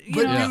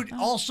 Dude,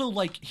 also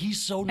like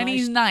he's so nice. And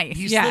he's nice.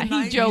 He's Yeah, so he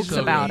nice. jokes He's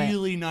a about it.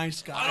 really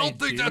nice guy. I don't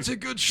think dude. that's a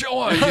good show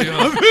idea.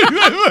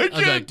 I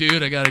was like,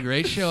 dude, I got a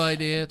great show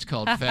idea. It's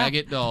called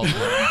Faggot Dolphin.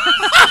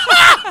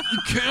 You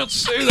can't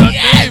say that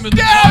name in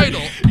the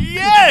title.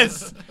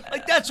 Yes,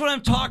 like that's what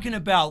I'm talking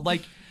about.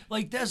 Like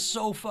that's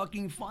so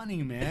fucking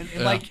funny, man.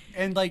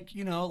 And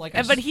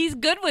But he's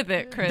good with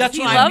it, Chris. That's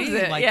he what loves I mean.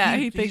 it. Like, yeah,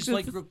 he's thinks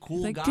like it's a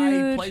cool like, guy.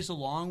 dude. He plays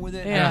along with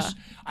it. Yeah. And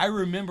I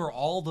remember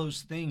all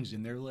those things,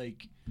 and they're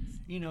like,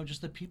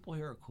 just the people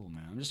here are cool,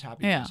 man. I'm just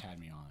happy you guys had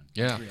me on.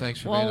 Yeah, thanks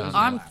for being Well, on.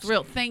 I'm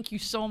thrilled. Thank you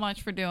so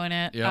much for doing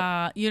it.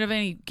 Yep. You have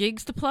any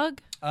gigs to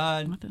plug?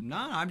 No,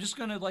 I'm just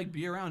gonna like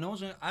be around.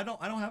 I don't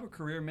have a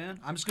career, man.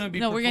 I'm just gonna be.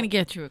 No, we're gonna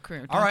get you a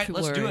career. All right, Don't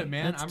you let's do worry. it,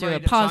 man. Let's I'm do ready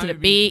it. to- so I'm Positive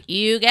gonna be- beat.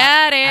 You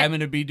got it. I'm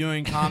gonna be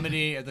doing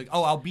comedy.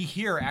 I'll be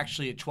here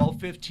actually at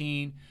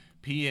 12:15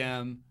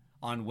 p.m.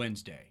 on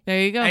Wednesday.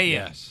 There you go.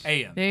 A.M.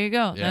 There you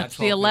go. Yeah. That's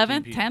the 12:15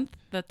 11th, 10th,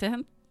 the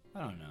 10th.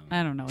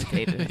 I don't know what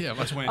date it is. Yeah,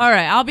 That's Wednesday. All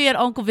right, I'll be at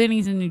Uncle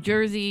Vinny's in New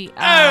Jersey.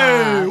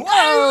 Why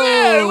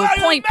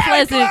Point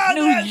Pleasant,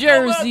 New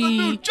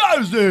Jersey.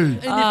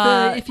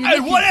 If you're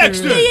looking what for,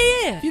 extra?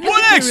 If you're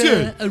What looking for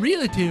extra? a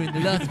realtor in the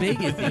Las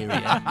Vegas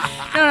area,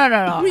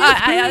 No.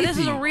 Real This is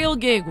crazy. a real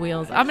gig,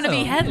 Wheels. I'm going to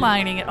be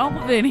headlining at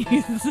Uncle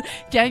Vinny's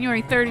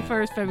January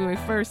 31st, February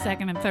 1st,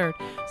 2nd, and 3rd.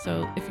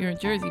 So if you're in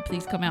Jersey,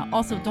 please come out.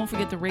 Also, don't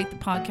forget to rate the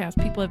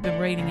podcast. People have been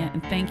rating it,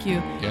 and thank you.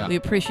 Yeah. We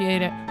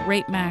appreciate it.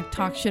 Rate Mac.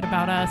 Talk shit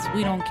about us.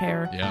 We don't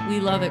care. Yeah. We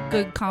love it.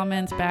 Good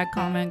comments, bad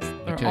comments.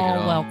 They're take it all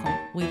all. welcome.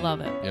 We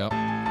love it. Yep.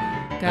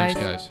 Guys,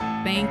 Thanks,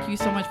 guys. thank you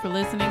so much for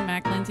listening.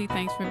 Mack Lindsay,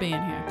 thanks for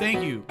being here.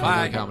 Thank you.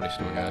 Bye. Bye. Comedy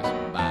Store, guys.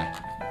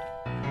 Bye.